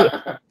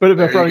 Put him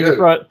in front of your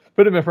front.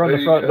 Put him in front of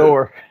the front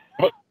door.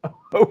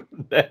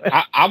 Open, damn it.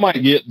 I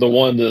might get the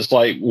one that's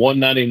like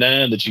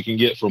 $199 that you can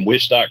get from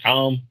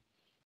Wish.com.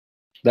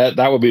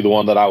 That would be the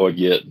one that I would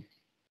get.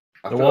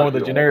 The one with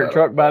the generic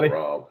truck body?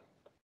 Rob.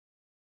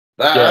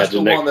 That's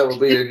the one that would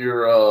be in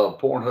your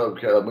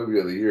Pornhub movie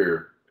of the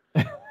year.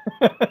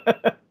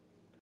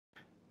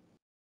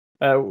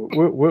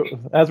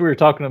 As we were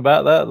talking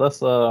about that,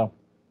 let's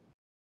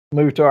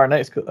move to our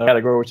next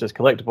category, which is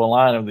collectible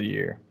line of the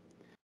year.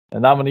 The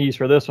nominees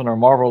for this one are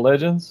Marvel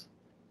Legends,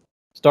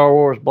 Star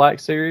Wars Black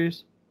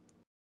Series,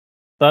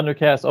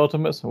 Thundercats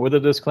Ultimates, with a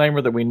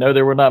disclaimer that we know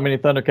there were not many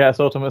Thundercats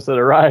Ultimates that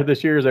arrived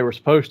this year as they were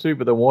supposed to,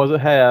 but the ones that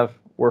have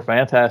were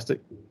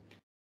fantastic.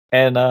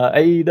 And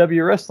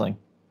AEW Wrestling.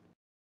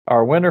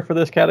 Our winner for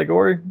this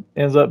category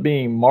ends up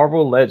being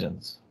Marvel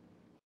Legends.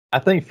 I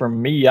think for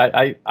me,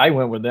 I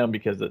went with them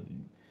because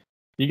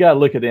you got to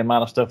look at the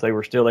amount of stuff they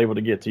were still able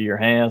to get to your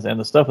hands and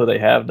the stuff that they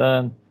have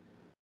done.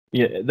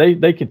 Yeah,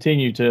 they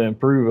continue to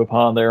improve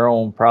upon their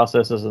own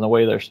processes and the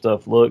way their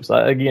stuff looks.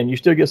 Again, you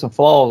still get some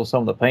flaws with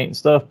some of the paint and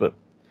stuff, but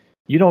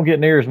you don't get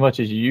near as much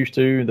as you used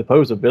to. The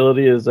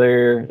posability is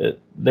there.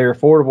 They're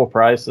affordable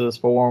prices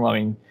for them. I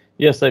mean,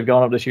 yes, they've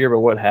gone up this year,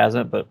 but what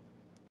hasn't? But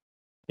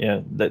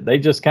yeah, they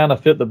just kind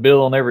of fit the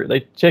bill on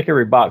they check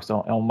every box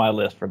on my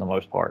list for the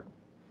most part.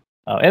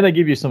 And they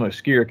give you some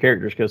obscure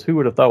characters because who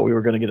would have thought we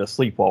were going to get a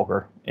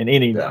Sleepwalker in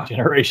any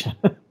generation?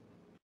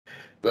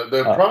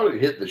 They probably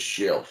hit the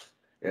shelf,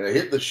 and they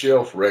hit the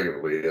shelf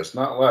regularly. It's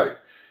not like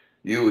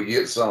you would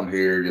get some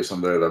here, get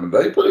some there. I mean,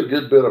 they put a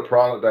good bit of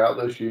product out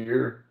this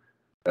year,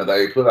 and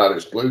they put out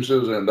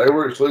exclusives, and they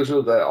were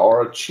exclusives that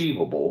are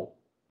achievable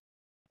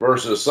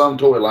versus some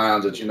toy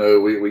lines that,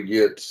 we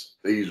get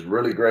these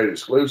really great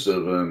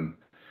exclusive, and,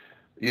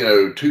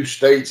 2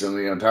 states in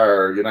the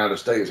entire United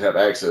States have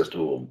access to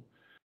them.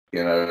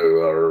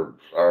 Or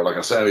like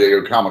a San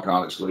Diego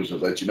Comic-Con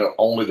exclusive that,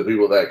 only the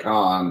people at that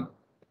con,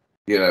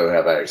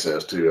 have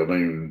access to. I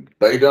mean,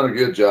 they've done a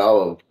good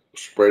job of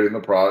spreading the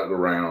product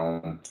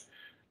around.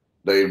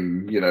 They,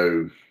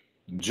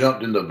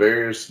 jumped into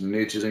various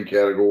niches and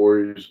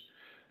categories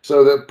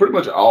so that pretty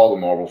much all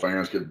the Marvel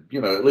fans could,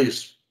 at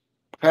least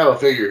have a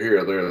figure here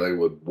or there they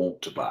would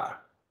want to buy.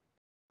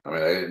 I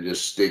mean, they didn't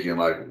just stick in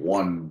like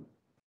one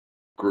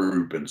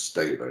group and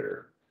stay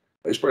there.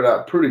 They spread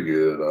out pretty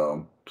good.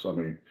 So, I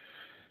mean,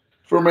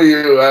 for me,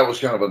 that was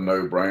kind of a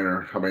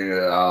no-brainer. I mean,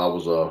 I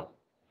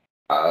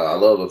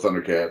love the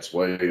Thundercats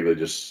way. They're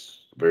just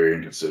very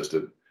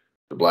inconsistent.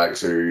 The Black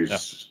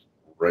Series,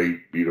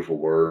 great, beautiful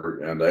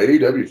work. And the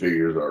AEW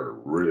figures are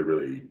really,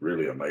 really,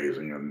 really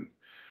amazing. And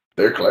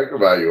their collector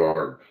value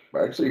are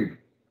actually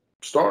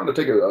starting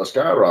to take a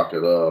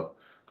skyrocket.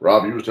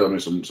 Rob, you was telling me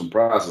some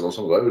prices on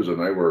some of those,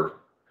 and they were,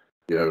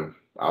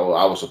 I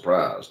was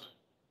surprised,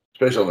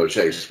 especially on their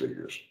Chase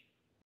figures.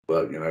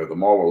 But, the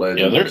Marvel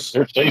Legends.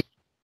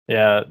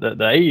 Yeah, the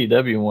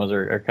AEW ones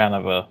are kind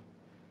of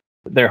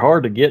they're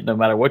hard to get no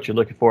matter what you're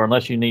looking for,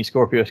 unless you need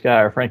Scorpio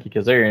Sky or Frankie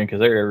Kazarian because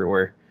they're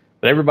everywhere.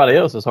 But everybody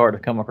else is hard to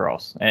come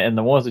across. And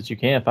the ones that you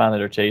can find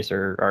that are Chase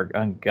are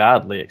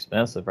ungodly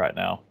expensive right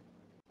now.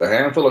 The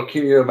handful of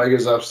Kenny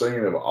Omegas I've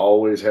seen have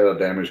always had a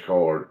damaged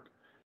card.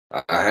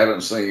 I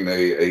haven't seen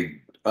a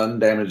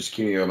undamaged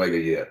Kenny Omega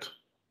yet.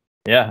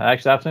 Yeah,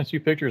 actually, I've sent you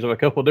pictures of a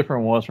couple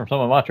different ones from some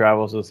of my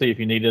travels to see if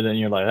you needed it, and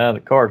you're like,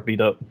 the card's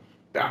beat up.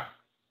 Yeah.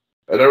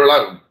 And they were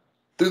like,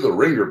 through the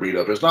ringer beat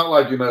up. It's not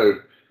like,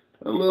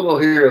 a little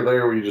here or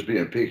there where you're just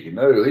being picky.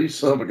 No, these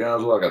son of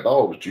guys look like a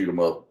dog was chewed them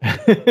up.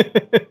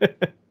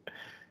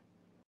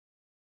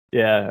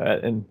 Yeah,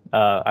 and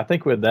I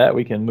think with that,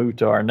 we can move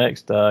to our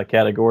next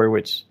category,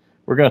 which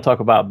we're going to talk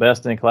about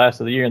Best in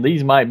Class of the Year. And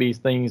these might be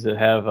things that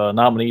have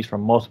nominees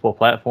from multiple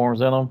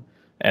platforms in them.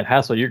 And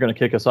Hassel, you're going to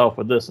kick us off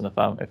with this, and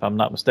if I'm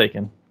not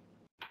mistaken.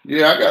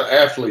 Yeah, I got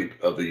Athlete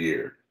of the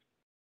Year.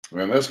 I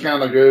mean, this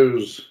kind of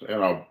goes in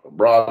a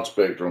broad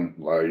spectrum,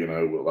 like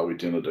we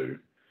tend to do.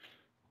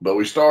 But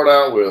we start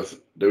out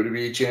with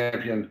WWE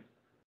Champion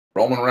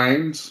Roman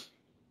Reigns,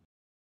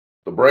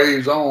 the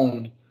Braves'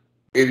 own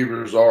Eddie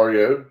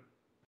Rosario,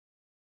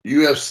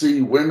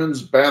 UFC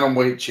Women's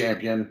Bantamweight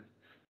Champion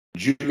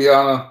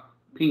Juliana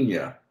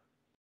Pena,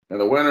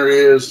 and the winner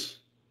is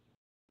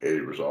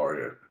Eddie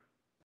Rosario.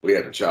 We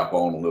had to chop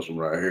on this one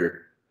right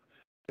here.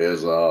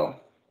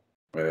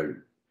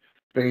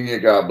 Pena,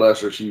 God bless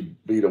her, she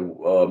beat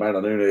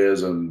Amanda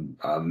Nunes, and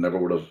I never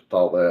would have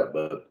thought that,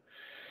 but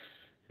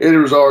Eddie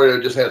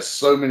Rosario just had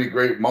so many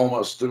great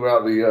moments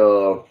throughout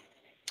the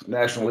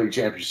National League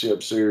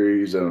Championship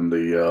Series and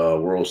the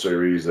World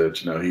Series that,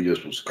 he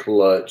just was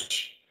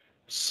clutch.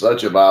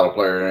 Such a vital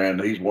player, and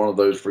he's one of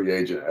those free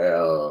agent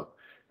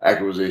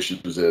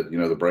acquisitions that,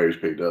 the Braves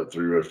picked up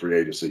through free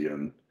agency,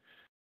 and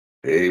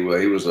he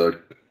was a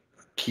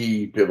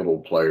key pivotal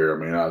player.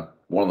 I mean,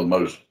 one of the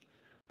most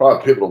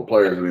probably pivotal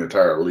players in the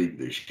entire league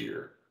this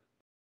year.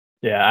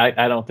 Yeah,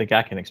 I don't think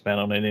I can expand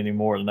on it any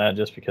more than that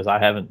just because I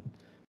haven't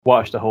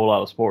watched a whole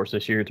lot of sports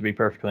this year, to be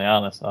perfectly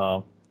honest.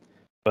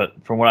 But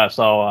from what I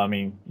saw, I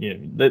mean,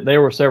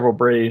 there were several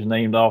Braves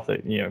named off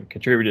that,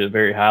 contributed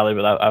very highly,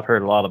 but I've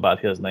heard a lot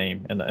about his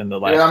name in the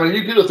last. Yeah, I mean,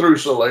 you could have threw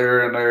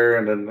Soler in there,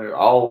 and then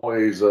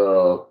always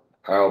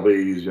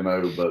Albies,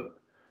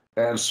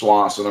 and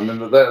Swanson. I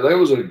mean, there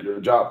was a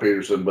Jock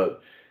Peterson,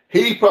 but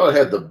he probably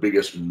had the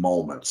biggest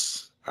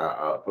moments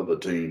for the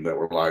team that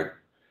were like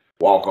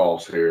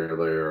walk-offs here or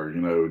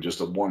there, just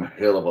a one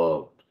hell of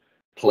a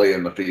play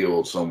in the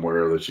field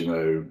somewhere that,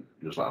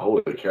 just like,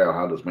 holy cow,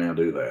 how does this man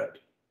do that?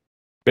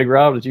 Big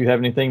Rob, did you have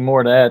anything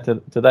more to add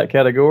to that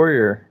category,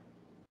 or?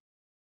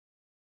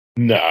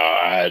 No,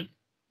 I'm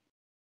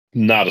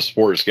not a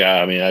sports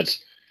guy. I mean,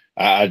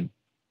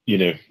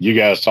 you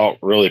guys talk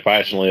really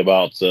passionately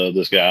about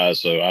this guy,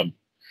 so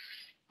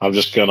I'm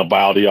just gonna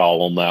bow to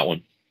y'all on that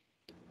one.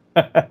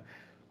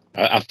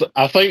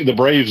 I think the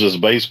Braves is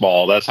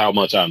baseball. That's how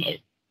much I know.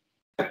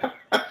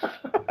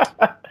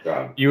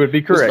 You would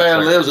be correct. This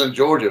man lives in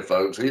Georgia,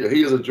 folks. He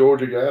is a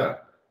Georgia guy.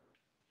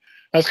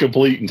 That's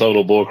complete and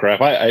total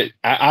bullcrap.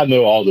 I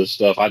know all this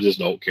stuff. I just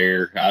don't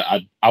care.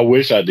 I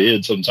wish I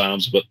did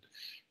sometimes, but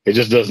it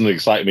just doesn't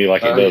excite me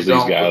like it does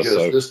these guys.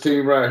 So this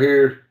team right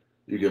here,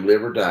 you can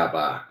live or die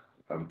by.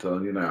 I'm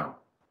telling you now.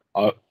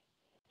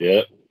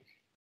 Yeah.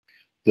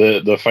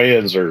 The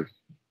fans are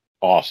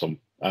awesome.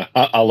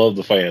 I love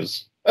the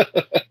fans.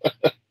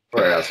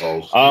 For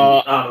assholes.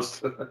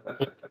 Honest.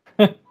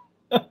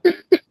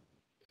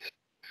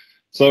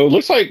 So it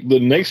looks like the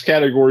next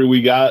category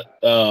we got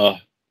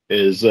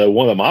is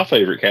one of my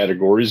favorite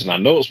categories, and I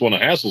know it's one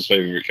of Hassel's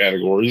favorite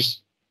categories,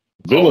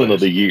 Villain of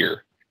the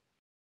Year.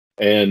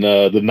 And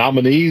the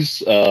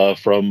nominees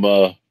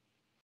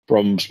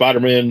from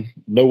Spider-Man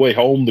No Way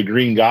Home, the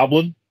Green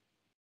Goblin,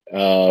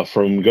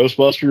 from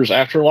Ghostbusters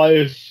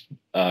Afterlife,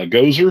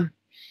 Gozer.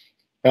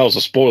 That was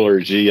a spoiler,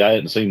 I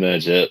hadn't seen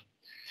that yet.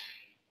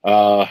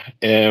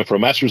 And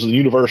from Masters of the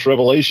Universe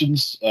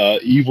Revelations,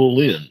 Evil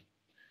Lyn.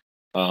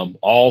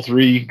 All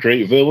three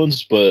great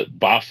villains, but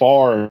by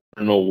far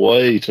and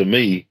away, to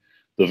me,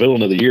 the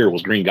villain of the year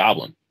was Green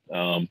Goblin.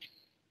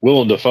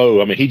 Willem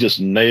Dafoe, I mean, he just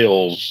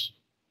nails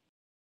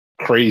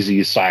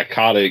crazy,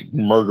 psychotic,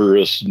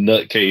 murderous,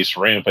 nutcase,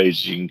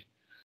 rampaging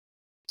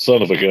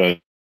son of a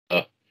gun.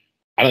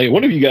 I think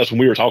one of you guys, when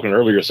we were talking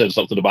earlier, said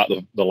something about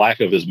the lack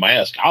of his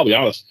mask. I'll be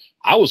honest,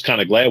 I was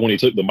kind of glad when he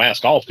took the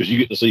mask off because you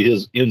get to see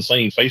his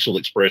insane facial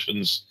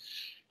expressions.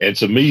 And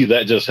to me,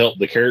 that just helped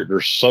the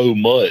character so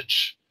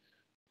much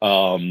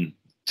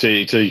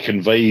to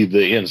convey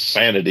the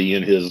insanity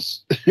in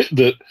his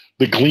the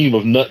gleam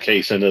of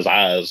nutcase in his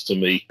eyes to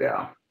me.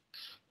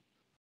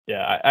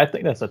 Yeah, I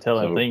think that's a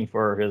telling thing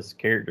for his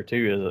character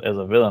too as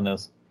a villain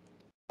is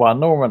while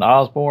Norman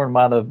Osborn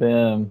might have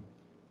been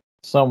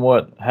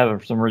somewhat having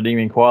some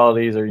redeeming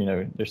qualities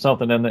or there's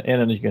something in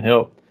it you can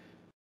help.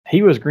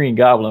 He was Green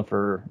Goblin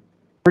for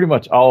pretty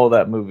much all of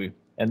that movie.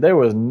 And there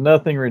was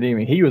nothing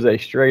redeeming. He was a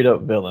straight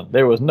up villain.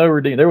 There was no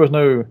redeem. There was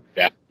no.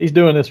 Yeah. He's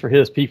doing this for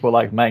his people,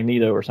 like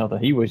Magneto or something.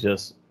 He was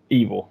just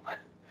evil.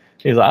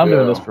 He's like, I'm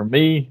doing this for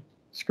me.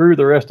 Screw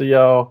the rest of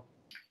y'all.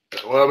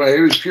 Well, I mean,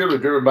 he was purely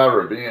driven by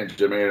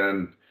revenge. I mean,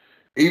 and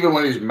even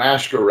when he's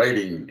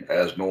masquerading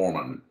as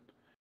Norman,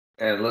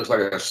 and looks like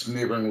a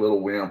sniveling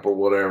little wimp or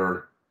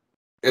whatever,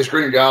 it's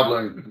Green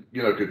Goblin,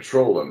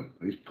 controlling.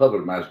 He's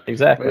puppet master.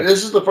 Exactly. I mean,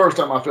 this is the first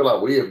time I feel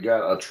like we have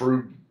got a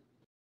true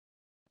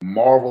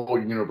Marvel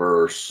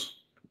Universe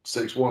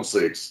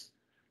 616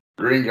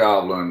 Green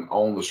Goblin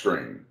on the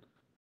screen.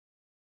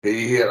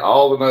 He hit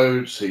all the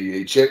notes.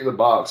 He checked the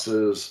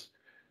boxes.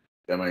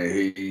 I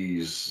mean,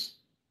 he's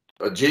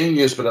a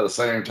genius, but at the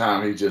same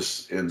time, he's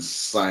just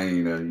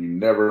insane, and you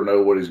never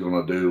know what he's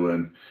going to do.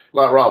 And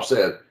like Rob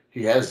said,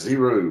 he has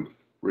zero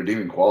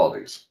redeeming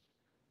qualities.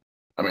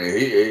 I mean,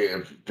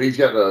 if he's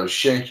got to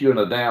shank you in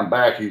the damn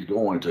back, he's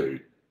going to,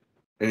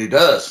 and he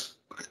does.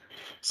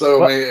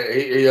 So, I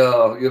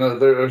mean,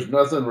 there's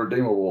nothing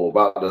redeemable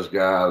about this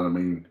guy. I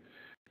mean,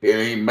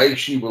 and he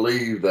makes you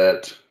believe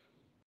that,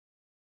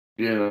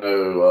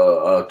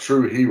 a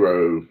true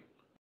hero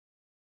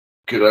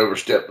could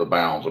overstep the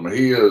bounds. I mean,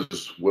 he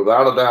is,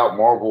 without a doubt,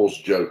 Marvel's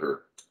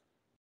Joker.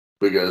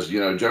 Because,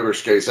 Joker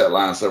skates that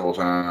line several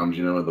times,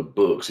 in the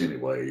books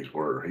anyways,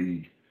 where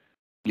he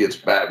gets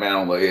Batman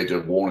on the edge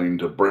of wanting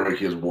to break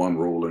his one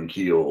rule and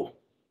kill,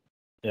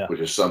 which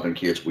is something,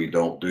 kids, we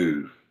don't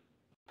do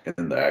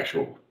in the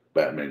actual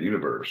Batman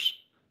universe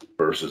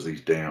versus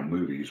these damn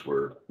movies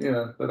where, they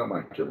don't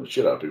mind killing the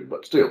shit out of people,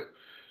 but still,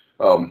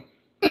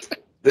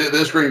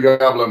 this Green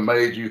Goblin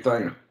made you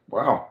think,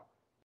 wow,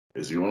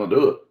 is he going to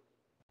do it?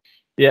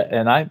 Yeah,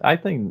 and I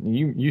think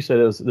you said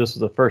this is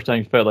the first time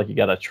you felt like you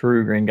got a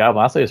true Green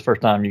Goblin. I say it's the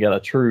first time you got a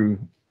true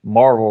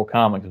Marvel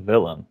Comics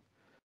villain.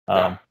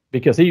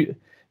 Because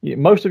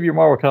most of your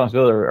Marvel Comics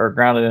villains are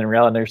grounded in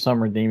reality. There's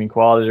some redeeming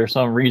quality. There's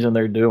some reason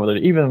they're doing with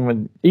it.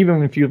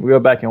 Even if you go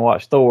back and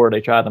watch Thor,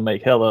 they tried to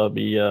make Hela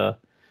be.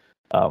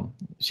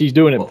 She's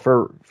doing it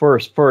for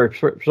a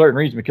certain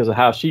reason because of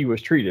how she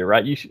was treated,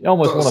 right? You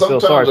almost want to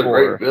feel sorry for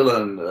her. Sometimes a great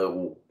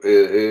villain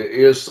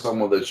is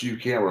someone that you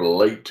can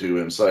relate to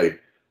and say,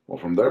 well,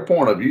 from their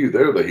point of view,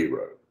 they're the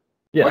hero.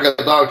 Yeah. Like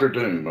a Dr.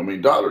 Doom. I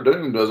mean, Dr.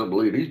 Doom doesn't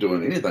believe he's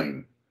doing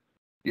anything,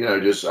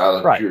 just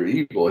out of pure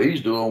evil. He's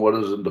doing what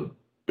is in the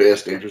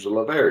best interest of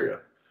Latveria.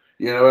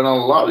 And a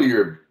lot of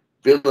your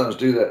villains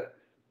do that.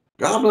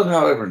 Goblin,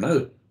 however,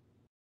 no.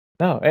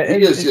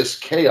 He is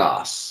just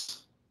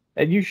chaos.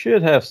 And you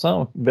should have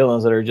some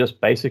villains that are just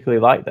basically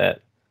like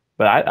that.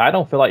 But I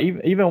don't feel like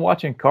even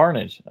watching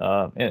Carnage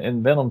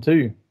in Venom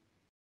 2,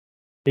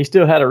 he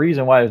still had a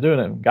reason why he was doing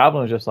it.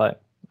 Goblin was just like,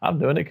 I'm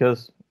doing it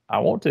because I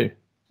want to.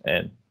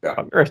 And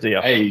the rest of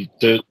y'all. Hey,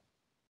 to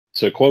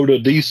quote a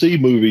DC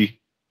movie,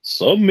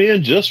 some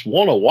men just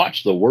want to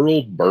watch the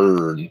world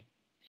burn.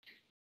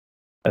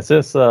 And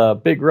since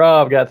Big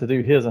Rob got to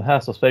do his and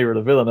Hassel's favorite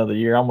of villain of the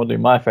year, I'm going to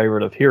do my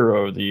favorite of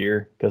hero of the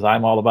year because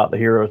I'm all about the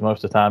heroes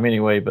most of the time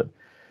anyway. But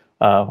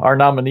our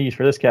nominees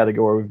for this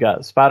category, we've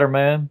got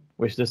Spider-Man,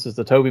 which this is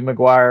the Tobey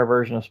Maguire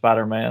version of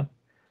Spider-Man.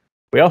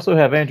 We also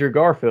have Andrew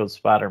Garfield's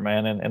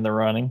Spider-Man in the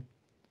running,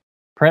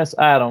 Prince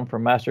Adam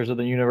from Masters of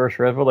the Universe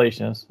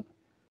Revelations,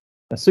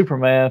 and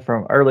Superman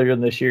from earlier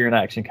this year in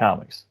Action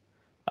Comics.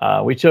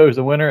 We chose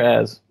the winner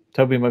as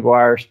Tobey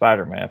Maguire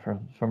Spider-Man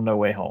from No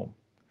Way Home.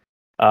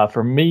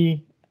 For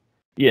me,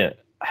 yeah,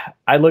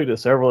 I looked at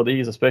several of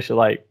these, especially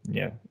like,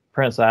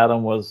 Prince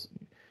Adam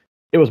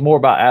it was more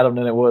about Adam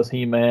than it was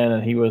He-Man,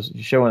 and he was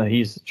showing that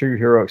he's true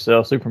heroic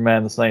self.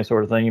 Superman, the same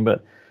sort of thing.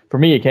 But for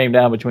me, it came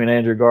down between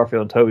Andrew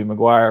Garfield and Tobey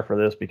Maguire for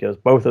this because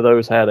both of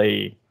those had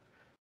a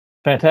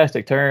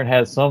fantastic turn,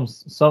 had some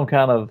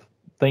kind of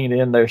thing to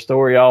end their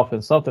story off,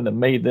 and something that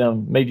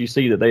made you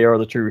see that they are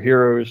the true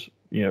heroes,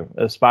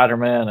 as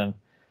Spider-Man. And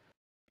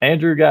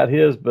Andrew got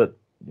his, but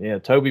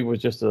Tobey was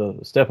just a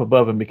step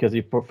above him because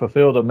he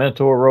fulfilled a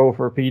mentor role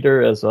for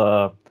Peter as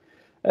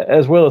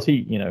well as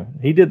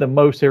he did the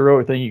most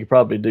heroic thing you could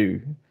probably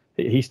do.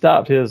 He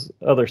stopped his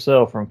other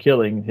self from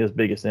killing his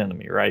biggest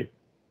enemy, right?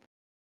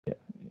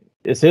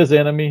 It's his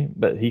enemy,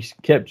 but he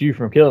kept you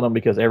from killing him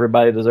because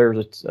everybody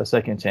deserves a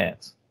second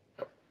chance.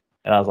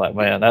 And I was like,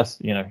 man, that's,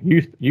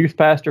 youth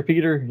pastor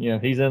Peter,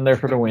 he's in there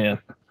for the win.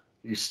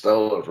 You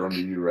stole it from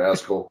me, you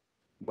rascal.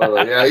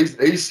 But yeah,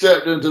 he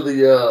stepped into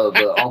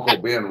the Uncle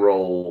Ben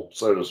role,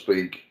 so to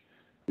speak,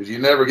 because you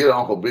never get an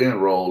Uncle Ben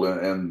role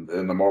in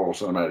the Marvel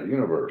Cinematic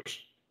Universe.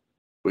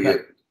 We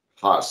get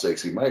hot,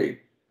 sexy May,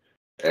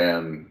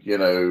 and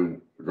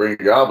Green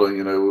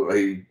Goblin.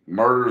 He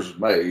murders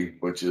May,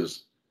 which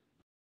is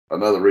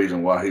another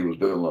reason why he was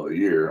villain of the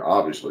year,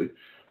 obviously.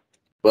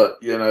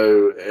 But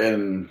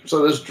and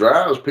so this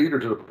drives Peter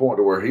to the point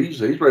to where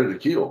he's ready to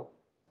kill.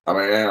 I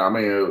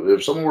mean,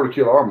 if someone were to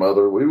kill our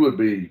mother, we would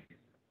be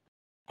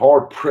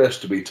hard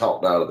pressed to be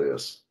talked out of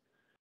this.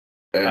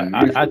 And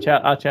I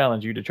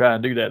challenge you to try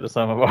and do that to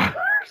some of ours,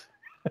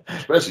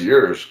 especially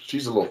yours.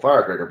 She's a little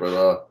firecracker,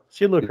 but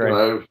she looked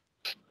crazy.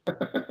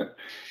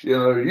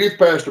 Youth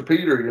Pastor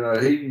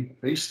Peter,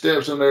 he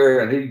steps in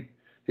there and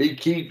he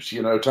keeps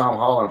Tom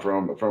Holland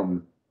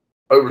from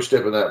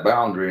overstepping that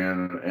boundary,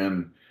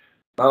 and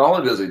not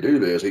only does he do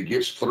this, he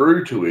gets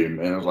through to him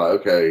and it's like,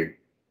 okay,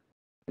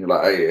 you're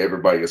like, hey,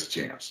 everybody gets a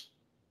chance.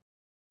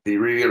 He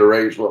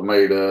reiterates what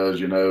May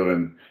does,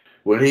 and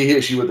when he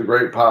hits you with the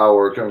great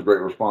power comes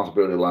great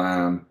responsibility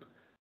line.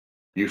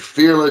 You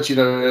feel it,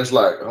 it's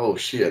like, oh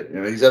shit.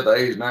 He's at the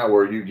age now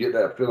where you get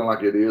that feeling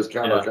like it is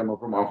kind of coming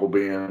from Uncle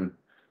Ben.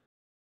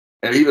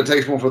 And it even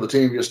takes one for the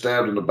team to get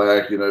stabbed in the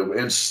back,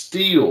 and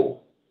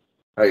still,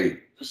 hey,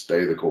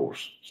 stay the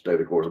course. Stay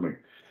the course. I mean,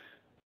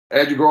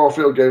 Andrew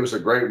Garfield gave us a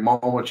great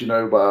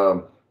moment,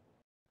 by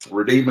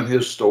redeeming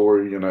his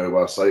story,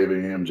 by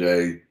saving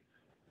MJ,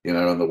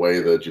 in the way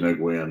that,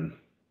 Gwen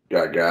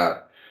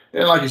got.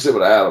 And like you said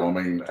with Adam,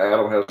 I mean,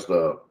 Adam has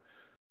the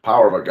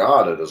power of a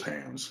god at his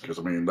hands. Because,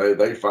 I mean,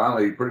 they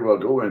finally pretty well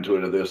go into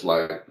it this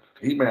like,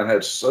 He-Man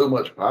had so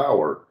much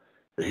power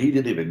that he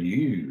didn't even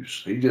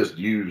use. He just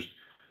used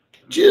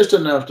just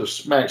enough to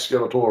smack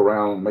Skeletor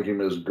around, make him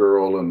his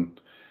girl,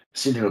 and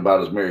send him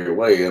about his merry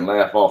way and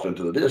laugh off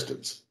into the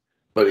distance.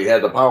 But he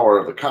had the power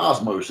of the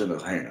cosmos in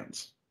his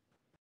hands.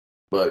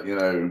 But,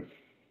 Maguire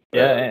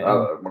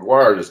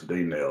just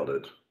nailed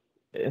it.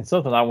 And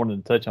something I wanted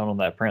to touch on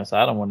that Prince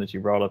Adam one that you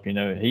brought up,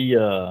 he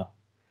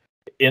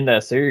in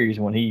that series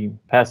when he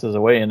passes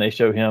away and they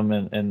show him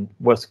in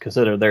what's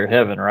considered their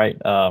heaven, right?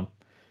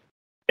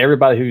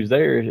 Everybody who's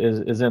there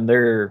is in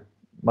their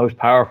most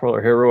powerful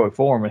or heroic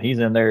form, and he's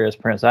in there as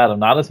Prince Adam,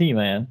 not as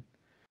He-Man.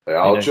 They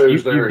all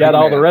chose their you've got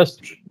He-Man. all the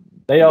rest.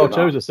 They all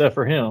chose except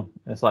for him.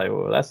 It's like,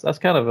 well, that's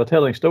kind of a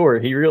telling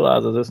story. He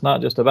realizes it's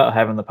not just about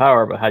having the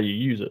power, but how you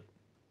use it.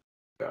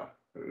 Yeah.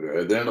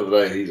 At the end of the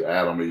day, he's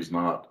Adam.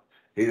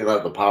 He didn't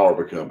let the power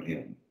become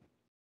him.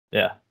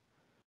 Yeah.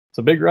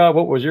 So, Big Rob,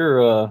 what was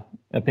your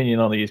opinion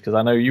on these? Because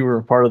I know you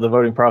were part of the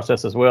voting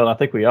process as well, and I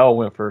think we all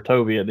went for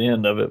Tobey at the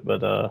end of it.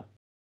 But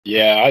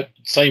yeah,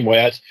 same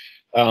way.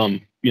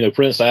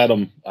 Prince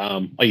Adam,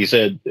 like you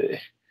said,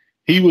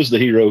 he was the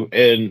hero,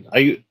 and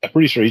I'm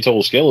pretty sure he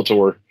told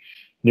Skeletor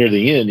near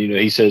the end,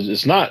 he says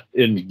it's not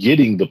in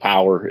getting the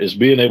power, it's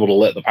being able to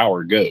let the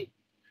power go.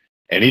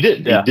 And he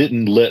didn't. Yeah. He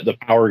didn't let the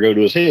power go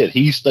to his head.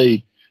 He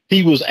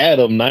was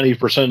Adam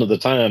 90% of the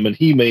time, and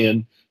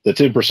He-Man the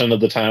 10%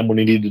 of the time when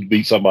he needed to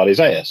beat somebody's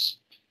ass.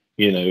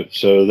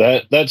 So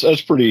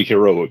that's pretty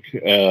heroic.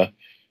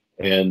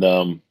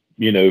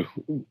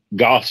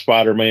 Goth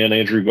Spider-Man,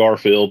 Andrew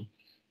Garfield,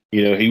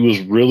 he was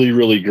really,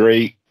 really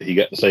great. He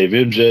got to save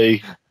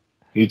MJ.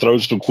 He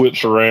throws some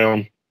quips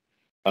around.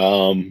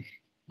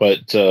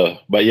 But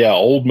yeah,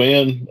 old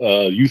man,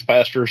 youth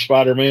pastor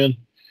Spider-Man,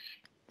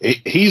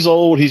 he's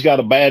old. He's got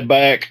a bad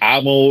back.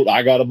 I'm old.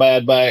 I got a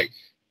bad back.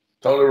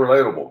 Totally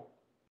relatable.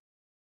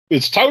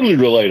 It's totally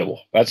relatable.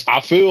 I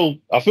feel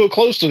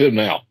close to him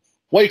now,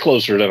 way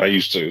closer than I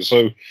used to.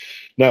 So,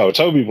 no,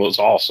 Tobey was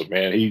awesome,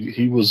 man.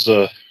 He was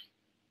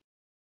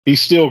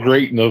he's still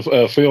great in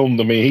the film.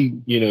 I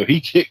mean,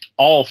 he kicked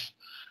off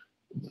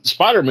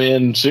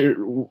Spider-Man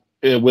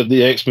with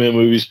the X-Men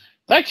movies.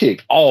 That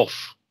kicked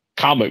off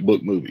comic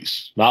book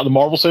movies, not the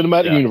Marvel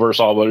Cinematic Universe,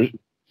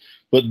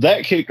 but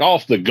that kicked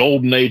off the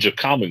golden age of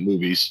comic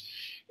movies.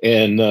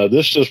 And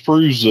this just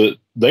proves that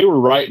they were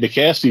right to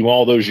cast him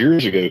all those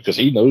years ago because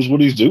he knows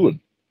what he's doing.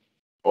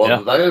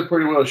 Well, they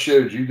pretty well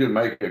showed you can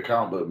make a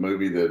comic book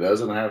movie that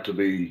doesn't have to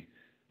be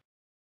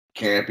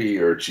campy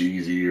or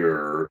cheesy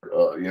or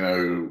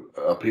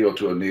appeal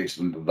to a niche.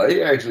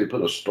 They actually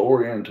put a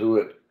story into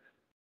it.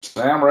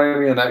 Sam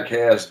Raimi and that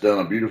cast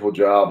done a beautiful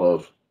job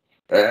of,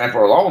 and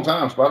for a long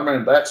time,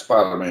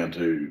 Spider-Man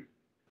 2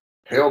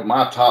 held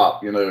my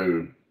top.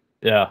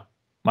 Yeah,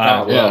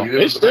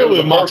 it's still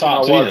in my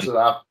top 10.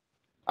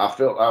 I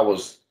felt I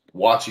was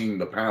watching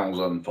the panels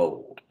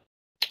unfold.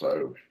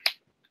 So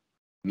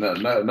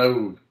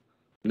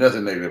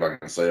nothing negative I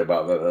can say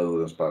about that other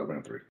than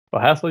Spider-Man 3.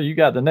 Well, Hassel, you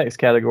got the next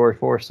category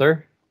for us,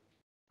 sir.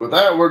 With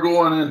that, we're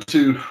going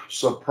into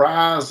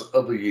Surprise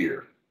of the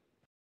Year.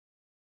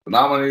 The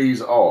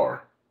nominees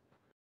are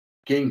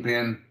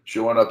Kingpin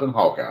showing up in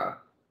Hawkeye,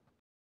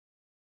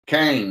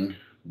 Kang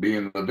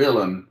being the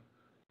villain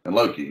in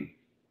Loki,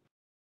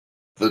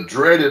 the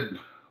dreaded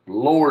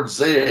Lord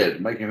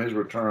Zed making his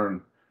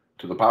return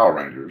to the Power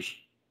Rangers,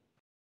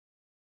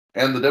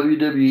 and the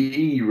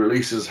WWE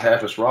releases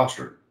half its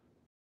roster.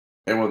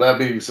 And with that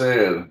being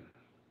said,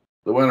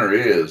 the winner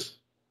is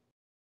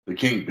the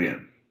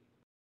Kingpin.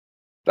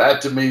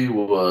 That to me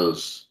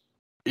was,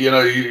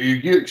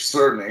 you get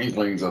certain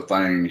inklings of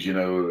things,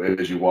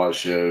 as you watch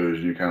shows,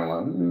 you kind of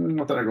like, I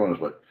think they're going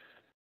this way.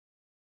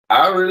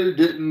 I really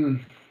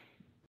didn't.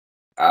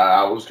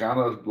 I was kind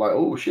of like,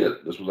 oh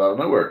shit, this was out of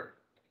nowhere.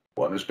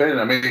 Wasn't expecting.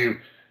 I mean,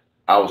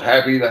 I was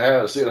happy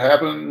to see it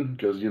happen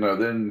because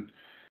then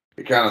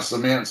it kind of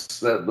cements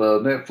that the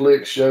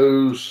Netflix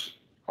shows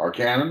are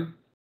canon.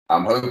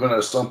 I'm hoping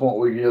at some point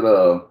we get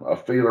a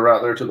feeler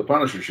out there to the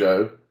Punisher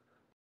show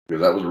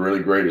because that was really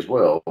great as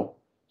well.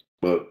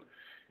 But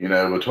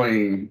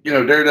between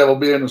Daredevil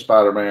being the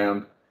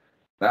Spider-Man,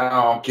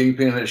 now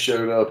Kingpin has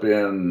showed up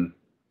in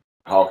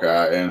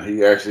Hawkeye, and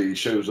he actually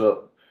shows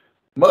up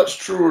much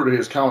truer to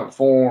his comic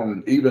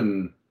form,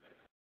 even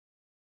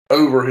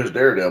over his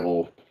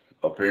Daredevil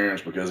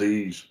appearance, because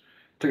he's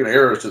taking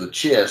arrows to the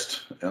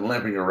chest and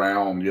limping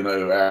around,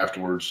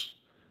 afterwards.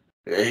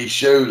 He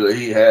shows that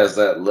he has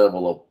that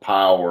level of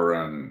power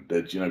and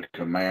that,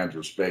 commands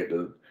respect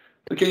that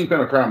the Kingpin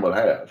of Crime would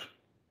have.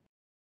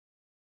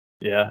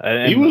 Yeah.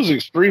 And he was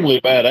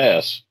extremely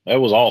badass. That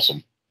was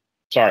awesome.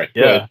 Sorry.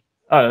 Yeah.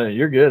 Oh, no,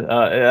 you're good.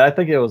 I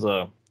think it was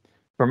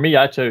for me,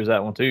 I chose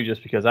that one too,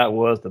 just because that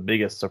was the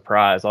biggest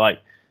surprise. Like,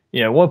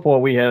 at one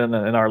point we had in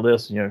our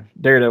list,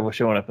 Daredevil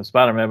showing up in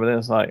Spider-Man, but then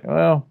it's like,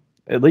 well,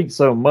 it leaked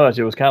so much,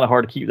 it was kind of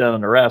hard to keep that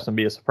under wraps and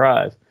be a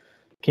surprise.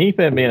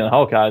 Kingpin being in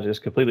Hawkeye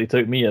just completely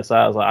took me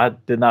aside. I was like, I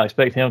did not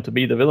expect him to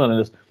be the villain in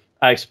this.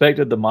 I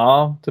expected the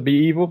mom to be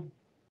evil,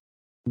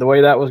 the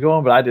way that was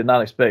going, but I did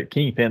not expect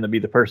Kingpin to be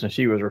the person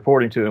she was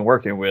reporting to and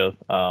working with.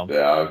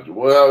 Yeah,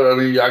 well, I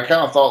mean, I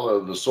kind of thought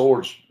that the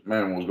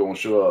Swordsman was going to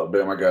show up,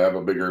 but I got to have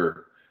a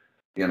bigger,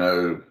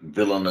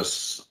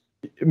 villainous.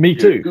 Me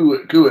too.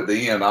 Coup at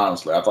the end.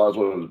 Honestly, I thought that's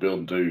what it was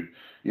building to.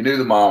 You knew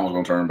the mom was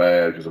going to turn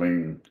bad because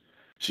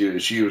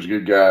she was a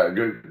good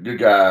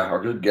guy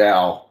or good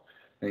gal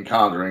in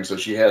Conjuring, so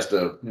she has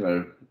to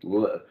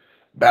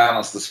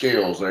balance the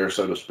scales there,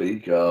 so to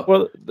speak.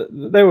 Well,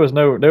 there was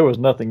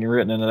nothing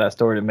written into that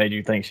story that made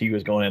you think she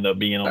was going to end up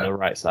being on the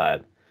right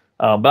side.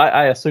 But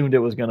I assumed it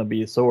was going to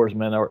be a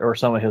swordsman or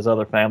some of his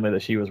other family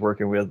that she was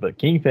working with. But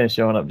Kingpin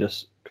showing up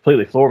just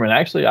completely floored me. And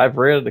actually, I've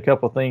read a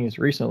couple of things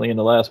recently in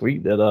the last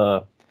week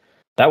that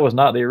that was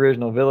not the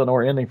original villain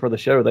or ending for the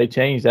show. They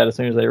changed that as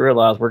soon as they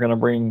realized we're going to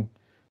bring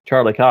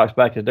Charlie Cox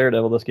back as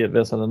Daredevil. Let's get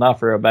Vincent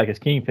D'Onofrio back as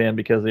Kingpin,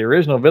 because the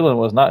original villain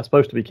was not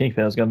supposed to be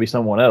Kingpin. It was going to be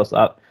someone else.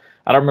 I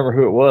don't remember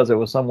who it was. It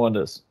was someone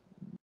that's.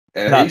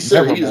 And he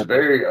said he's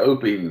very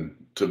open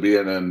to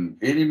being in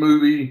any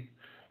movie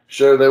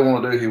show they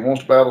want to do. He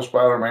wants to battle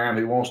Spider-Man.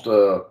 He wants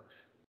to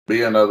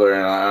be another,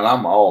 and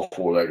I'm all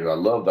for that because I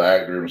love the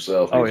actor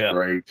himself. He's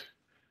great.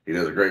 He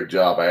does a great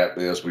job at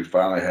this. We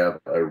finally have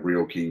a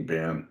real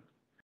Kingpin.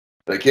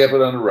 They kept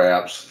it under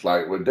wraps.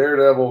 Like with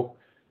Daredevil,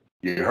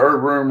 you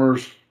heard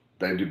rumors,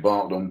 they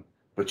debunked them,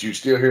 but you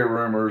still hear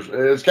rumors.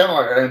 It's kind of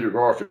like Andrew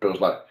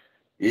Garfield's like,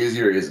 is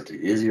he or isn't he?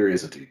 Is he or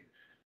isn't he?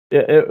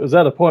 Yeah, it was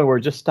at a point where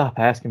just stop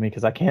asking me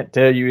because I can't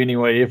tell you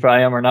anyway if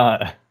I am or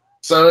not.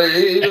 So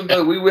even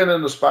though we went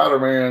into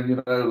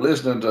Spider-Man,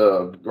 listening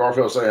to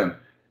Garfield saying,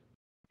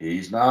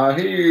 he's not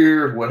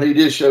here, when he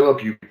did show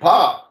up, you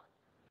pop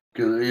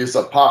because it's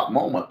a pop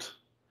moment.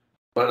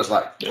 But it's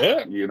like,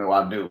 I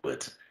knew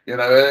it.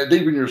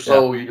 Deep in your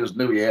soul, you just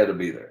knew he had to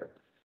be there.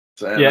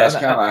 So that's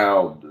kind of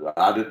how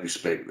I didn't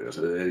expect this.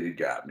 It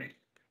got me.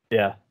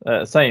 Yeah,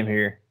 same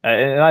here.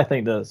 And I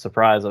think the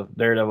surprise of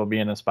Daredevil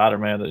being in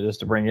Spider-Man,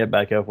 just to bring it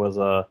back up,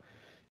 was,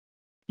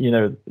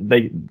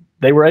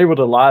 they were able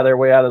to lie their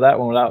way out of that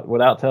one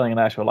without telling an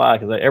actual lie,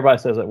 because everybody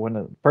says that when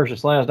the person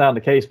slams down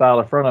the case file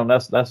in front of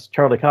them, that's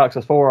Charlie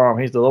Cox's forearm.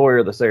 He's the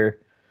lawyer that's there.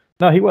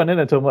 No, he wasn't in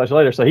it until much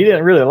later, so he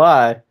didn't really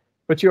lie.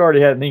 But you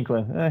already had an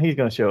inkling. He's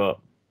going to show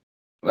up.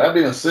 That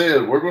being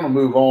said, we're going to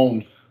move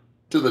on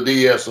to the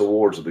DS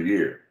Awards of the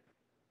year.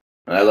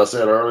 And as I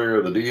said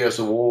earlier, the DS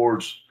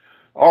Awards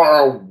are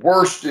our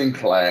worst in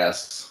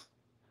class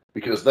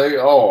because they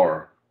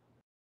are.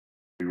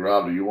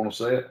 Rob, do you want to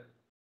say it?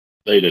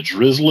 They the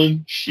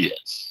drizzling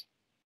shits.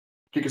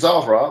 Kick us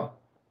off, Rob.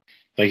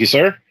 Thank you,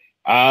 sir.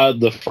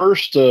 The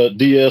first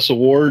DS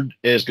award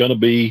is going to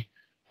be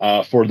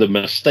for the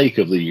mistake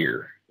of the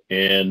year.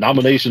 And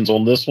nominations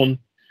on this one.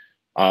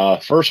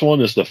 First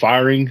one is the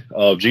firing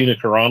of Gina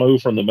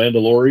Carano from The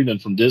Mandalorian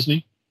and from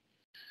Disney.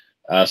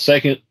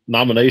 Second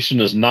nomination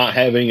is not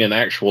having an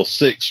actual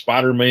sixth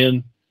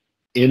Spider-Man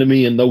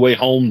enemy in No Way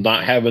Home,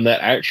 not having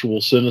that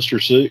actual Sinister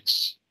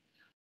Six.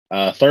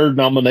 Third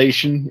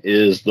nomination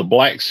is the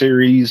Black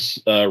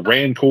Series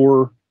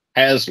Rancor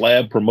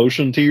HasLab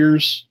promotion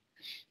tiers.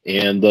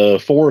 And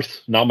the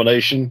fourth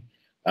nomination,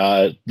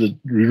 we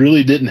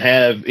really didn't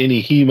have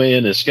any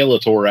He-Man and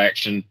Skeletor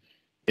action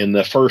in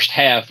the first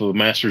half of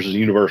Masters of the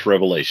Universe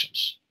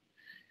Revelations.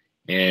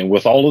 And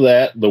with all of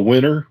that, the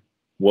winner,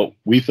 what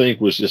we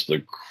think was just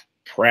the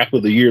crap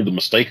of the year, the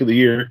mistake of the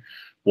year,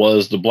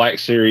 was the Black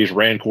Series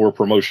Rancor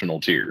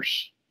promotional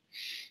tiers.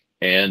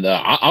 And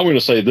I'm going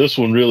to say this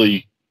one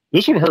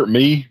hurt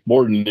me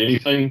more than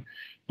anything,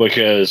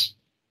 because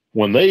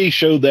when they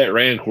showed that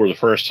Rancor the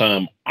first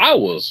time, I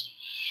was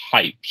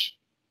hyped.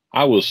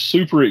 I was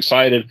super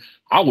excited.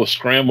 I was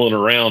scrambling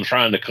around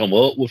trying to come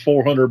up with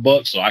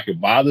 $400 so I could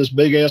buy this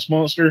big ass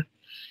monster.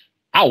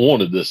 I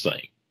wanted this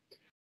thing.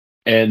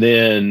 And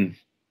then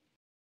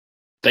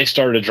they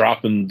started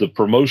dropping the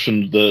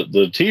promotion,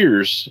 the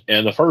tiers,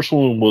 and the first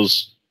one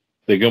was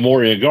the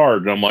Gamorrean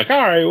Guard. And I'm like,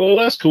 all right, well,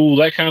 that's cool.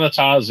 That kind of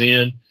ties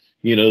in.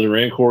 The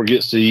Rancor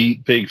gets to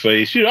eat pig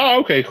face.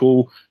 Okay,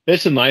 cool.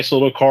 It's a nice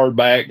little card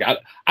back.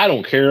 I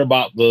don't care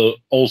about the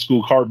old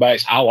school card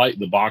backs. I like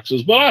the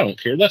boxes, but I don't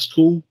care. That's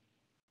cool.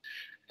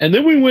 And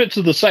then we went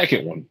to the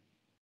second one,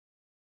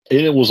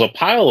 and it was a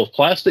pile of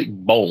plastic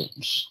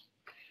bones.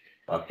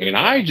 And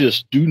I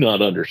just do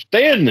not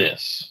understand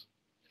this.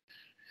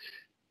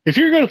 If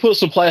you're going to put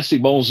some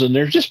plastic bones in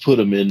there, just put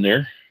them in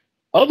there.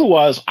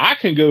 Otherwise, I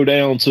can go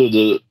down to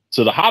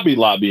the Hobby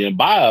Lobby and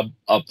buy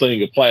a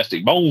thing of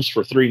plastic bones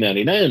for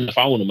 $3.99 if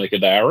I want to make a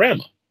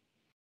diorama.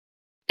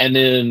 And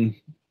then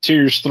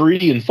tiers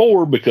 3 and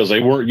 4, because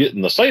they weren't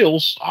getting the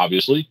sales,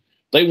 obviously,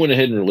 they went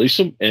ahead and released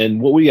them. And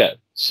what we got?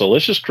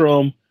 Salacious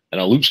Crumb and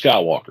a Luke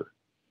Skywalker.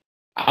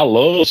 I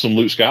love some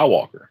Luke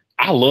Skywalker.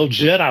 I love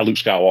Jedi Luke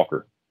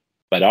Skywalker.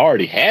 But I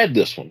already had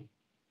this one.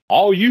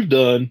 All you've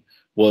done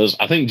was,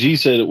 I think G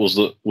said it was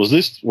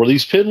were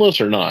these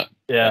pinless or not?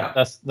 Yeah,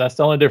 that's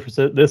the only difference.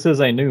 This is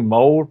a new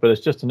mold, but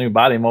it's just a new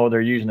body mold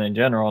they're using in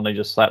general, and they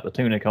just slapped the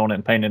tunic on it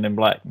and painted it in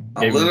black.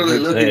 I'm literally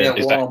looking at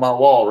one on my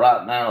wall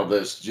right now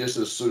that's just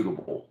as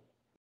suitable.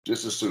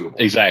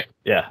 Exactly.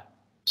 Yeah.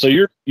 So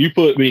you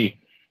put me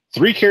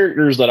 3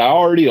 characters that I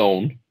already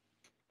own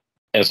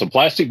and some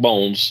plastic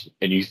bones,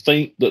 and you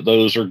think that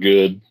those are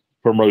good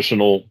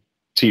promotional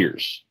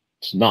tiers.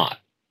 It's not.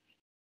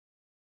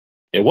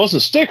 It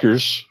wasn't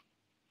stickers,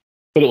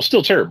 but it was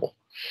still terrible.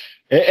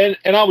 And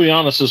I'll be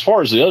honest, as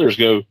far as the others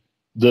go,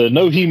 the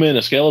no He-Man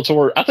and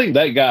Skeletor, I think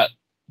that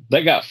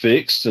got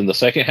fixed in the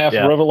second half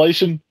of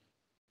Revelation,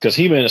 because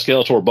He-Man and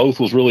Skeletor both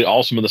was really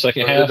awesome in the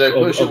second half. Did they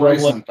push away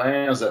some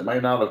fans that may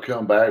not have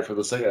come back for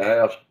the second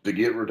half to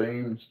get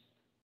redeemed?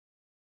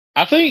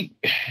 I think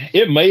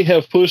it may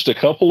have pushed a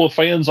couple of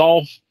fans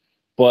off,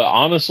 but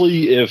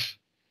honestly, if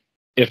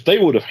they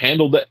would have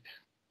handled that,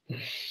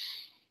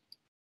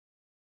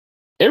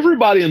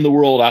 everybody in the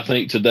world, I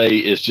think today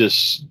is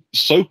just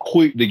so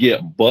quick to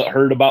get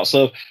butthurt about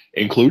stuff,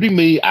 including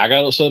me. I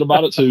got upset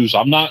about it too, so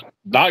I'm not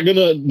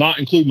gonna not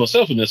include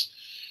myself in this.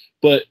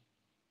 But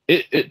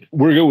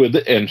we're good with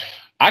it, and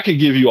I could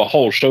give you a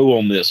whole show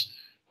on this.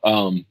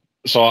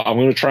 So I'm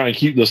going to try and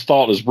keep this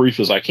thought as brief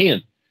as I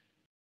can.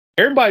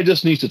 Everybody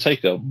just needs to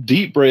take a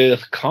deep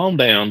breath, calm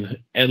down,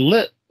 and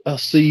let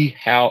us see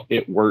how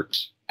it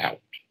works out.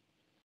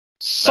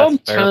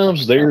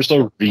 Sometimes there's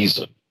a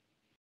reason.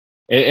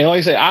 And like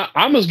I say,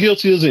 I'm as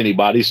guilty as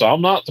anybody, so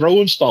I'm not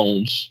throwing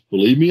stones.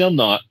 Believe me, I'm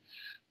not.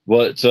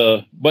 But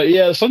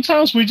yeah,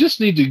 sometimes we just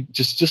need to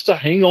just to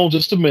hang on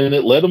just a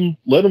minute, let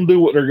them do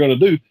what they're going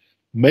to do.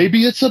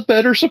 Maybe it's a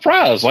better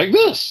surprise like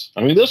this.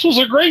 I mean, this was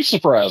a great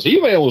surprise.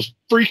 He-Man was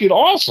freaking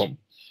awesome.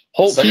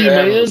 Hulk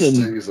He-Man and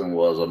season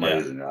was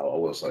amazing. Yeah. I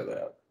will say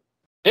that.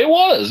 It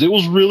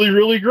was really,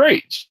 really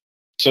great.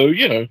 So,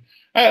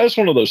 that's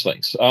one of those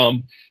things.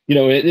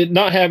 It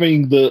not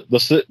having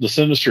the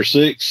Sinister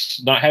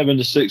Six, not having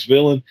the sixth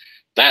villain,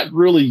 that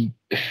really,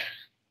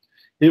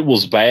 it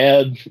was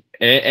bad.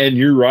 And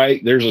you're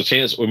right. There's a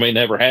chance we may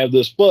never have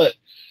this, but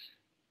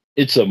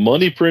it's a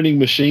money printing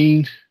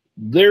machine.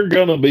 There are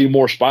going to be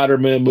more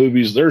Spider-Man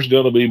movies. There's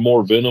going to be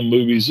more Venom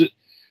movies.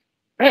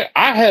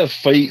 I have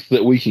faith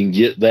that we can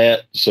get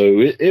that. So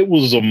it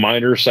was a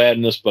minor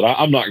sadness, but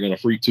I'm not going to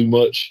freak too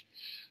much.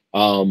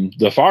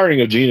 The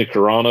firing of Gina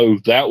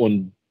Carano, that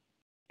one,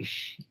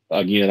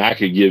 again, I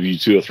could give you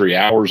 2 or 3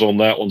 hours on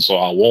that one, so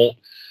I won't,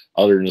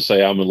 other than to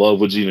say I'm in love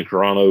with Gina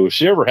Carano. If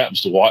she ever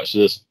happens to watch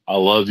this, I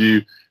love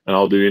you, and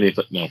I'll do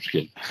anything. No, I'm just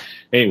kidding.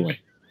 Anyway.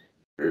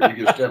 You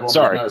can step on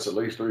Sorry. the nuts at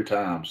least 3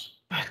 times.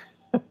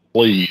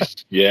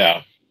 Please.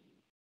 Yeah.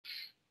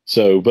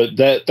 So, but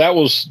that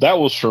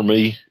was for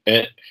me.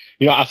 And,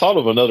 I thought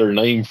of another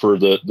name for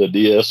the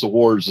DS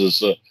Awards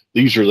is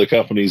these are the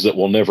companies that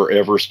will never,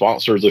 ever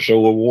sponsor the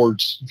show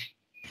awards.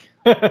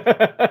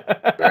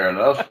 Fair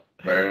enough.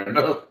 Fair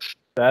enough.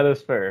 That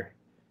is fair.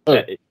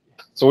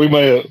 So we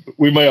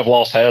may have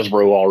lost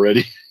Hasbro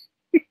already.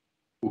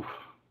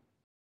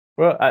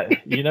 Well,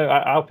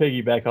 I'll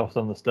piggyback off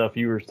some of the stuff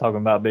you were talking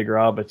about, Big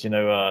Rob, but,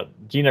 Gina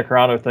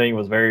Carano thing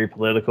was very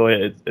political.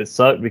 It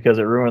sucked because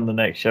it ruined the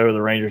next show,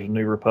 The Rangers of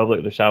New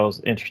Republic, which I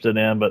was interested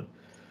in. But,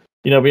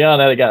 beyond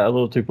that, it got a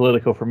little too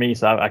political for me,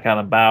 so I kind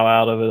of bow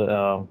out of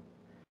it.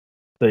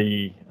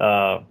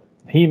 The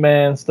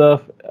He-Man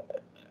stuff,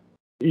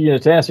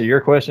 to answer your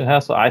question,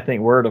 Hassel, I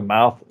think word of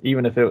mouth,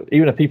 even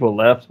if people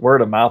left,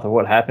 word of mouth of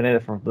what happened in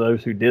it from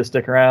those who did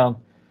stick around,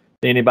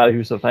 anybody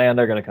who's a fan,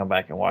 they're going to come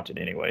back and watch it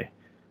anyway.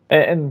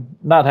 And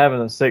not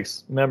having a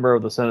 6th member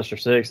of the Sinister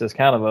Six is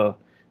kind of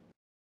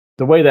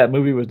the way that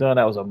movie was done,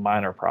 that was a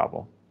minor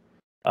problem.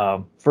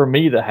 For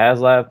me, the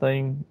HasLab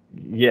thing,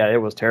 yeah, it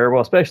was terrible,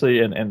 especially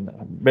in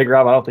Big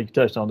Rob, I don't think you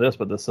touched on this,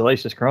 but the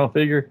Salacious Crumb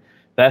figure,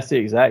 that's the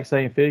exact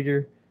same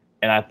figure.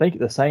 And I think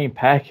the same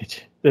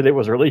package that it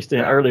was released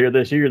in earlier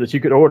this year that you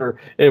could order,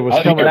 it was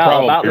coming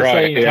out about the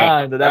same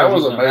time. That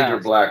was a major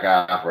black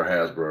eye for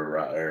Hasbro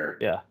right there.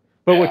 Yeah.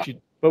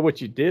 But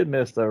what you did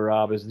miss, though,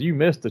 Rob, is you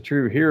missed the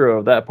true hero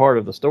of that part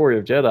of the story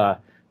of Jedi.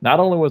 Not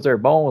only was there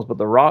bones, but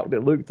the rock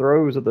that Luke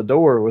throws at the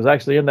door was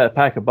actually in that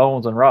pack of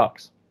bones and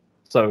rocks.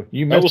 So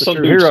you missed the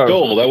true hero.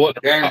 Skull. That was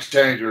game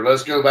changer.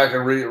 Let's go back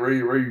and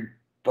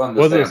refund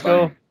this. Was it a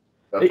skull?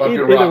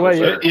 Either way,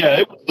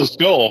 it was the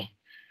skull.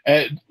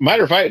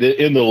 Matter of fact,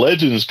 in the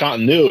Legends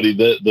continuity,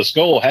 the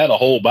skull had a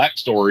whole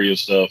backstory and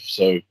stuff.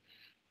 So,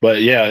 but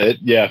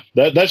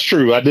that's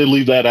true. I did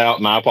leave that out,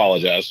 and I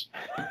apologize.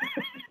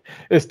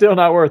 It's still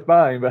not worth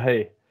buying, but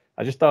hey,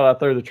 I just thought I'd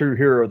throw the true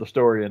hero of the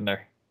story in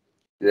there.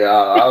 Yeah,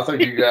 I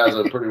think you guys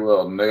have pretty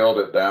well nailed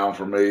it down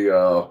for me.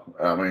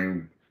 I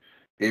mean,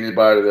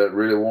 anybody that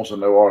really wants to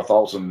know our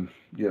thoughts and,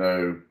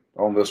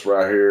 on this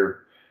right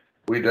here,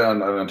 we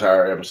done an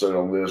entire episode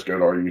on this. Go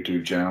to our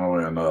YouTube channel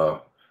and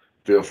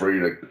feel free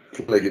to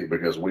click it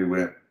because we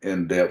went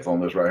in depth on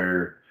this right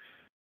here.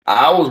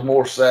 I was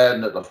more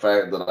saddened at the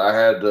fact that I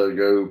had to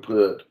go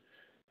put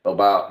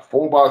about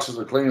 4 boxes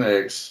of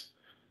Kleenex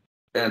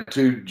and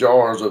 2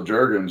 jars of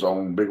Jergens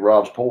on Big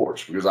Rob's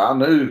porch because I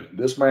knew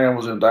this man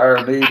was in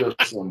dire need of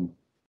some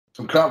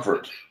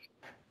comfort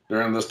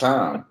during this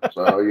time.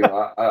 So,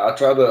 I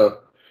try to,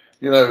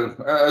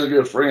 as a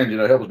good friend,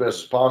 help as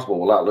best as possible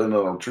without letting it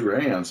on true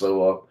hands.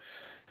 So,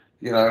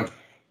 go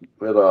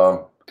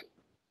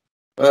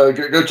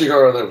check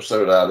our other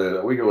episode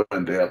out. We go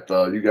in depth.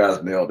 You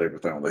guys nailed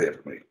everything on the head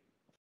for me.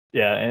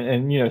 Yeah,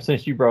 and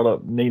since you brought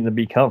up needing to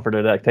be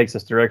comforted, that takes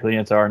us directly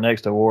into our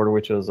next award,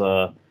 which was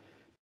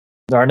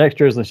our next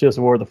Drizzling Shits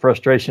Award, the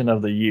frustration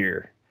of the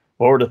year.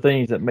 What were the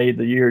things that made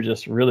the year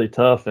just really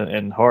tough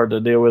and hard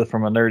to deal with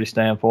from a nerdy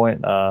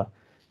standpoint?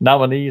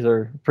 Nominees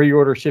are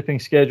pre-order shipping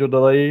schedule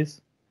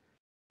delays,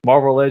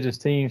 Marvel Legends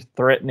teams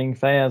threatening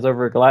fans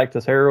over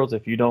Galactus Heralds.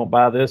 If you don't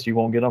buy this, you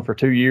won't get them for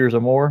 2 years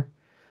or more.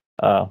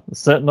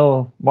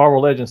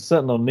 Marvel Legends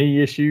Sentinel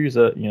knee issues.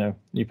 You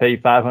pay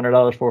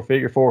 $500 for a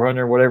figure,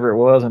 $400, whatever it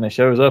was, and it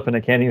shows up and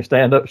it can't even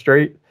stand up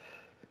straight.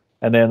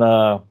 And then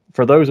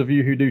for those of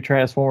you who do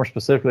Transformers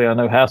specifically, I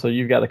know, Hassel,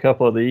 you've got a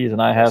couple of these,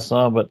 and I have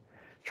some, but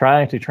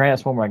trying to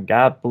transform a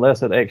God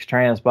blessed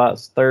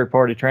X-Transbots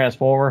third-party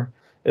Transformer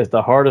is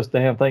the hardest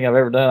damn thing I've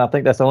ever done. I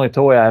think that's the only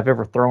toy I've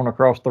ever thrown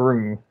across the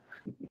room.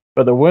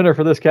 But the winner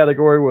for this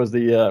category was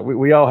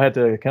we all had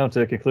to come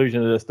to a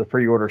conclusion of this, the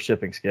pre-order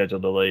shipping schedule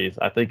delays.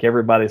 I think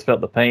everybody's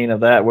felt the pain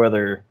of that,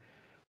 whether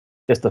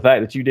it's the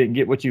fact that you didn't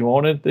get what you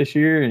wanted this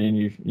year and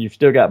you've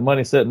still got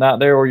money sitting out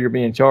there, or you're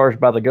being charged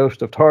by the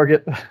ghost of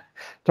Target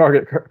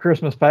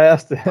Christmas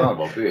past. Son of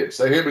a bitch.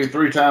 They hit me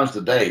 3 times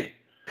today.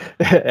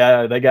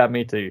 Yeah, they got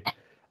me too.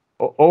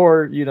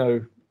 Or,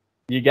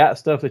 you got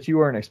stuff that you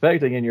weren't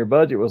expecting and your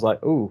budget was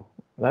like, ooh,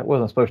 that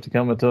wasn't supposed to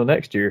come until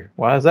next year.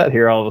 Why is that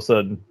here all of a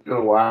sudden?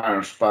 Little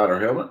Iron Spider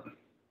helmet.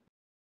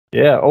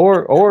 Yeah,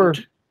 or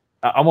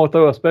I'm going to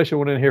throw a special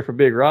one in here for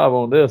Big Rob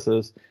on this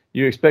is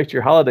you expect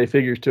your holiday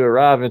figures to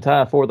arrive in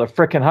time for the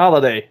frickin'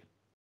 holiday.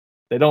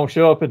 They don't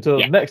show up until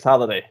the next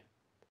holiday.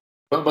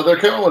 But they're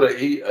coming with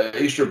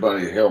an Easter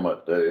Bunny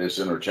helmet that is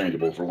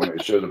interchangeable for when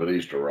it shows up at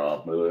Easter,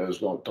 Rob. It's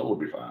going to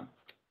totally be fine.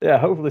 Yeah,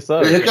 hopefully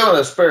so. They come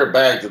with a spare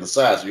bag to the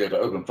side, so you have to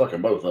open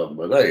fucking both of them.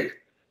 But hey,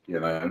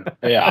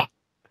 Yeah.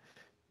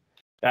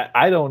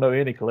 I don't know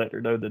any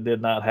collector, though, that did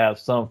not have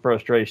some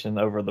frustration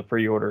over the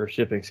pre-order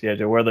shipping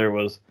schedule, whether it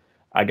was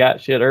I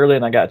got shit early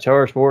and I got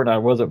charged for it and I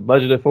wasn't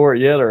budgeted for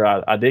it yet, or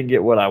I didn't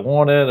get what I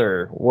wanted,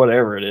 or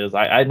whatever it is.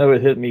 I know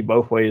it hit me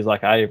both ways.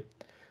 Like my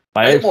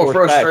I get more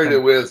X-Force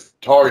frustrated with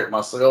Target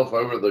myself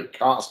over the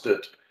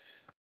constant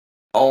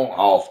on,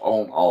 off,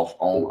 on, off,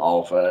 on,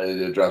 off.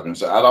 It drives me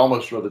insane. I'd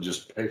almost rather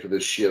just pay for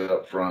this shit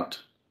up front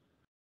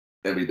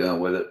and be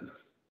done with it.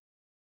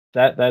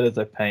 That is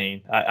a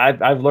pain.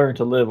 I've learned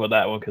to live with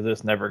that one because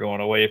it's never going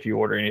away if you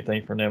order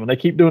anything from them. And they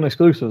keep doing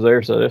exclusives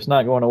there, so it's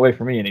not going away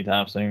for me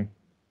anytime soon.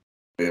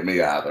 Yeah,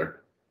 me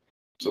either.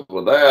 So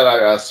with that,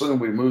 I assume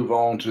we move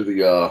on to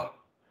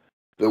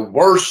the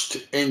worst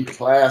in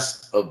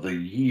class of the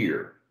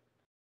year.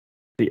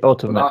 The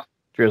ultimate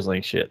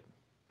drizzling shit.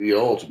 The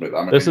ultimate.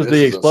 I mean, this is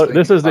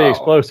the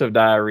explosive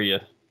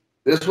diarrhea.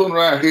 This one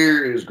right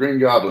here is Green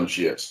Goblin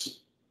shits.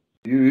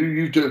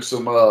 You took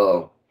some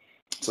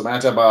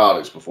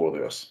antibiotics before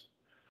this.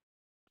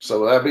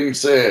 So with that being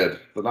said,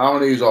 the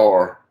nominees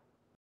are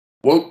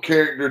woke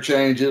character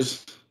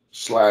changes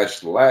 /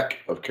 lack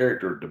of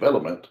character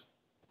development,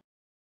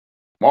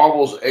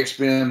 Marvel's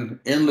X-Men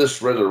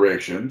Endless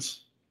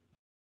Resurrections,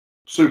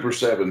 Super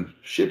 7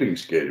 shipping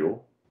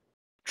schedule.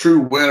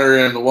 True winner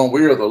and the one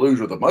we are the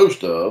loser the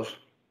most of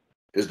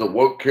is the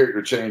woke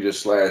character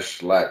changes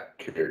 / lack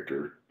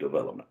character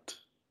development.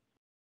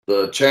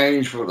 The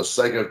change for the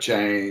sake of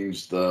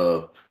change,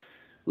 the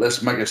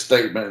let's make a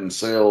statement and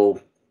sell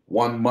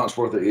 1 month's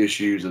worth of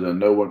issues and then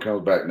no one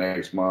comes back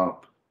next month.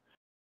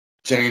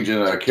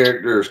 Changing a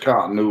character's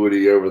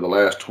continuity over the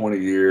last 20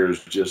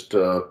 years just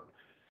to,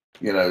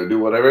 do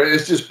whatever.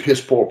 It's just piss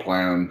poor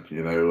planning,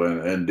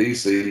 and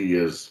DC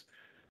is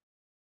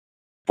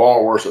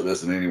far worse at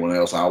this than anyone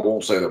else. I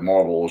won't say that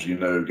Marvel's,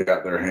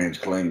 got their hands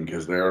clean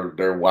because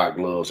their white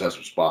gloves have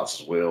some spots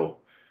as well.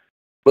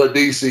 But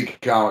DC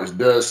Comics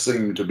does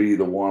seem to be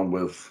the one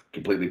with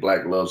completely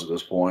black gloves at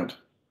this point.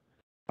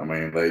 I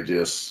mean, they're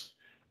just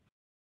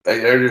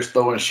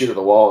throwing shit at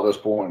the wall at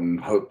this point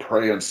and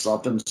praying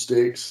something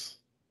sticks,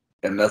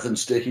 and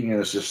nothing's sticking, and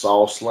it's just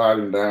all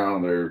sliding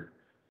down. They're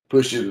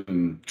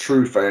pushing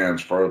true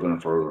fans further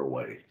and further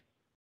away.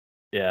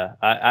 Yeah,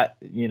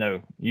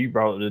 you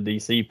brought up the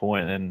DC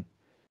point, and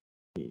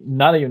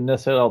not even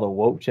necessarily all the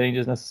woke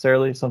changes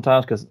necessarily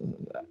sometimes, because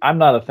I'm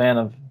not a fan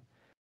of,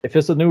 if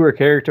it's a newer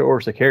character or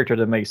it's a character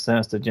that makes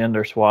sense to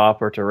gender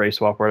swap or to race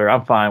swap or whatever,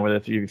 I'm fine with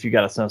it if you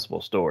got a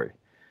sensible story.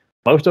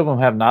 Most of them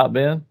have not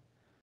been,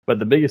 but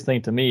the biggest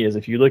thing to me is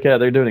if you look at it,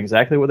 they're doing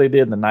exactly what they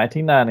did in the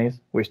 1990s,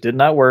 which did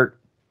not work,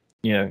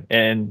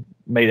 and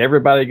made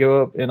everybody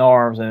go up in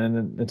arms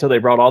and until they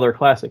brought all their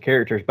classic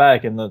characters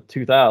back in the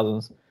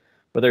 2000s.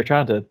 But they're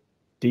trying to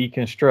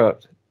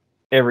deconstruct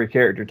every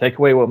character, take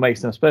away what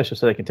makes them special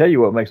so they can tell you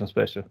what makes them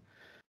special.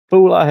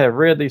 Fool, I have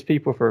read these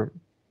people for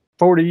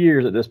 40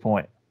 years at this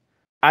point.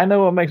 I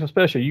know what makes them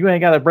special. You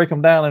ain't got to break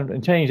them down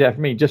and change that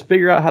for me. Just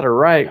figure out how to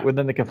write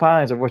within the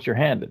confines of what you're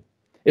handed.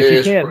 If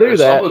you can't do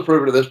that, someone's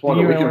proven at this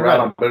point that we can write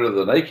them better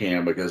than they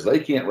can because they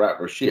can't write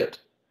for shit.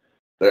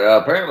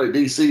 Apparently,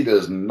 DC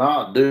does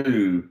not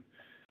do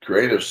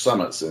creative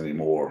summits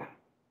anymore.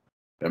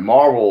 And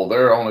Marvel,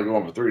 they're only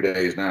going for 3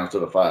 days now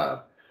instead of 5.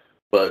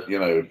 But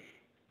it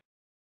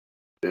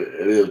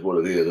is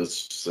what it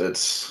is.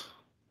 It's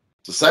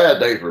a sad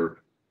day for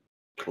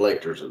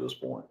collectors at this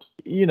point.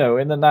 In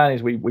the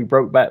 90s, we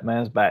broke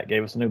Batman's back,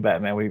 gave us a new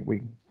Batman.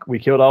 We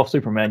killed off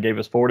Superman, gave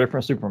us 4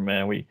 different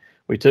Superman. We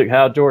took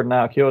Hal Jordan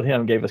out, killed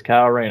him, gave us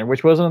Kyle Rayner,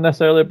 which wasn't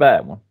necessarily a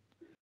bad one.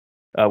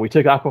 We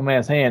took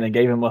Aquaman's hand and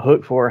gave him a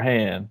hook for her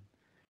hand.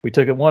 We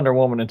took a Wonder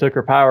Woman and took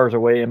her powers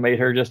away and made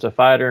her just a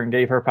fighter and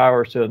gave her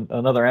powers to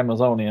another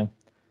Amazonian.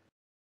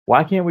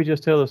 Why can't we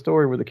just tell the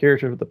story with the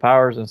characters with the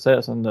powers and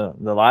sets and the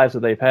lives that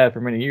they've had for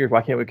many years?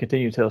 Why can't we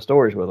continue to tell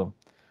stories with them?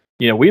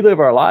 We live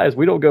our lives.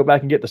 We don't go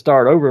back and get to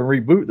start over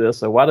and reboot this.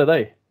 So why do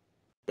they?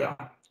 Yeah.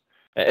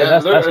 And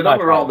that's don't get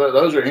me wrong.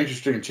 Those are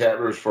interesting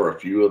chapters for a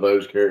few of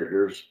those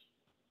characters.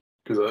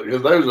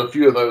 Because there's a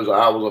few of those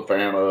I was a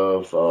fan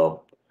of.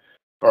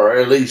 Or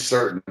at least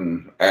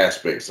certain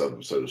aspects of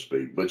them, so to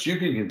speak. But you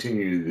can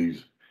continue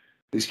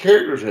these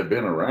characters have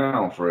been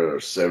around for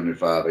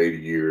 75, 80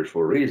 years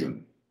for a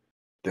reason.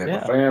 They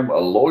have a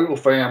loyal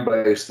fan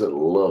base that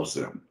loves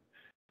them.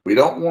 We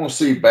don't want to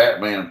see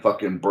Batman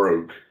fucking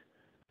broke.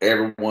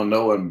 Everyone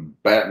knowing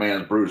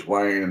Batman's Bruce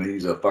Wayne and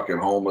he's a fucking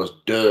homeless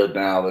dud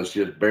now that's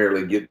just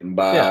barely getting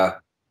by. Yeah.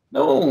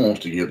 No one wants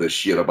to give a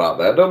shit about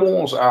that. No one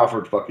wants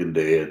Alfred fucking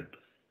dead.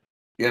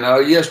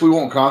 Yes, we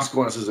want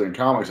consequences in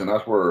comics, and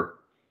that's where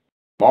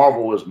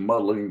Marvel is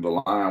muddling the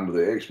line with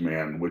the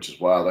X-Men, which is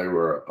why they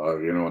were,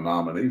 a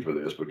nominee for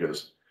this,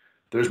 because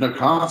there's no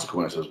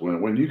consequences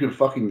when you can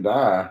fucking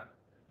die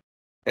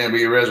and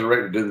be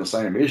resurrected in the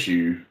same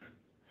issue.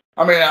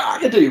 I mean, I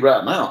can tell you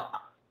right now,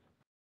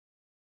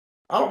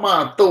 I don't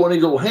mind throwing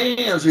these old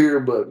hands here,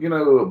 but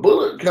a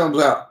bullet comes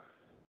out,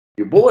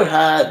 your boy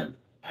hiding.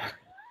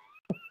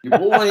 Your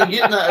boy ain't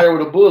getting out there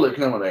with a bullet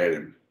coming at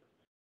him.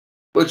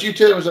 But you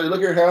tell him, say,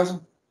 look here,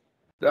 Hassan,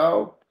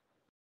 dog.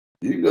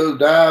 You go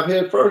dive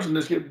head first and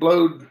just get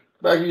blowed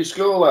back of your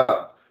skull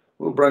out.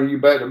 We'll bring you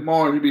back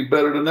tomorrow and you'll be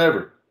better than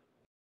ever.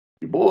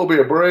 Your boy will be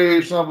a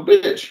brave son of a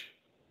bitch.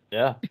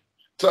 Yeah.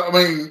 So, I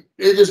mean,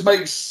 it just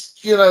makes,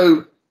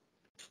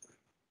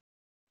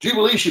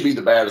 Jubilee should be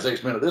the baddest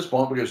X-Men at this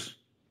point because,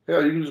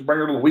 hell, you can just bring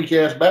her little weak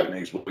ass back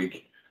next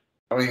week.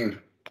 I mean,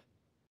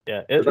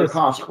 yeah, there's no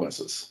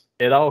consequences.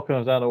 It all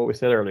comes down to what we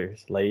said earlier.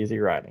 It's lazy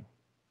writing.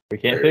 We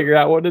can't figure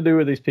out what to do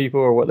with these people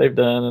or what they've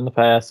done in the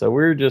past, so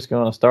we're just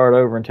going to start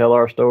over and tell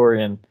our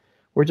story, and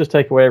we're just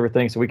take away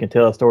everything so we can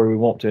tell a story we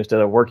want to instead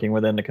of working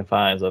within the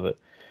confines of it.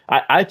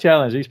 I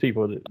challenge these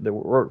people that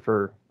work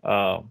for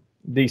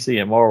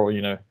DC and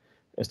Marvel.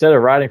 Instead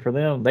of writing for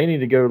them, they need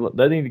to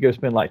go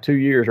spend like 2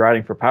 years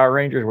writing for Power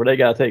Rangers, where they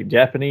got to take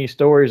Japanese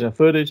stories and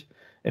footage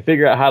and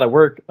figure out how to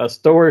work a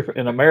story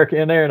in America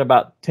in there in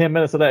about 10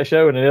 minutes of that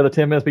show, and the other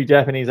 10 minutes be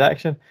Japanese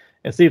action,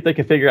 and see if they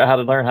can figure out how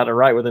to learn how to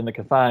write within the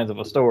confines of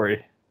a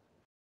story.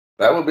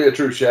 That would be a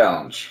true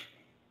challenge.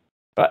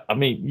 But I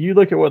mean, you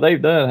look at what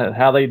they've done and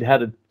how they had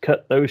to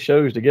cut those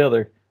shows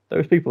together.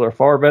 Those people are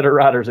far better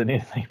writers than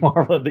anything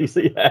Marvel and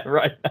DC have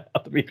right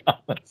now, to be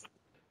honest.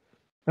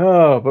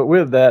 Oh, but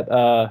with that,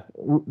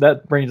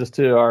 that brings us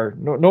to our.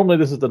 Normally,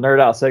 this is the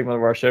nerd out segment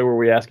of our show where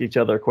we ask each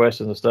other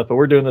questions and stuff. But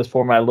we're doing this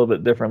format a little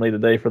bit differently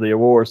today for the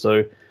awards.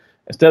 So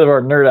instead of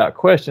our nerd out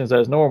questions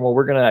as normal,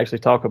 we're going to actually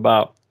talk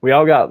about. We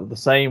all got the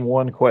same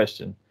one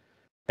question,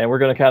 and we're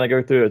going to kind of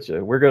go through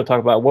it. We're going to talk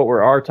about what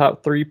were our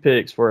top 3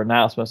 picks for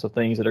announcements of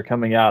things that are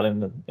coming out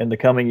in the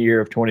coming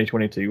year of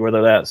 2022.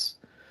 Whether that's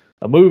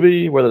a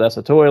movie, whether that's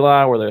a toy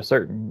line, whether a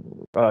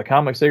certain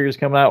comic series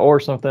coming out, or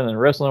something in the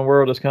wrestling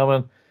world is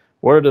coming.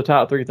 What are the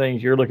top 3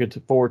 things you're looking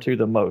forward to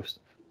the most?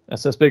 And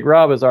since Big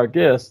Rob is our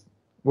guest,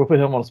 we'll put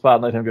him on the spot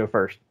and let him go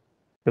first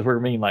because we're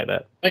mean like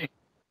that. Hey,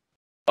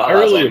 I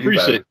really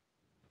appreciate it.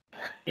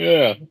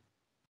 Yeah.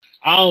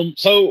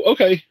 So,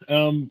 okay.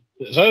 I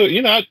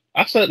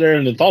sat there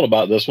and then thought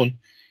about this one.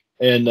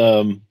 And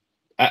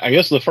I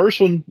guess the first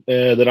one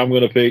that I'm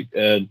going to pick,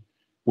 and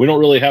we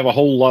don't really have a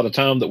whole lot of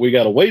time that we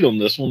got to wait on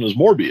this one, is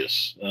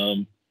Morbius.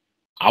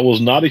 I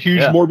was not a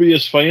huge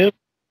Morbius fan.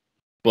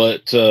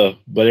 But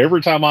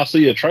every time I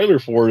see a trailer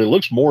for it, it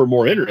looks more and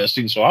more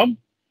interesting. So I'm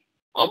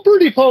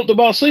pretty pumped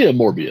about seeing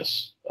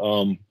Morbius.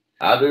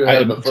 I do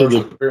have the first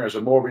appearance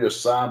of Morbius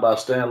signed by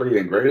Stan Lee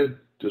and graded,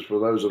 just for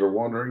those that are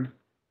wondering.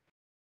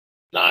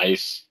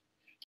 Nice.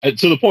 And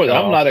to the point that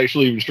I'm not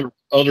actually even sure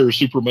other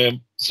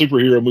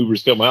superhero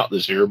movies come out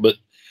this year, but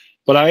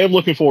I am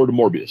looking forward to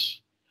Morbius.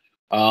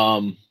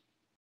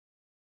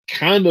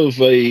 Kind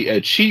of a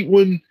cheap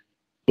one,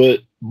 but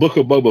Book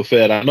of Boba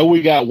Fett. I know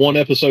we got one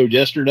episode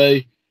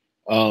yesterday,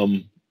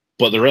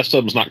 but the rest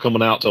of them's not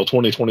coming out till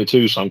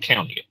 2022, so I'm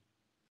counting it.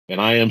 And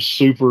I am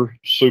super,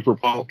 super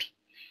pumped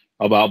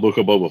about Book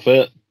of Boba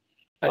Fett.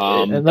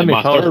 And let me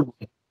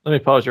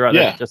pause you right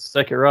there just a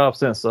second, Rob,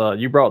 since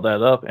you brought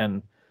that up,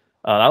 and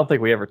I don't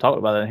think we ever talked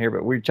about that in here,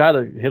 but we try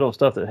to hit on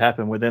stuff that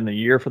happened within the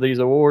year for these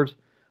awards.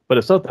 But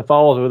if something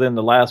falls within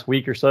the last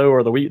week or so,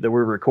 or the week that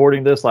we're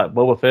recording this, like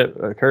Boba Fett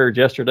occurred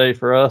yesterday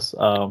for us,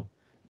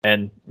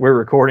 and we're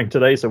recording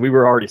today, so we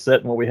were already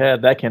setting what we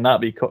had. That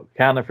cannot be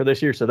counted for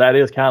this year, so that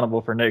is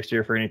countable for next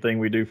year for anything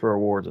we do for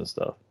awards and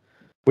stuff.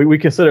 We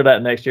consider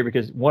that next year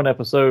because one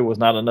episode was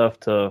not enough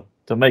to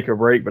make or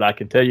break, but I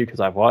can tell you because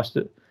I've watched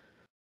it,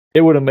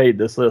 it would have made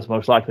this list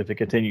most likely if it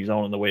continues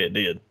on in the way it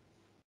did.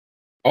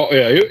 Oh,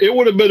 yeah, it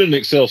would have been an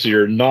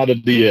Excelsior, not a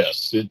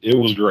DS. It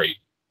was great.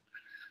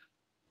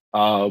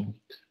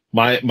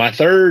 My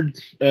third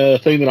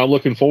thing that I'm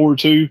looking forward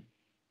to,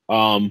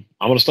 I'm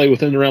going to stay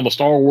within the realm of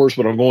Star Wars,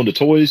 but I'm going to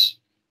toys.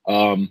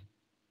 Cobb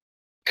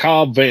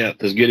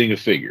Vanth is getting a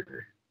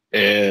figure.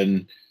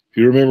 And if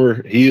you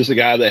remember, he is the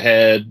guy that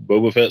had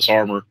Boba Fett's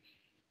armor,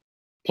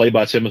 played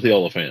by Timothy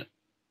Olyphant.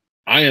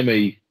 I am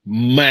a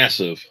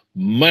massive,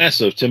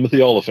 massive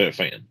Timothy Olyphant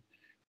fan.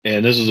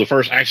 And this is the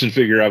first action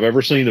figure I've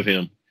ever seen of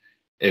him.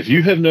 If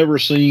you have never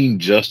seen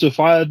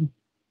Justified,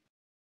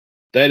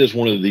 that is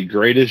one of the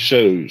greatest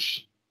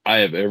shows I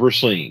have ever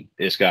seen.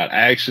 It's got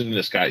action,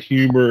 it's got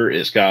humor,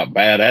 it's got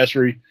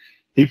badassery.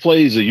 He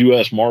plays a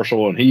U.S.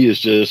 Marshal, and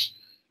he's the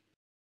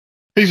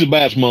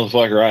baddest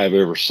motherfucker I have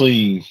ever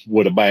seen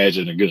with a badge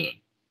and a gun.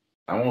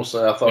 I won't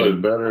say I thought it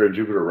was better in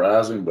Jupiter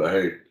Rising, but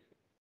hey.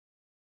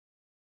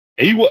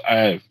 He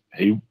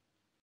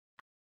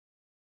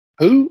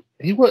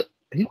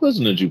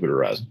wasn't in Jupiter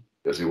Rising.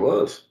 Yes, he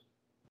was.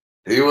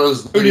 He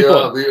was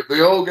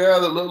the old guy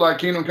that looked like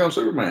Kingdom Come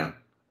Superman.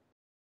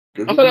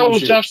 I thought that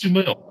was Josh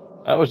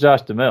Duhamel. That was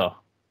Josh Duhamel.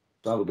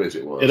 Son of a bitch,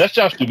 it was. Yeah, that's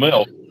Josh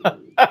Duhamel.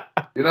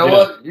 You know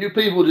what? You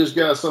people just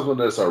got something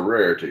that's a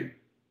rarity.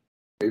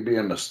 Maybe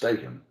being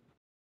mistaken.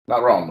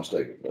 Not wrong,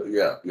 mistaken. But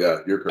yeah,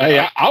 you're correct.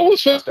 Hey, I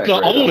was going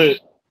to own it.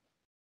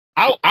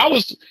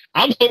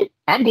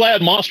 I'm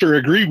glad Monster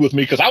agreed with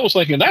me because I was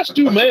thinking that's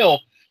Duhamel.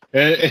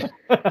 And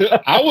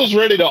I was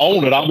ready to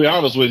own it. I'll be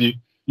honest with you.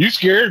 You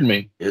scared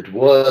me. It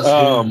was.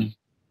 I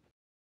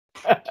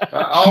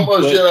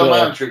almost did a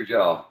mind trick,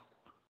 y'all.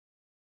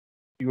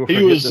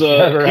 He was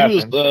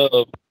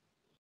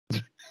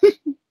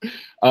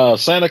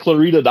Santa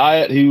Clarita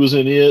Diet. He was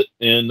in it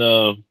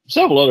and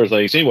several other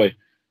things. Anyway,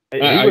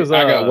 I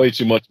got way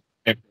too much.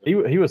 He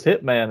was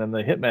Hitman in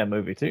the Hitman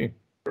movie too.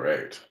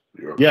 Correct.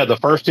 Yeah, the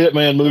first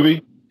Hitman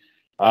movie.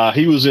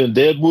 He was in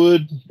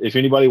Deadwood. If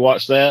anybody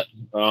watched that,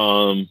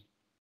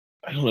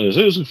 I don't know.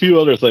 There's a few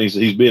other things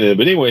that he's been in,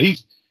 but anyway,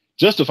 he's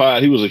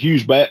Justified. He was a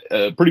huge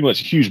pretty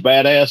much a huge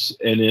badass,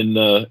 and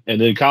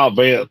then Kyle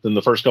Vanth in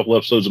the first couple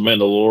episodes of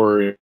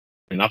Mandalorian,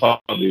 and I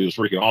thought he was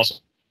freaking awesome,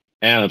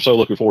 and I'm so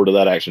looking forward to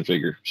that action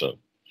figure. So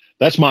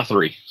that's my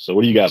 3. So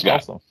what do you guys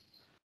got? Awesome.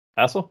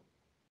 Hassel?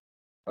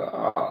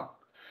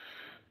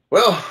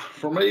 Well,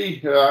 for me,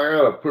 I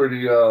got a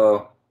pretty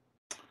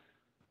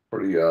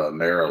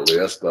narrow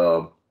list.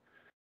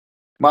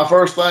 My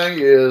first thing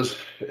is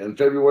in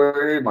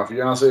February, my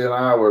fiance and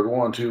I were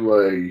going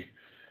to a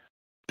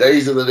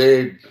Days of the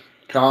Dead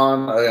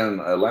con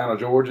in Atlanta,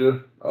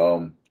 Georgia.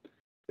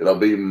 It'll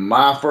be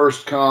my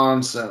first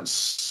con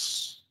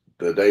since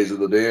the Days of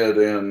the Dead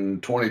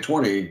in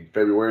 2020,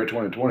 February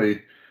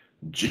 2020,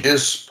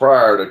 just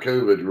prior to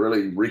COVID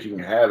really wreaking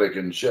havoc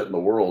and shutting the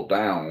world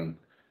down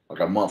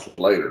like a month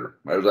later.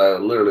 It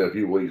was literally a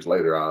few weeks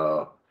later,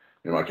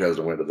 me and my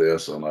cousin went to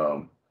this,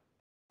 and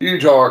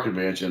huge horror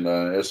convention.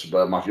 It's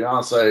my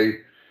fiance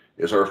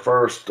is her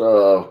first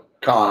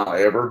con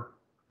ever.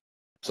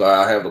 So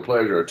I have the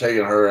pleasure of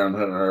taking her and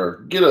letting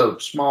her get a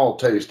small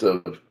taste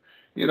of,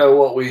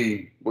 what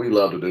we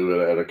love to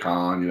do at a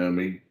con,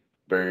 meet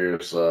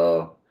various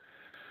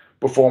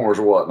performers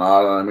or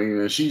whatnot. I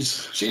mean,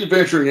 she's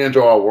venturing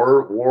into our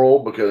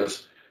world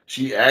because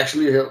she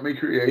actually helped me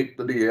create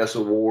the DS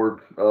Award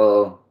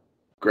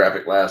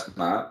graphic last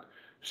night.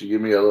 She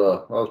gave me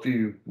a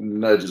few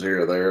nudges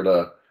here or there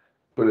to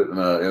put it in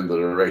the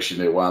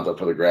direction it winds up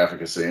for the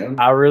graphic in.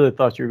 I really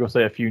thought you were going to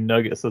say a few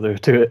nuggets of there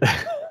to it.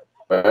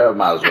 Well,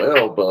 might as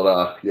well,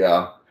 but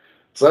yeah.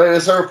 So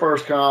it's her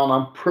first con.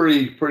 I'm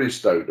pretty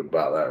stoked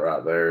about that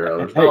right there.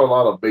 There's not a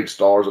lot of big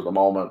stars at the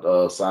moment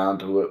signed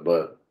to it,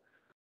 but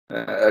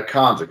a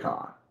con's a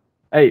con.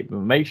 Hey,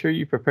 make sure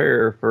you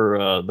prepare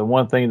for the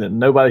one thing that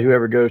nobody who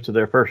ever goes to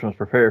their first one's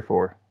prepared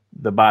for: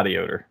 the body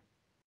odor.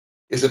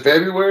 It's in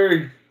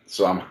February,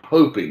 so I'm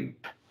hoping.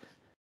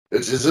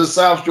 It's in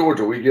South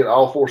Georgia. We get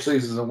all 4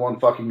 seasons in one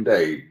fucking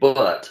day,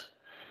 but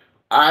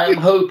I'm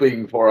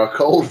hoping for a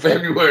cold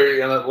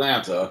February in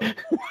Atlanta.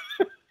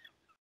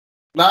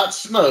 Not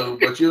snow,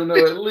 but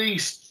at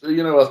least a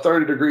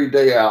 30-degree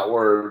day out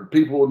where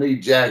people will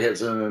need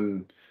jackets,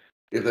 and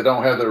if they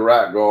don't have their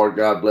right guard,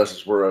 God bless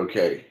us, we're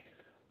okay.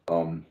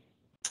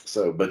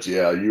 But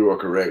yeah, you are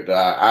correct.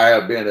 I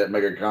have been at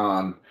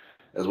MegaCon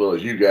as well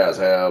as you guys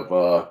have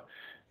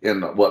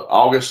in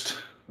August,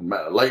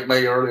 late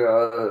May,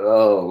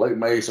 late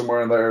May,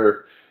 somewhere in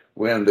there,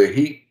 when the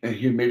heat and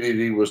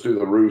humidity was through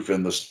the roof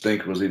and the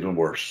stink was even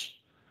worse.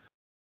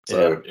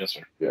 So, yeah, yes,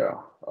 sir. Yeah.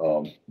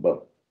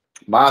 But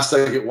my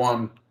second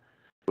one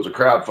was a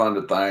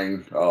crowdfunded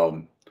thing.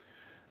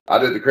 I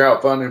did the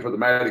crowdfunding for the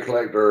Matty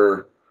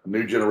Collector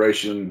New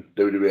Generation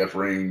WWF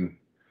ring.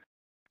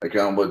 They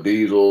come with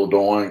Diesel,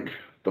 Doink,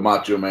 the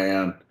Macho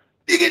Man.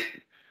 Dig it!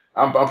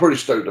 I'm pretty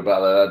stoked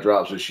about that. That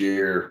drops this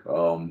year.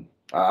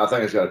 I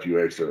think it's got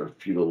a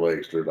few little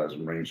extras, like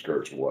some ring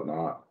skirts and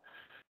whatnot.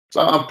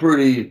 So I'm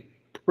pretty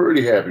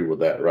happy with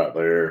that right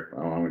there.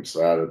 I'm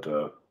excited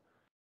to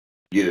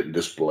get it and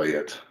display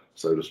it,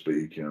 so to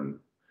speak. And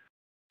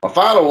my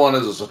final one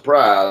is a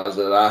surprise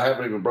that I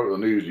haven't even broke the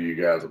news to you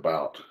guys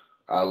about.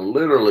 I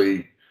literally,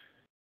 a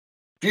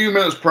few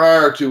minutes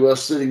prior to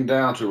us sitting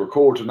down to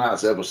record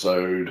tonight's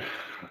episode,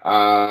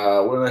 I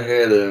went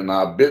ahead and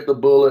I bit the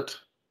bullet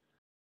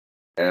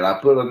and I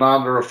put a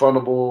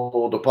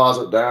non-refundable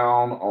deposit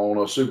down on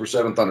a Super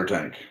 7 Thunder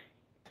tank.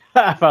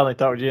 I finally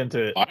talked you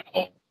into it.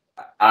 Wow.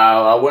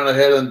 I went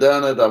ahead and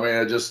done it. I mean,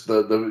 it just they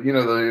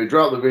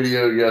dropped the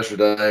video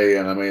yesterday,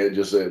 and I mean,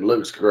 it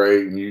looks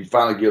great, and you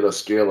finally get a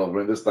scale of. I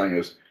mean, this thing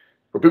is,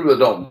 for people that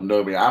don't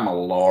know me, I'm a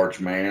large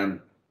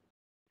man,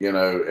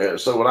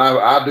 so when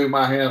I do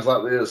my hands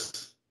like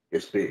this,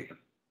 it's big.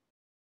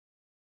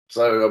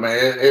 So I mean,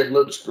 it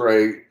looks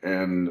great,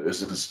 and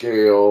it's in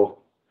scale.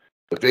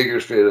 The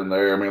figures fit in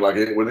there. I mean, like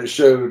when it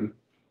showed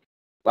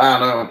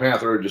Lion and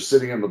Panther just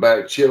sitting in the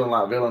back, chilling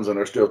like villains, and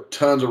there's still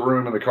tons of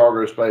room in the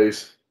cargo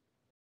space.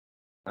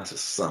 That's a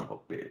son of a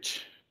bitch.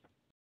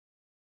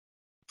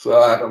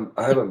 So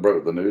I haven't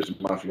broke the news to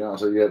my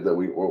fiance yet that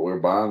we're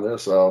buying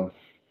this. So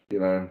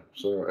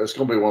it's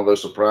gonna be one of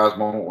those surprise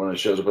moments when it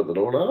shows up at the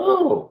door.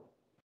 Oh,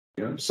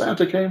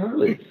 Santa came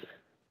early.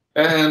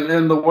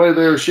 And the way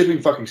their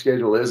shipping fucking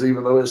schedule is,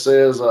 even though it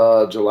says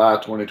July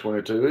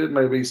 2022, it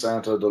may be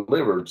Santa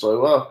delivered.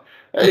 So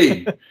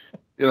hey,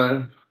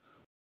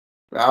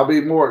 I'll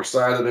be more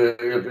excited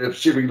if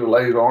shipping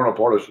delays aren't a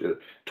part of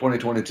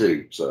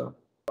 2022. So.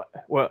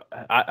 Well,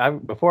 I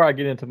before I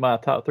get into my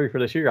top 3 for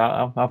this year,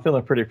 I'm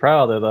feeling pretty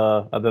proud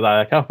that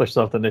I accomplished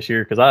something this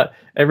year, because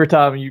every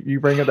time you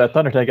bring up that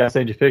Thunder tank, I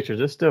send you pictures.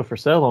 It's still for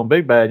sale on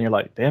Big Bad, and you're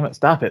like, damn it,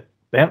 stop it.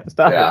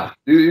 Yeah,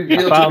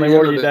 you finally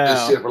wore you down.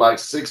 This shit for like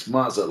 6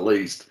 months at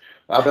least.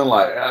 I've been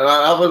like,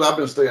 I've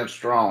been staying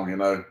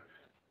strong,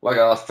 like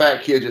a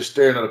fat kid just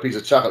staring at a piece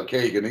of chocolate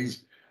cake, and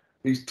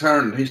he's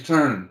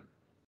turning.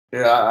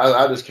 Yeah,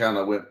 I just kind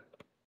of went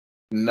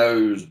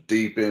nose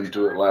deep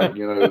into it, like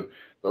the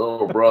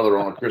little brother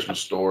on A Christmas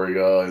Story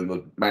in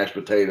the mashed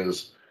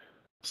potatoes.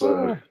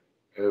 So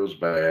it was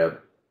bad.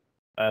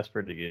 That's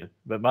pretty good.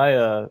 But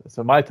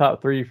my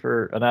top three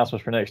for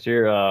announcements for next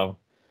year,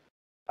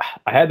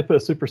 I had to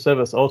put Super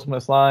Seven's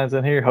Ultimates lines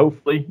in here.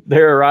 Hopefully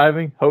they're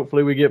arriving.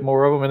 Hopefully we get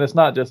more of them. And it's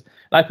not just,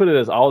 I put it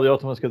as all the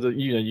Ultimates because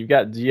you've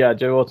got G.I.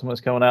 Joe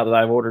Ultimates coming out that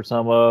I've ordered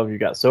some of. You've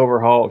got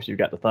Silverhawks. You've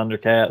got the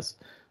Thundercats.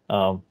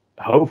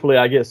 Hopefully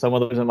I get some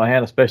of those in my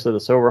hand, especially the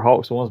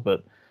Silverhawks ones.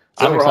 But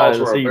I'm excited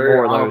to see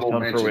more of those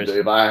come to fruition.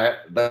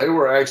 They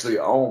were actually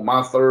on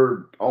my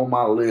third on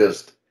my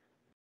list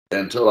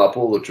until I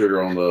pulled the trigger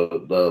on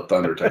the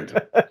Thunder Tank.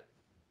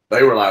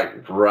 They were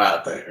like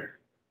right there.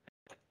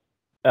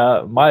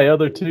 My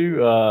other two,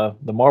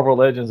 the Marvel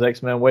Legends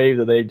X-Men Wave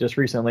that they just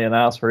recently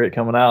announced for it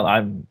coming out,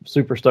 I'm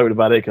super stoked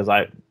about it because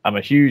I'm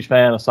a huge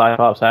fan of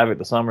Cyclops, Havoc,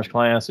 the Summers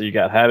clan. So you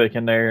got Havoc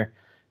in there.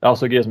 It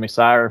also gives me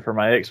Siren for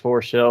my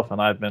X-Force shelf,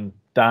 and I've been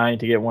dying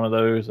to get one of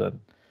those. And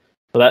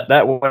so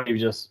that wave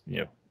just,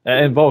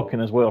 and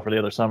Vulcan as well for the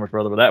other Summers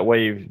brother. But that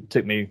wave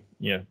took me,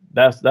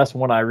 that's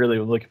one I really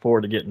was looking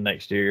forward to getting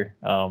next year.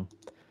 And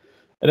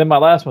then my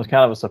last one's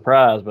kind of a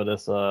surprise, but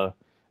it's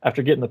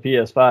after getting the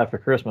PS5 for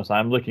Christmas,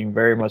 I'm looking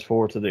very much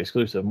forward to the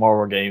exclusive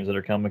Marvel games that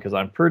are coming because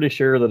I'm pretty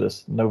sure that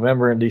it's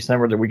November and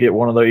December that we get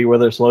one of those,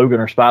 whether it's Logan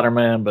or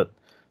Spider-Man, but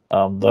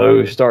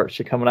those start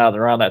coming out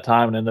around that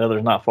time, and then the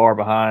others not far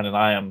behind, and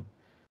I am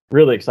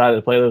really excited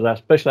to play those,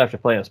 especially after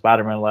playing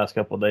Spider-Man the last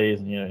couple of days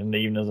and in the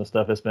evenings and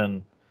stuff. It's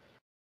been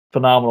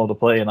phenomenal to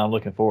play, and I'm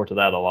looking forward to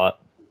that a lot.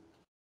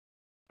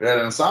 Yeah,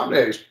 and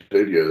Insomniac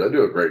Studios, they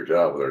do a great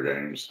job with their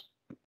games.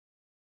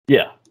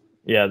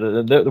 Yeah,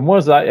 the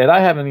ones I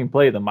haven't even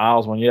played the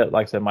Miles one yet.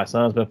 Like I said, my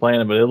son's been playing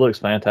it, but it looks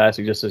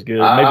fantastic, just as good.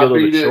 Maybe a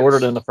little bit shorter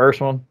than the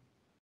first one.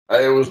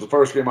 It was the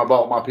first game I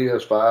bought my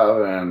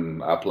PS5,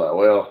 and I played.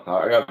 Well,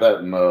 I got that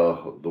in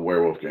the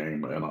Werewolf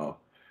game, and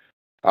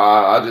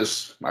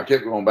I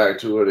kept going back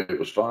to it. It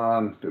was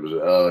fun. It was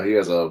he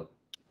has a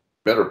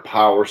better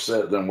power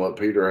set than what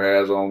Peter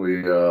has on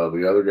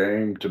the other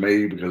game to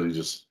me because he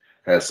just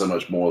has so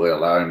much more they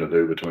allow him to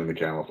do between the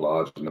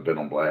camouflage and the bit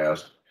on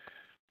blast.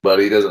 But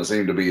he doesn't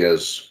seem to be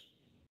as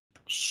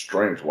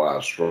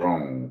strength-wise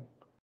strong.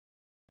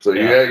 So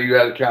you had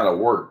to kind of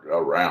work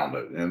around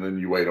it, and then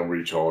you wait on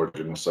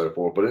recharging and so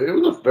forth. But it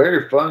was a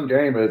very fun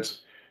game.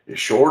 It's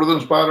shorter than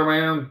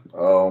Spider-Man.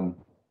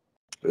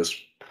 It's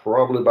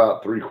probably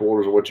about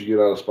 3/4 of what you get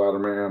out of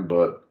Spider-Man,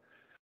 but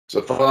it's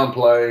a fun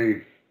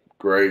play,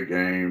 great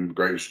game,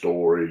 great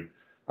story.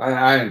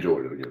 I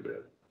enjoyed it a good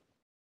bit.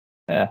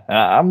 Yeah,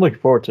 I'm looking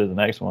forward to the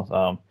next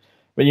one.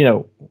 But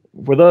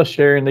with us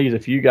sharing these,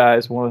 if you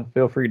guys want to,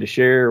 feel free to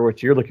share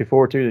what you're looking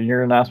forward to in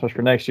your announcements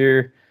for next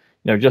year.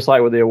 Just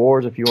like with the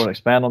awards, if you want to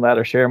expand on that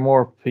or share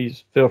more,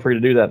 please feel free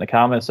to do that in the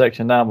comment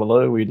section down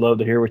below. We'd love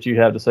to hear what you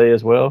have to say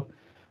as well.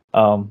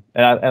 And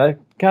I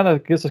kind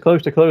of gets us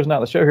close to closing out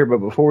the show here. But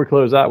before we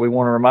close out, we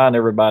want to remind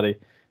everybody,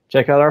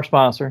 check out our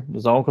sponsor,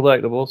 The Zone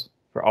Collectibles,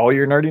 for all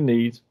your nerdy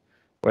needs,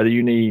 whether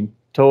you need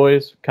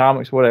toys,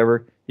 comics,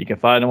 whatever. You can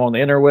find them on the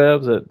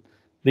interwebs at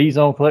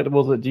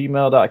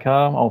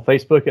thezonecollectibles@gmail.com, on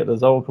Facebook at The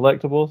Zone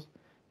Collectibles,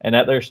 and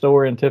at their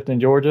store in Tifton,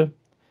 Georgia.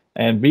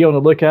 And be on the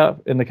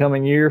lookout in the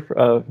coming year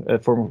for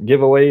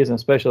giveaways and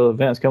special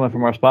events coming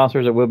from our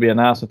sponsors that we'll be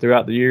announcing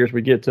throughout the year as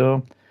we get to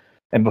them.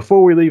 And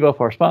before we leave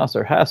off our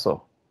sponsor,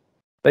 Hassel,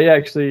 they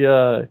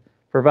actually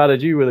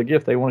provided you with a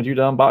gift they wanted you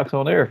to unbox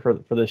on air for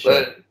this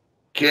show. But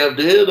Kev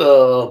did.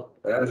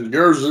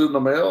 Yours is in the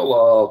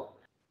mail.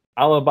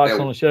 I'll unbox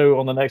on the show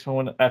on the next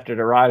one after it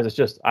arrives. It's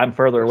just I'm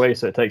further away,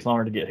 so it takes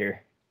longer to get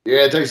here.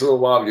 Yeah, it takes a little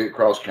while to get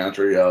cross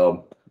country.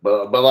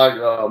 But like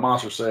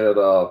Monster said,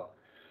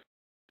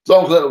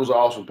 Zone Collectibles are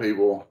awesome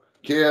people.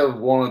 Kev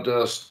wanted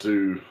us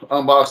to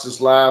unbox this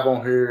live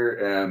on here,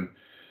 and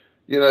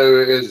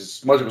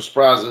as much of a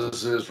surprise as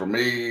this is for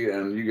me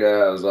and you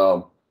guys,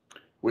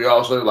 we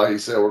also, like he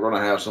said, we're going to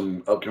have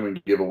some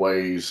upcoming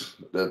giveaways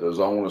that the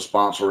Zone is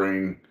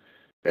sponsoring,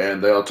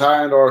 and they'll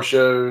tie into our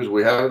shows.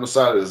 We haven't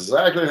decided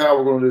exactly how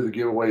we're going to do the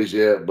giveaways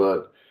yet,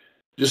 but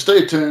just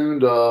stay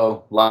tuned.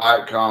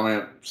 Like,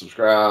 comment,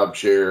 subscribe,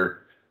 share.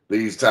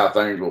 These type of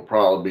things will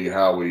probably be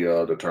how we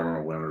determine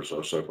the winners,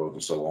 or so forth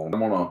and so on. I'm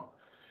going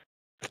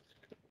to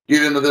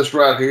get into this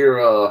right here.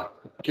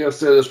 Kev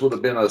said this would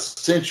have been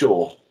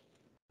essential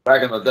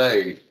back in the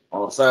day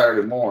on a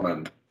Saturday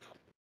morning.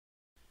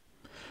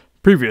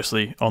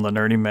 Previously on the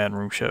Nerdy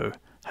Manrrom Show,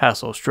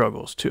 Hassel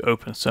struggles to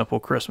open simple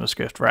Christmas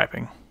gift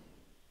wrapping.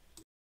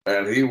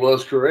 And he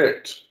was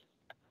correct.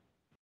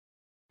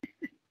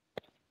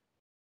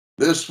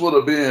 This would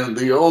have been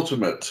the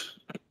ultimate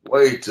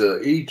way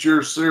to eat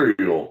your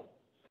cereal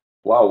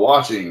while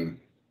watching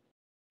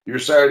your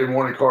Saturday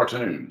morning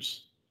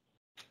cartoons.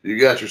 You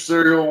got your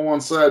cereal on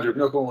one side, your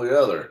milk on the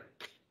other.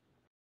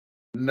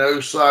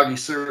 No soggy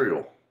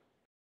cereal.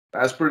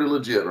 That's pretty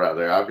legit right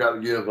there. I've got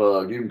to give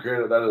him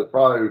credit. That is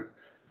probably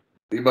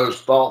the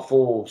most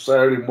thoughtful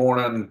Saturday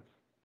morning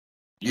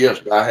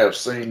gift I have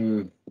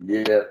seen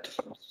yet.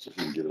 Let's see if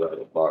we can get it out of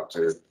the box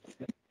here.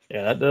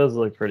 Yeah, that does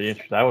look pretty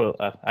interesting. I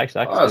can That's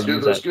still good.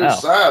 use That's that good now.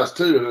 size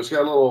too. It's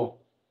got a little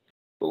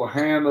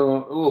hand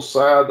on a little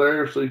side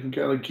there, so you can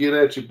kind of get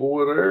at your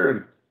boy there.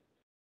 And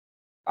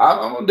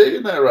I'm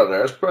digging that right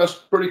there. That's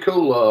pretty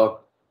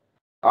cool.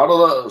 I'd have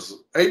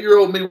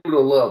 8-year-old me would have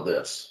loved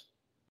this.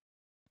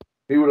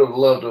 He would have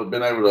loved to have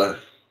been able to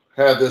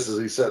have this as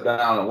he sat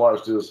down and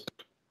watched his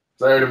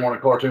Saturday morning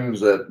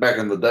cartoons that back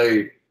in the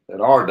day,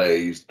 in our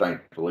days,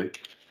 thankfully,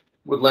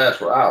 would last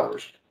for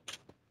hours.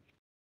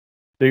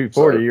 Dude,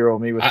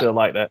 40-year-old me would still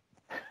like that.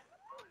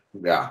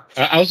 Yeah.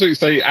 I was going to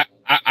say,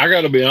 I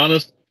got to be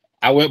honest.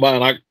 I went by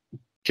and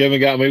Kevin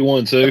got me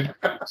one too.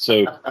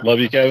 So love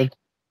you, Kevin.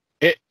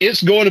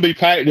 It's going to be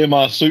packed in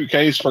my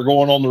suitcase for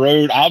going on the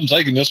road. I'm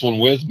taking this one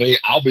with me.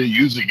 I'll be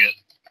using it.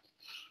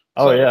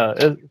 Oh so. Yeah,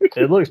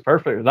 it looks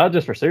perfect. Not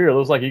just for cereal. It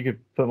looks like you could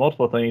put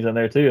multiple things in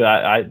there too.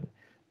 I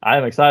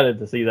am excited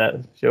to see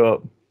that show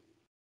up.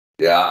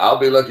 Yeah, I'll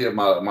be lucky if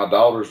my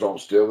daughters don't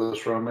steal this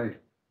from me.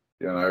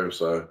 You know,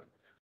 so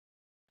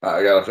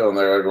I got a feeling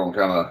they're going to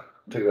kind of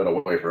take that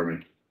away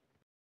from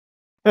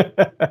me.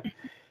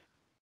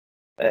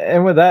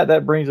 And with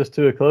that brings us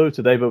to a close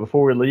today. But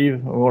before we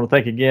leave, we want to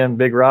thank again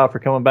Big Rob for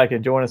coming back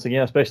and joining us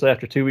again, especially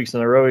after 2 weeks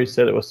in a row. He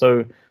said it was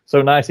so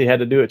nice he had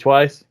to do it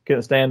twice.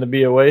 Couldn't stand to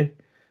be away.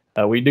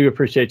 We do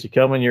appreciate you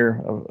coming.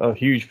 You're a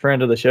huge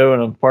friend of the show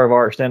and a part of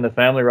our extended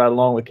family, right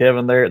along with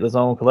Kevin there at the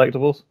Zone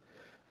Collectibles.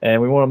 And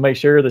we want to make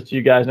sure that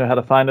you guys know how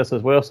to find us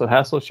as well. So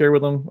Hassel, share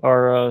with them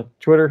our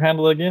Twitter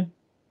handle again.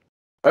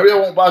 Maybe I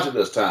won't botch it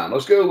this time.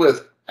 Let's go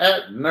with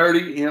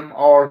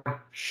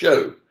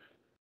 @NerdyMRShow.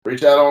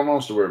 Reach out on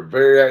us. So we're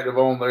very active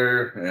on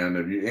there. And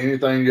if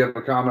anything you have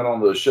a comment on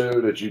the show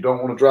that you don't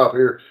want to drop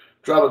here,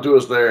 drop it to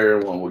us there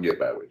and we'll get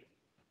back with you.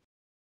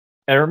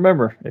 And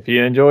remember, if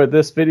you enjoyed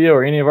this video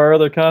or any of our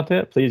other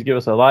content, please give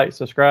us a like,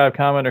 subscribe,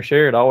 comment, or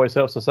share. It always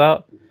helps us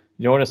out.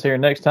 Join us here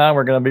next time.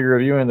 We're going to be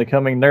reviewing the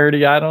coming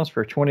nerdy items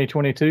for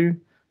 2022.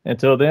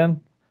 Until then,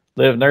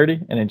 live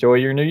nerdy and enjoy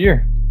your new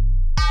year.